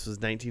if this was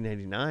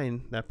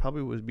 1999, that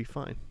probably would be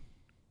fine.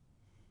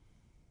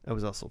 I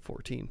was also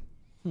 14.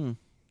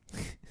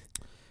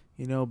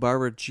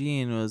 Barbara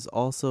Jean was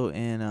also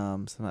in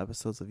some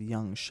episodes of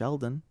Young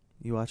Sheldon.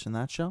 You watching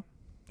that show?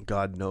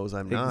 God knows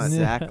I'm not.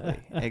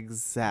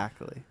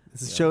 Exactly.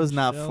 This show's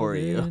not for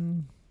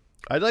you.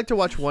 I'd like to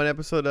watch one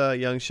episode of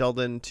Young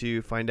Sheldon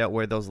to find out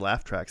where those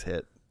laugh tracks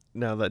hit.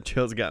 Now that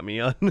Joe's got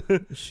me on.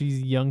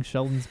 She's young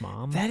Sheldon's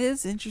mom. That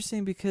is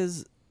interesting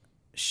because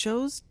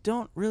shows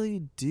don't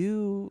really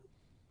do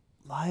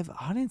live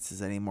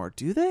audiences anymore,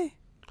 do they?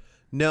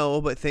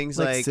 No, but things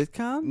like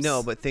sitcoms?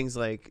 No, but things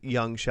like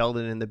Young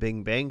Sheldon and The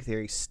Big Bang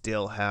Theory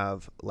still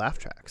have laugh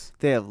tracks.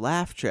 They have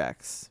laugh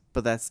tracks,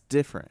 but that's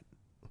different.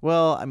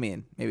 Well, I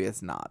mean, maybe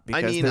it's not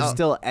because mean, they're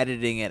still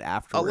editing it A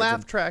afterwards.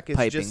 laugh track is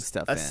piping just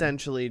stuff in.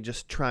 essentially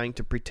just trying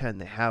to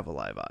pretend they have a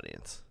live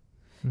audience.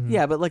 Mhm.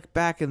 Yeah, but like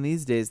back in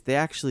these days, they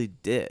actually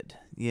did,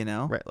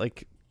 Right,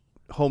 like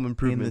Home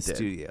Improvement in the did.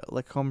 studio.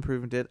 Like Home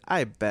Improvement did.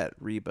 I bet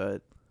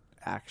Reba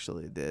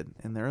actually did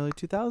in the early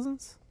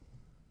 2000s.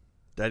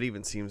 That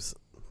even seems,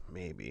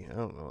 maybe. I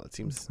don't know. It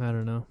seems. I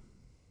don't know.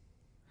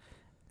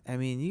 I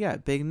mean, you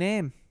got big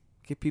name.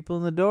 Get people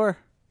in the door.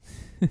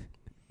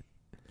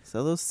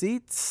 Sell those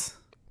seats.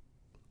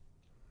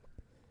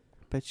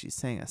 Bet she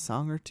sang a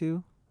song or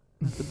two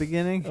at the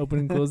beginning. Open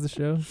and close the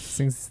show.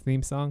 Sings his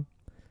theme song.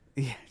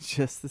 Yeah,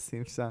 just the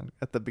same song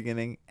at the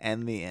beginning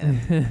and the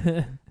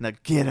end. Now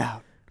get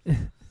out.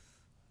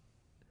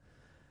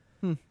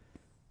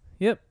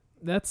 Yep,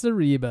 that's a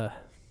Reba.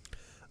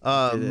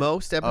 Did it.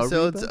 Most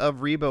episodes Reba?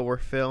 of Reba were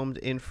filmed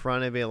in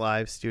front of a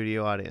live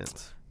studio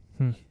audience,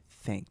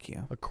 Thank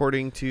you.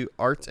 according to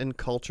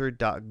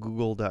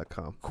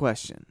artsandculture.google.com.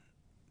 Question.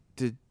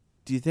 Do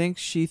you think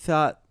she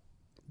thought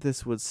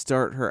this would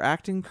start her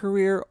acting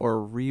career or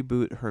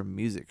reboot her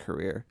music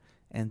career?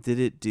 And did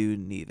it do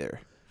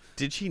neither?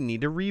 Did she need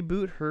to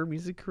reboot her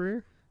music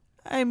career?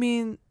 I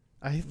mean,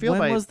 I feel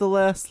when like was the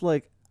last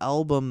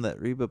album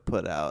that Reba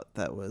put out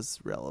that was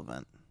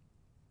relevant?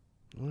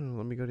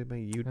 let me go to my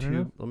know.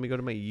 YouTube. Let me go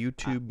to my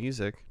YouTube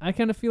music. I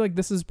kind of feel like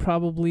this is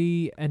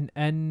probably an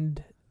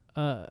end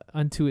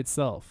unto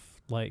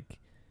itself. Like,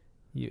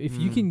 if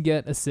you can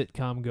get a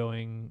sitcom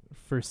going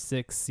for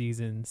 6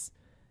 seasons,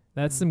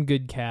 that's some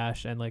good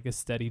cash and like a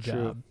steady True.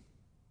 job.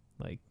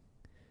 Like,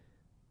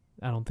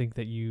 I don't think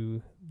that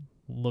you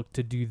look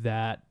to do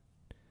that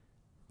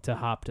to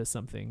hop to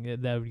something.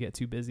 That would get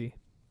too busy.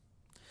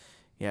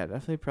 Yeah,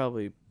 definitely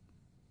probably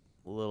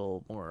a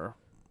little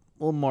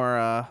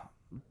more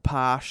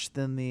posh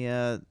than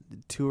the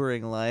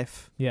touring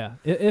life. Yeah.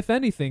 If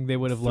anything, they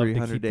would have loved to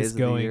 300 keep days this of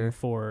the going year.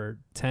 for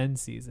 10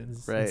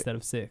 seasons Right. instead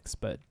of 6.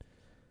 But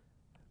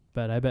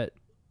I bet,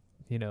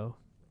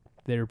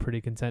 they're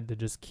pretty content to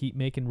just keep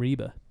making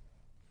Reba.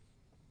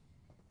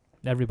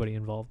 Everybody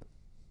involved.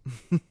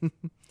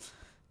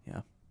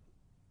 Yeah.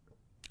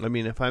 I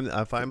mean, if I'm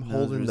Getting those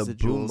holding the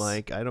boom residuals.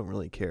 mic, I don't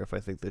really care if I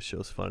think this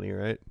show's funny,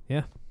 right?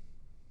 Yeah.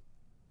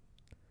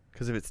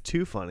 Because if it's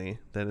too funny,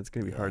 then it's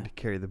gonna be hard Yeah. to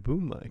carry the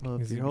boom mic. Well,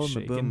 if Is you're he holding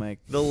the boom shaking? mic,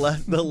 The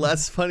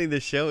less funny the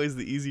show is,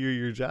 the easier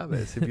your job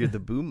is. If you're the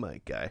boom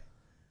mic guy.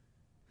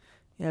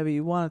 yeah, but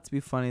you want it to be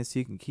funny so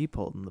you can keep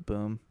holding the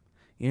boom.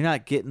 You're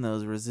not getting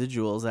those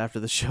residuals after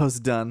the show's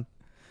done.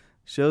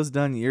 Show's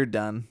done, you're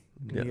done.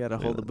 Yeah, You got to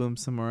hold the boom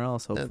somewhere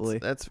else, hopefully.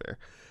 That's fair.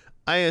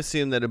 I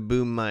assume that a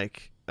boom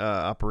mic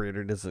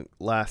operator doesn't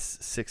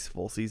last 6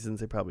 full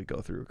seasons. They probably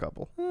go through a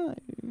couple.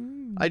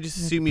 I just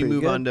That's assume you pretty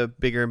move good. on to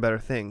bigger and better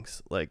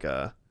things, like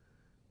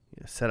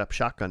set up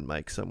shotgun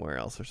mics somewhere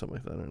else or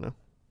something like that. I don't know.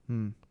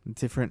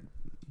 Different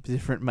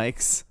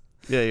mics.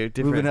 Yeah, you're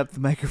different. Moving up the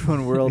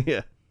microphone world.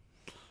 Yeah,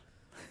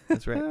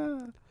 that's right.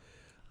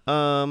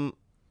 I'm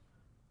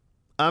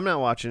not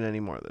watching any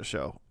more of the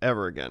show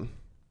ever again.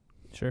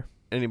 Sure.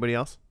 Anybody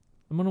else?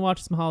 I'm gonna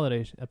watch some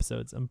holiday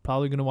episodes. I'm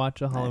probably gonna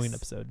watch a Halloween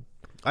episode.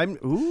 I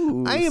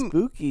am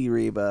spooky,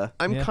 Reba.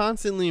 I'm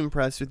constantly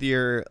impressed with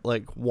your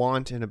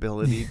want and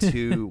ability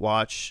to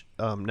watch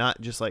not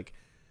just like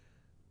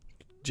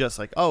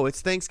oh,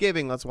 it's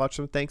Thanksgiving, let's watch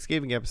some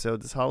Thanksgiving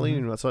episodes. It's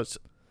Halloween, let's watch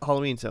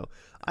Halloween. So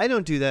I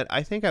don't do that.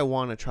 I think I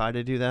want to try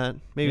to do that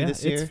maybe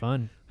this year. It's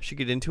fun. I should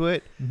get into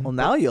it. Well,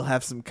 now you'll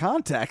have some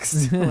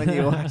context when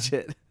you watch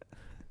it.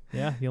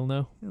 Yeah, you'll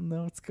know. You'll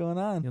know what's going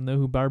on. You'll know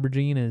who Barbara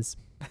Jean is.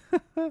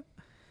 I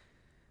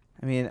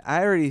mean,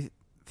 I already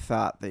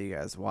thought that you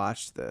guys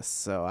watched this,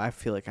 so I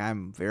feel like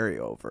I'm very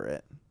over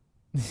it.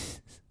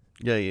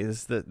 Yeah,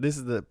 this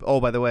is the.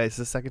 Oh, by the way, it's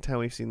the second time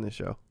we've seen this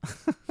show.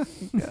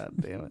 God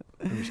damn it!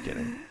 I'm just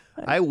kidding.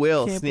 I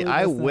will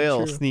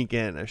true. sneak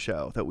in a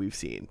show that we've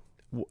seen.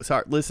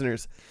 Sorry,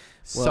 listeners.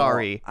 Well,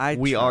 sorry,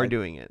 we are tried.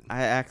 doing it.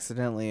 I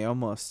accidentally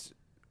almost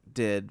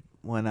did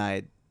when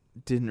I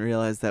didn't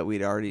realize that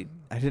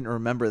I didn't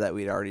remember that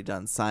we'd already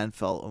done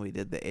Seinfeld when we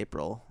did the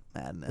April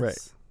Madness.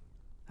 Right.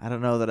 I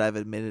don't know that I've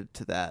admitted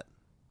to that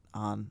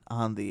on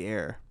the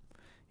air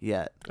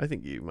yet. I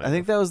think you might. I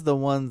think that was the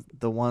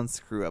one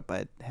screw up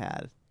I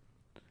had.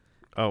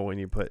 Oh, when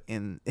you put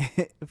in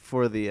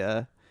for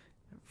the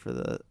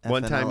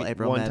one FNL time,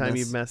 April one Madness. time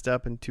you messed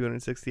up in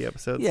 260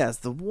 episodes. Yes,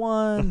 the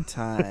one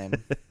time.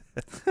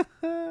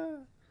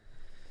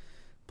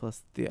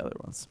 Plus the other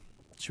ones.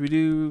 Should we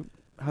do?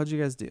 How'd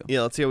you guys do?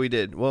 Yeah, let's see how we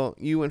did. Well,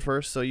 you went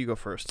first, so you go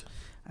first.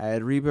 I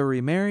had Reba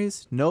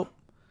remarries. Nope.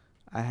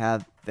 I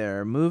had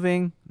they're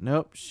moving.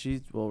 Nope.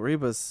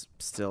 Reba's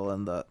still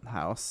in the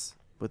house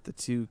with the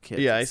two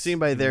kids. Yeah, I seen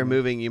by they're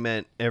moving you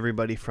meant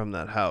everybody from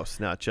that house,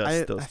 not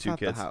just those two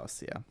kids. The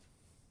house, yeah.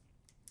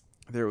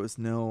 There was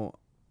no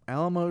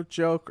Alamo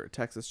joke or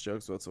Texas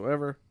jokes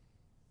whatsoever.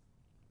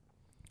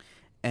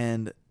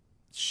 And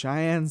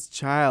Cheyenne's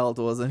child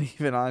wasn't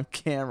even on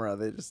camera.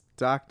 They just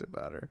talked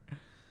about her.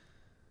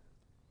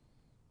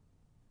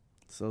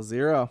 So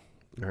 0.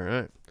 All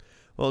right.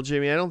 Well,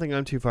 Jamie, I don't think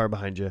I'm too far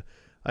behind you.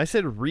 I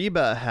said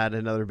Reba had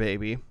another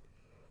baby.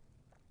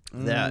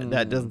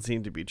 That doesn't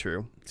seem to be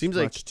true. Seems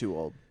like much too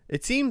old.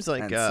 It seems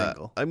like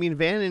single. I mean,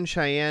 Van and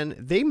Cheyenne,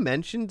 they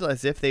mentioned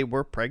as if they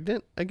were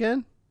pregnant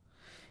again.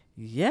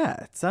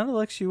 Yeah, it sounded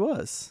like she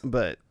was.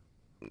 But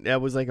that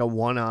was like a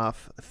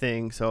one-off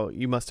thing, so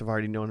you must have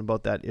already known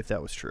about that if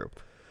that was true.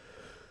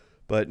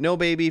 But no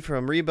baby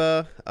from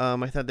Reba.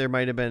 I thought there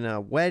might have been a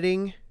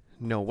wedding.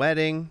 No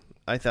wedding.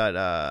 I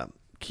thought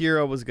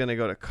Kira was going to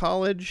go to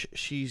college.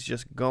 She's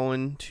just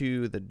going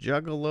to the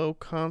Juggalo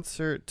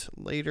concert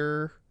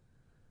later.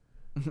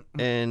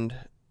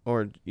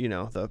 Or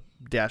the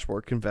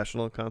Dashboard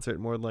Confessional concert,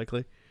 more than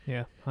likely.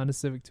 Yeah, Honda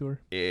Civic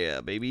Tour. Yeah,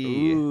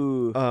 baby.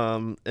 Ooh.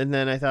 And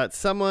then I thought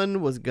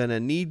someone was going to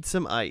need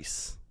some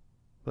ice.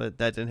 But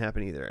that didn't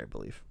happen either, I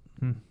believe.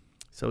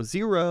 So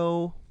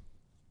 0.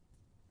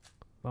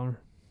 Bummer.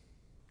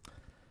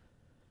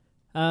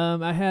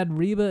 I had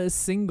Reba is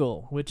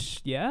single,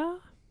 which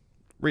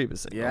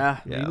Reba's single.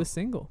 Yeah. Reba's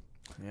single.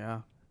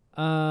 Yeah.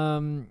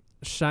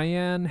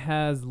 Cheyenne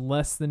has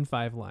less than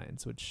 5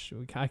 lines, which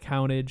I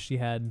counted. She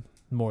had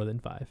more than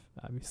 5,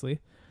 obviously.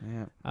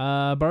 Yeah.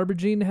 Barbara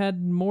Jean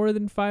had more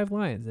than 5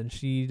 lines, and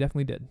she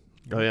definitely did.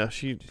 Oh yeah,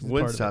 she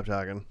wouldn't stop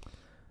talking.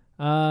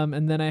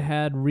 And then I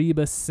had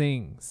Reba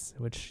sings,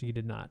 which she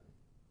did not.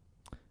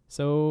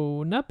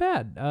 So not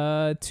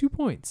bad. 2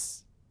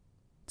 points.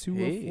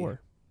 2 of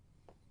 4.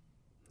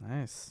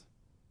 Nice.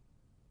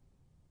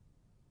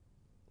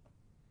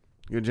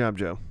 Good job,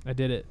 Joe. I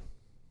did it.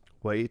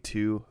 Way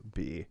to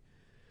be.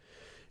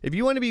 If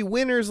you want to be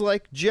winners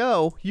like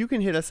Joe, you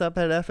can hit us up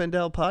at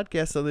FNL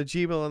Podcast on the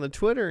Gmail and the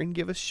Twitter and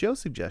give us show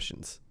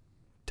suggestions.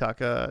 Talk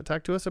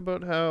to us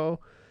about how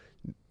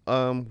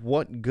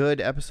what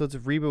good episodes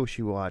of Reba we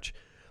should watch.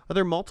 Are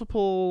there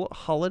multiple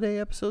holiday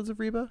episodes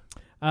of Reba?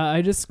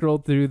 I just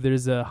scrolled through.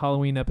 There's a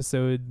Halloween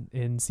episode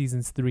in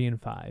seasons 3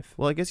 and 5.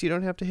 Well, I guess you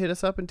don't have to hit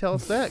us up and tell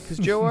us that because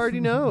Joe already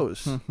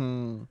knows. I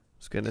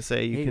was going to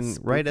say you can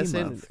write us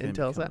in and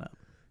tell us that. Up.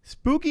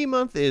 Spooky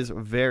month is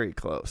very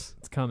close.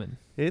 It's coming.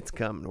 It's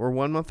coming. We're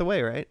 1 month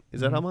away, right?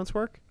 Is that how months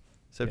work?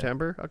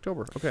 September,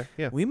 October. Okay,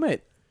 yeah. We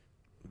might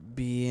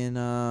be in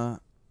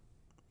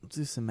let's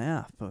do some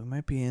math, but we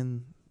might be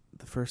in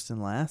the first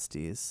and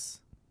lasties.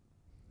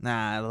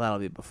 Nah, that'll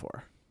be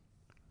before.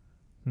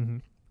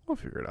 We'll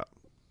figure it out.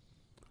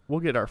 We'll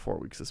get our 4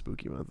 weeks of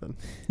spooky month then.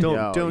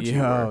 Don't you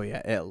worry. Oh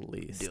yeah, at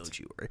least. Don't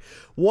you worry.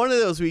 One of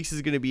those weeks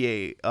is going to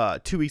be a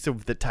 2 weeks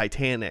of the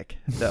Titanic,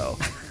 though.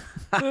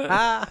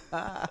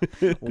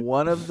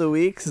 One of the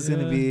weeks is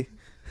going to be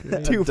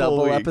a 2 double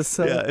full weeks.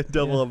 episode. Yeah, a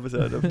double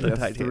episode of the a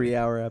Titanic.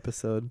 3-hour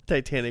episode.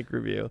 Titanic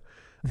review.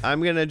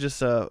 I'm going to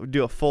just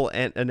do a full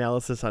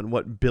analysis on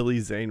what Billy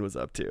Zane was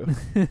up to.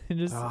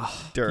 Just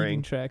during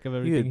keeping track of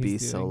everything. You would be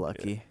he's so doing.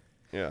 lucky.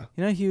 Yeah.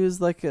 You know, he was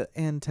like an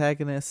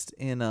antagonist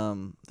in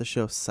the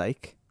show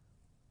Psych,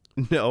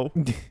 No.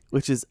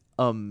 which is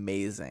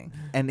amazing.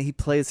 And he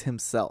plays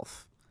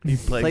himself. He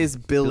Plays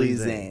Billy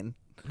Zane.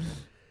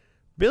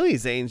 Billy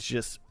Zane's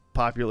just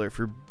popular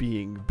for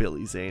being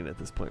Billy Zane at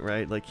this point,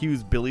 right? Like he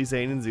was Billy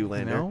Zane in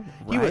Zoolander. No,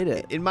 He write was,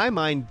 it. in my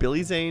mind,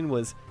 Billy Zane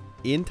was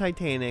in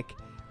Titanic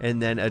and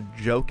then a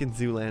joke in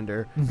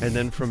Zoolander, and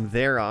then from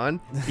there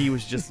on, he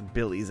was just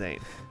Billy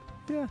Zane.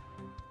 Yeah.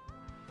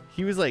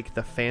 He was like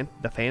the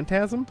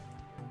Phantasm.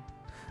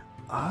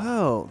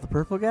 Oh, the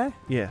purple guy?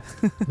 Yeah.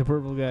 The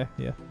purple guy.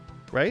 Yeah.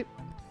 Right?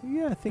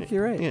 Yeah, I think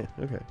you're right. Yeah.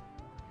 Okay.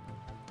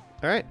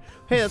 All right.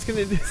 Hey, that's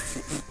gonna do.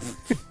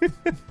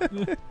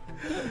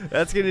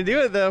 That's gonna do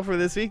it though for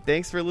this week.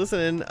 Thanks for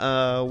listening.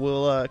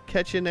 We'll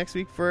catch you next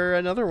week for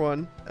another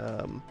one.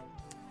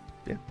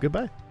 Yeah.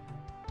 Goodbye.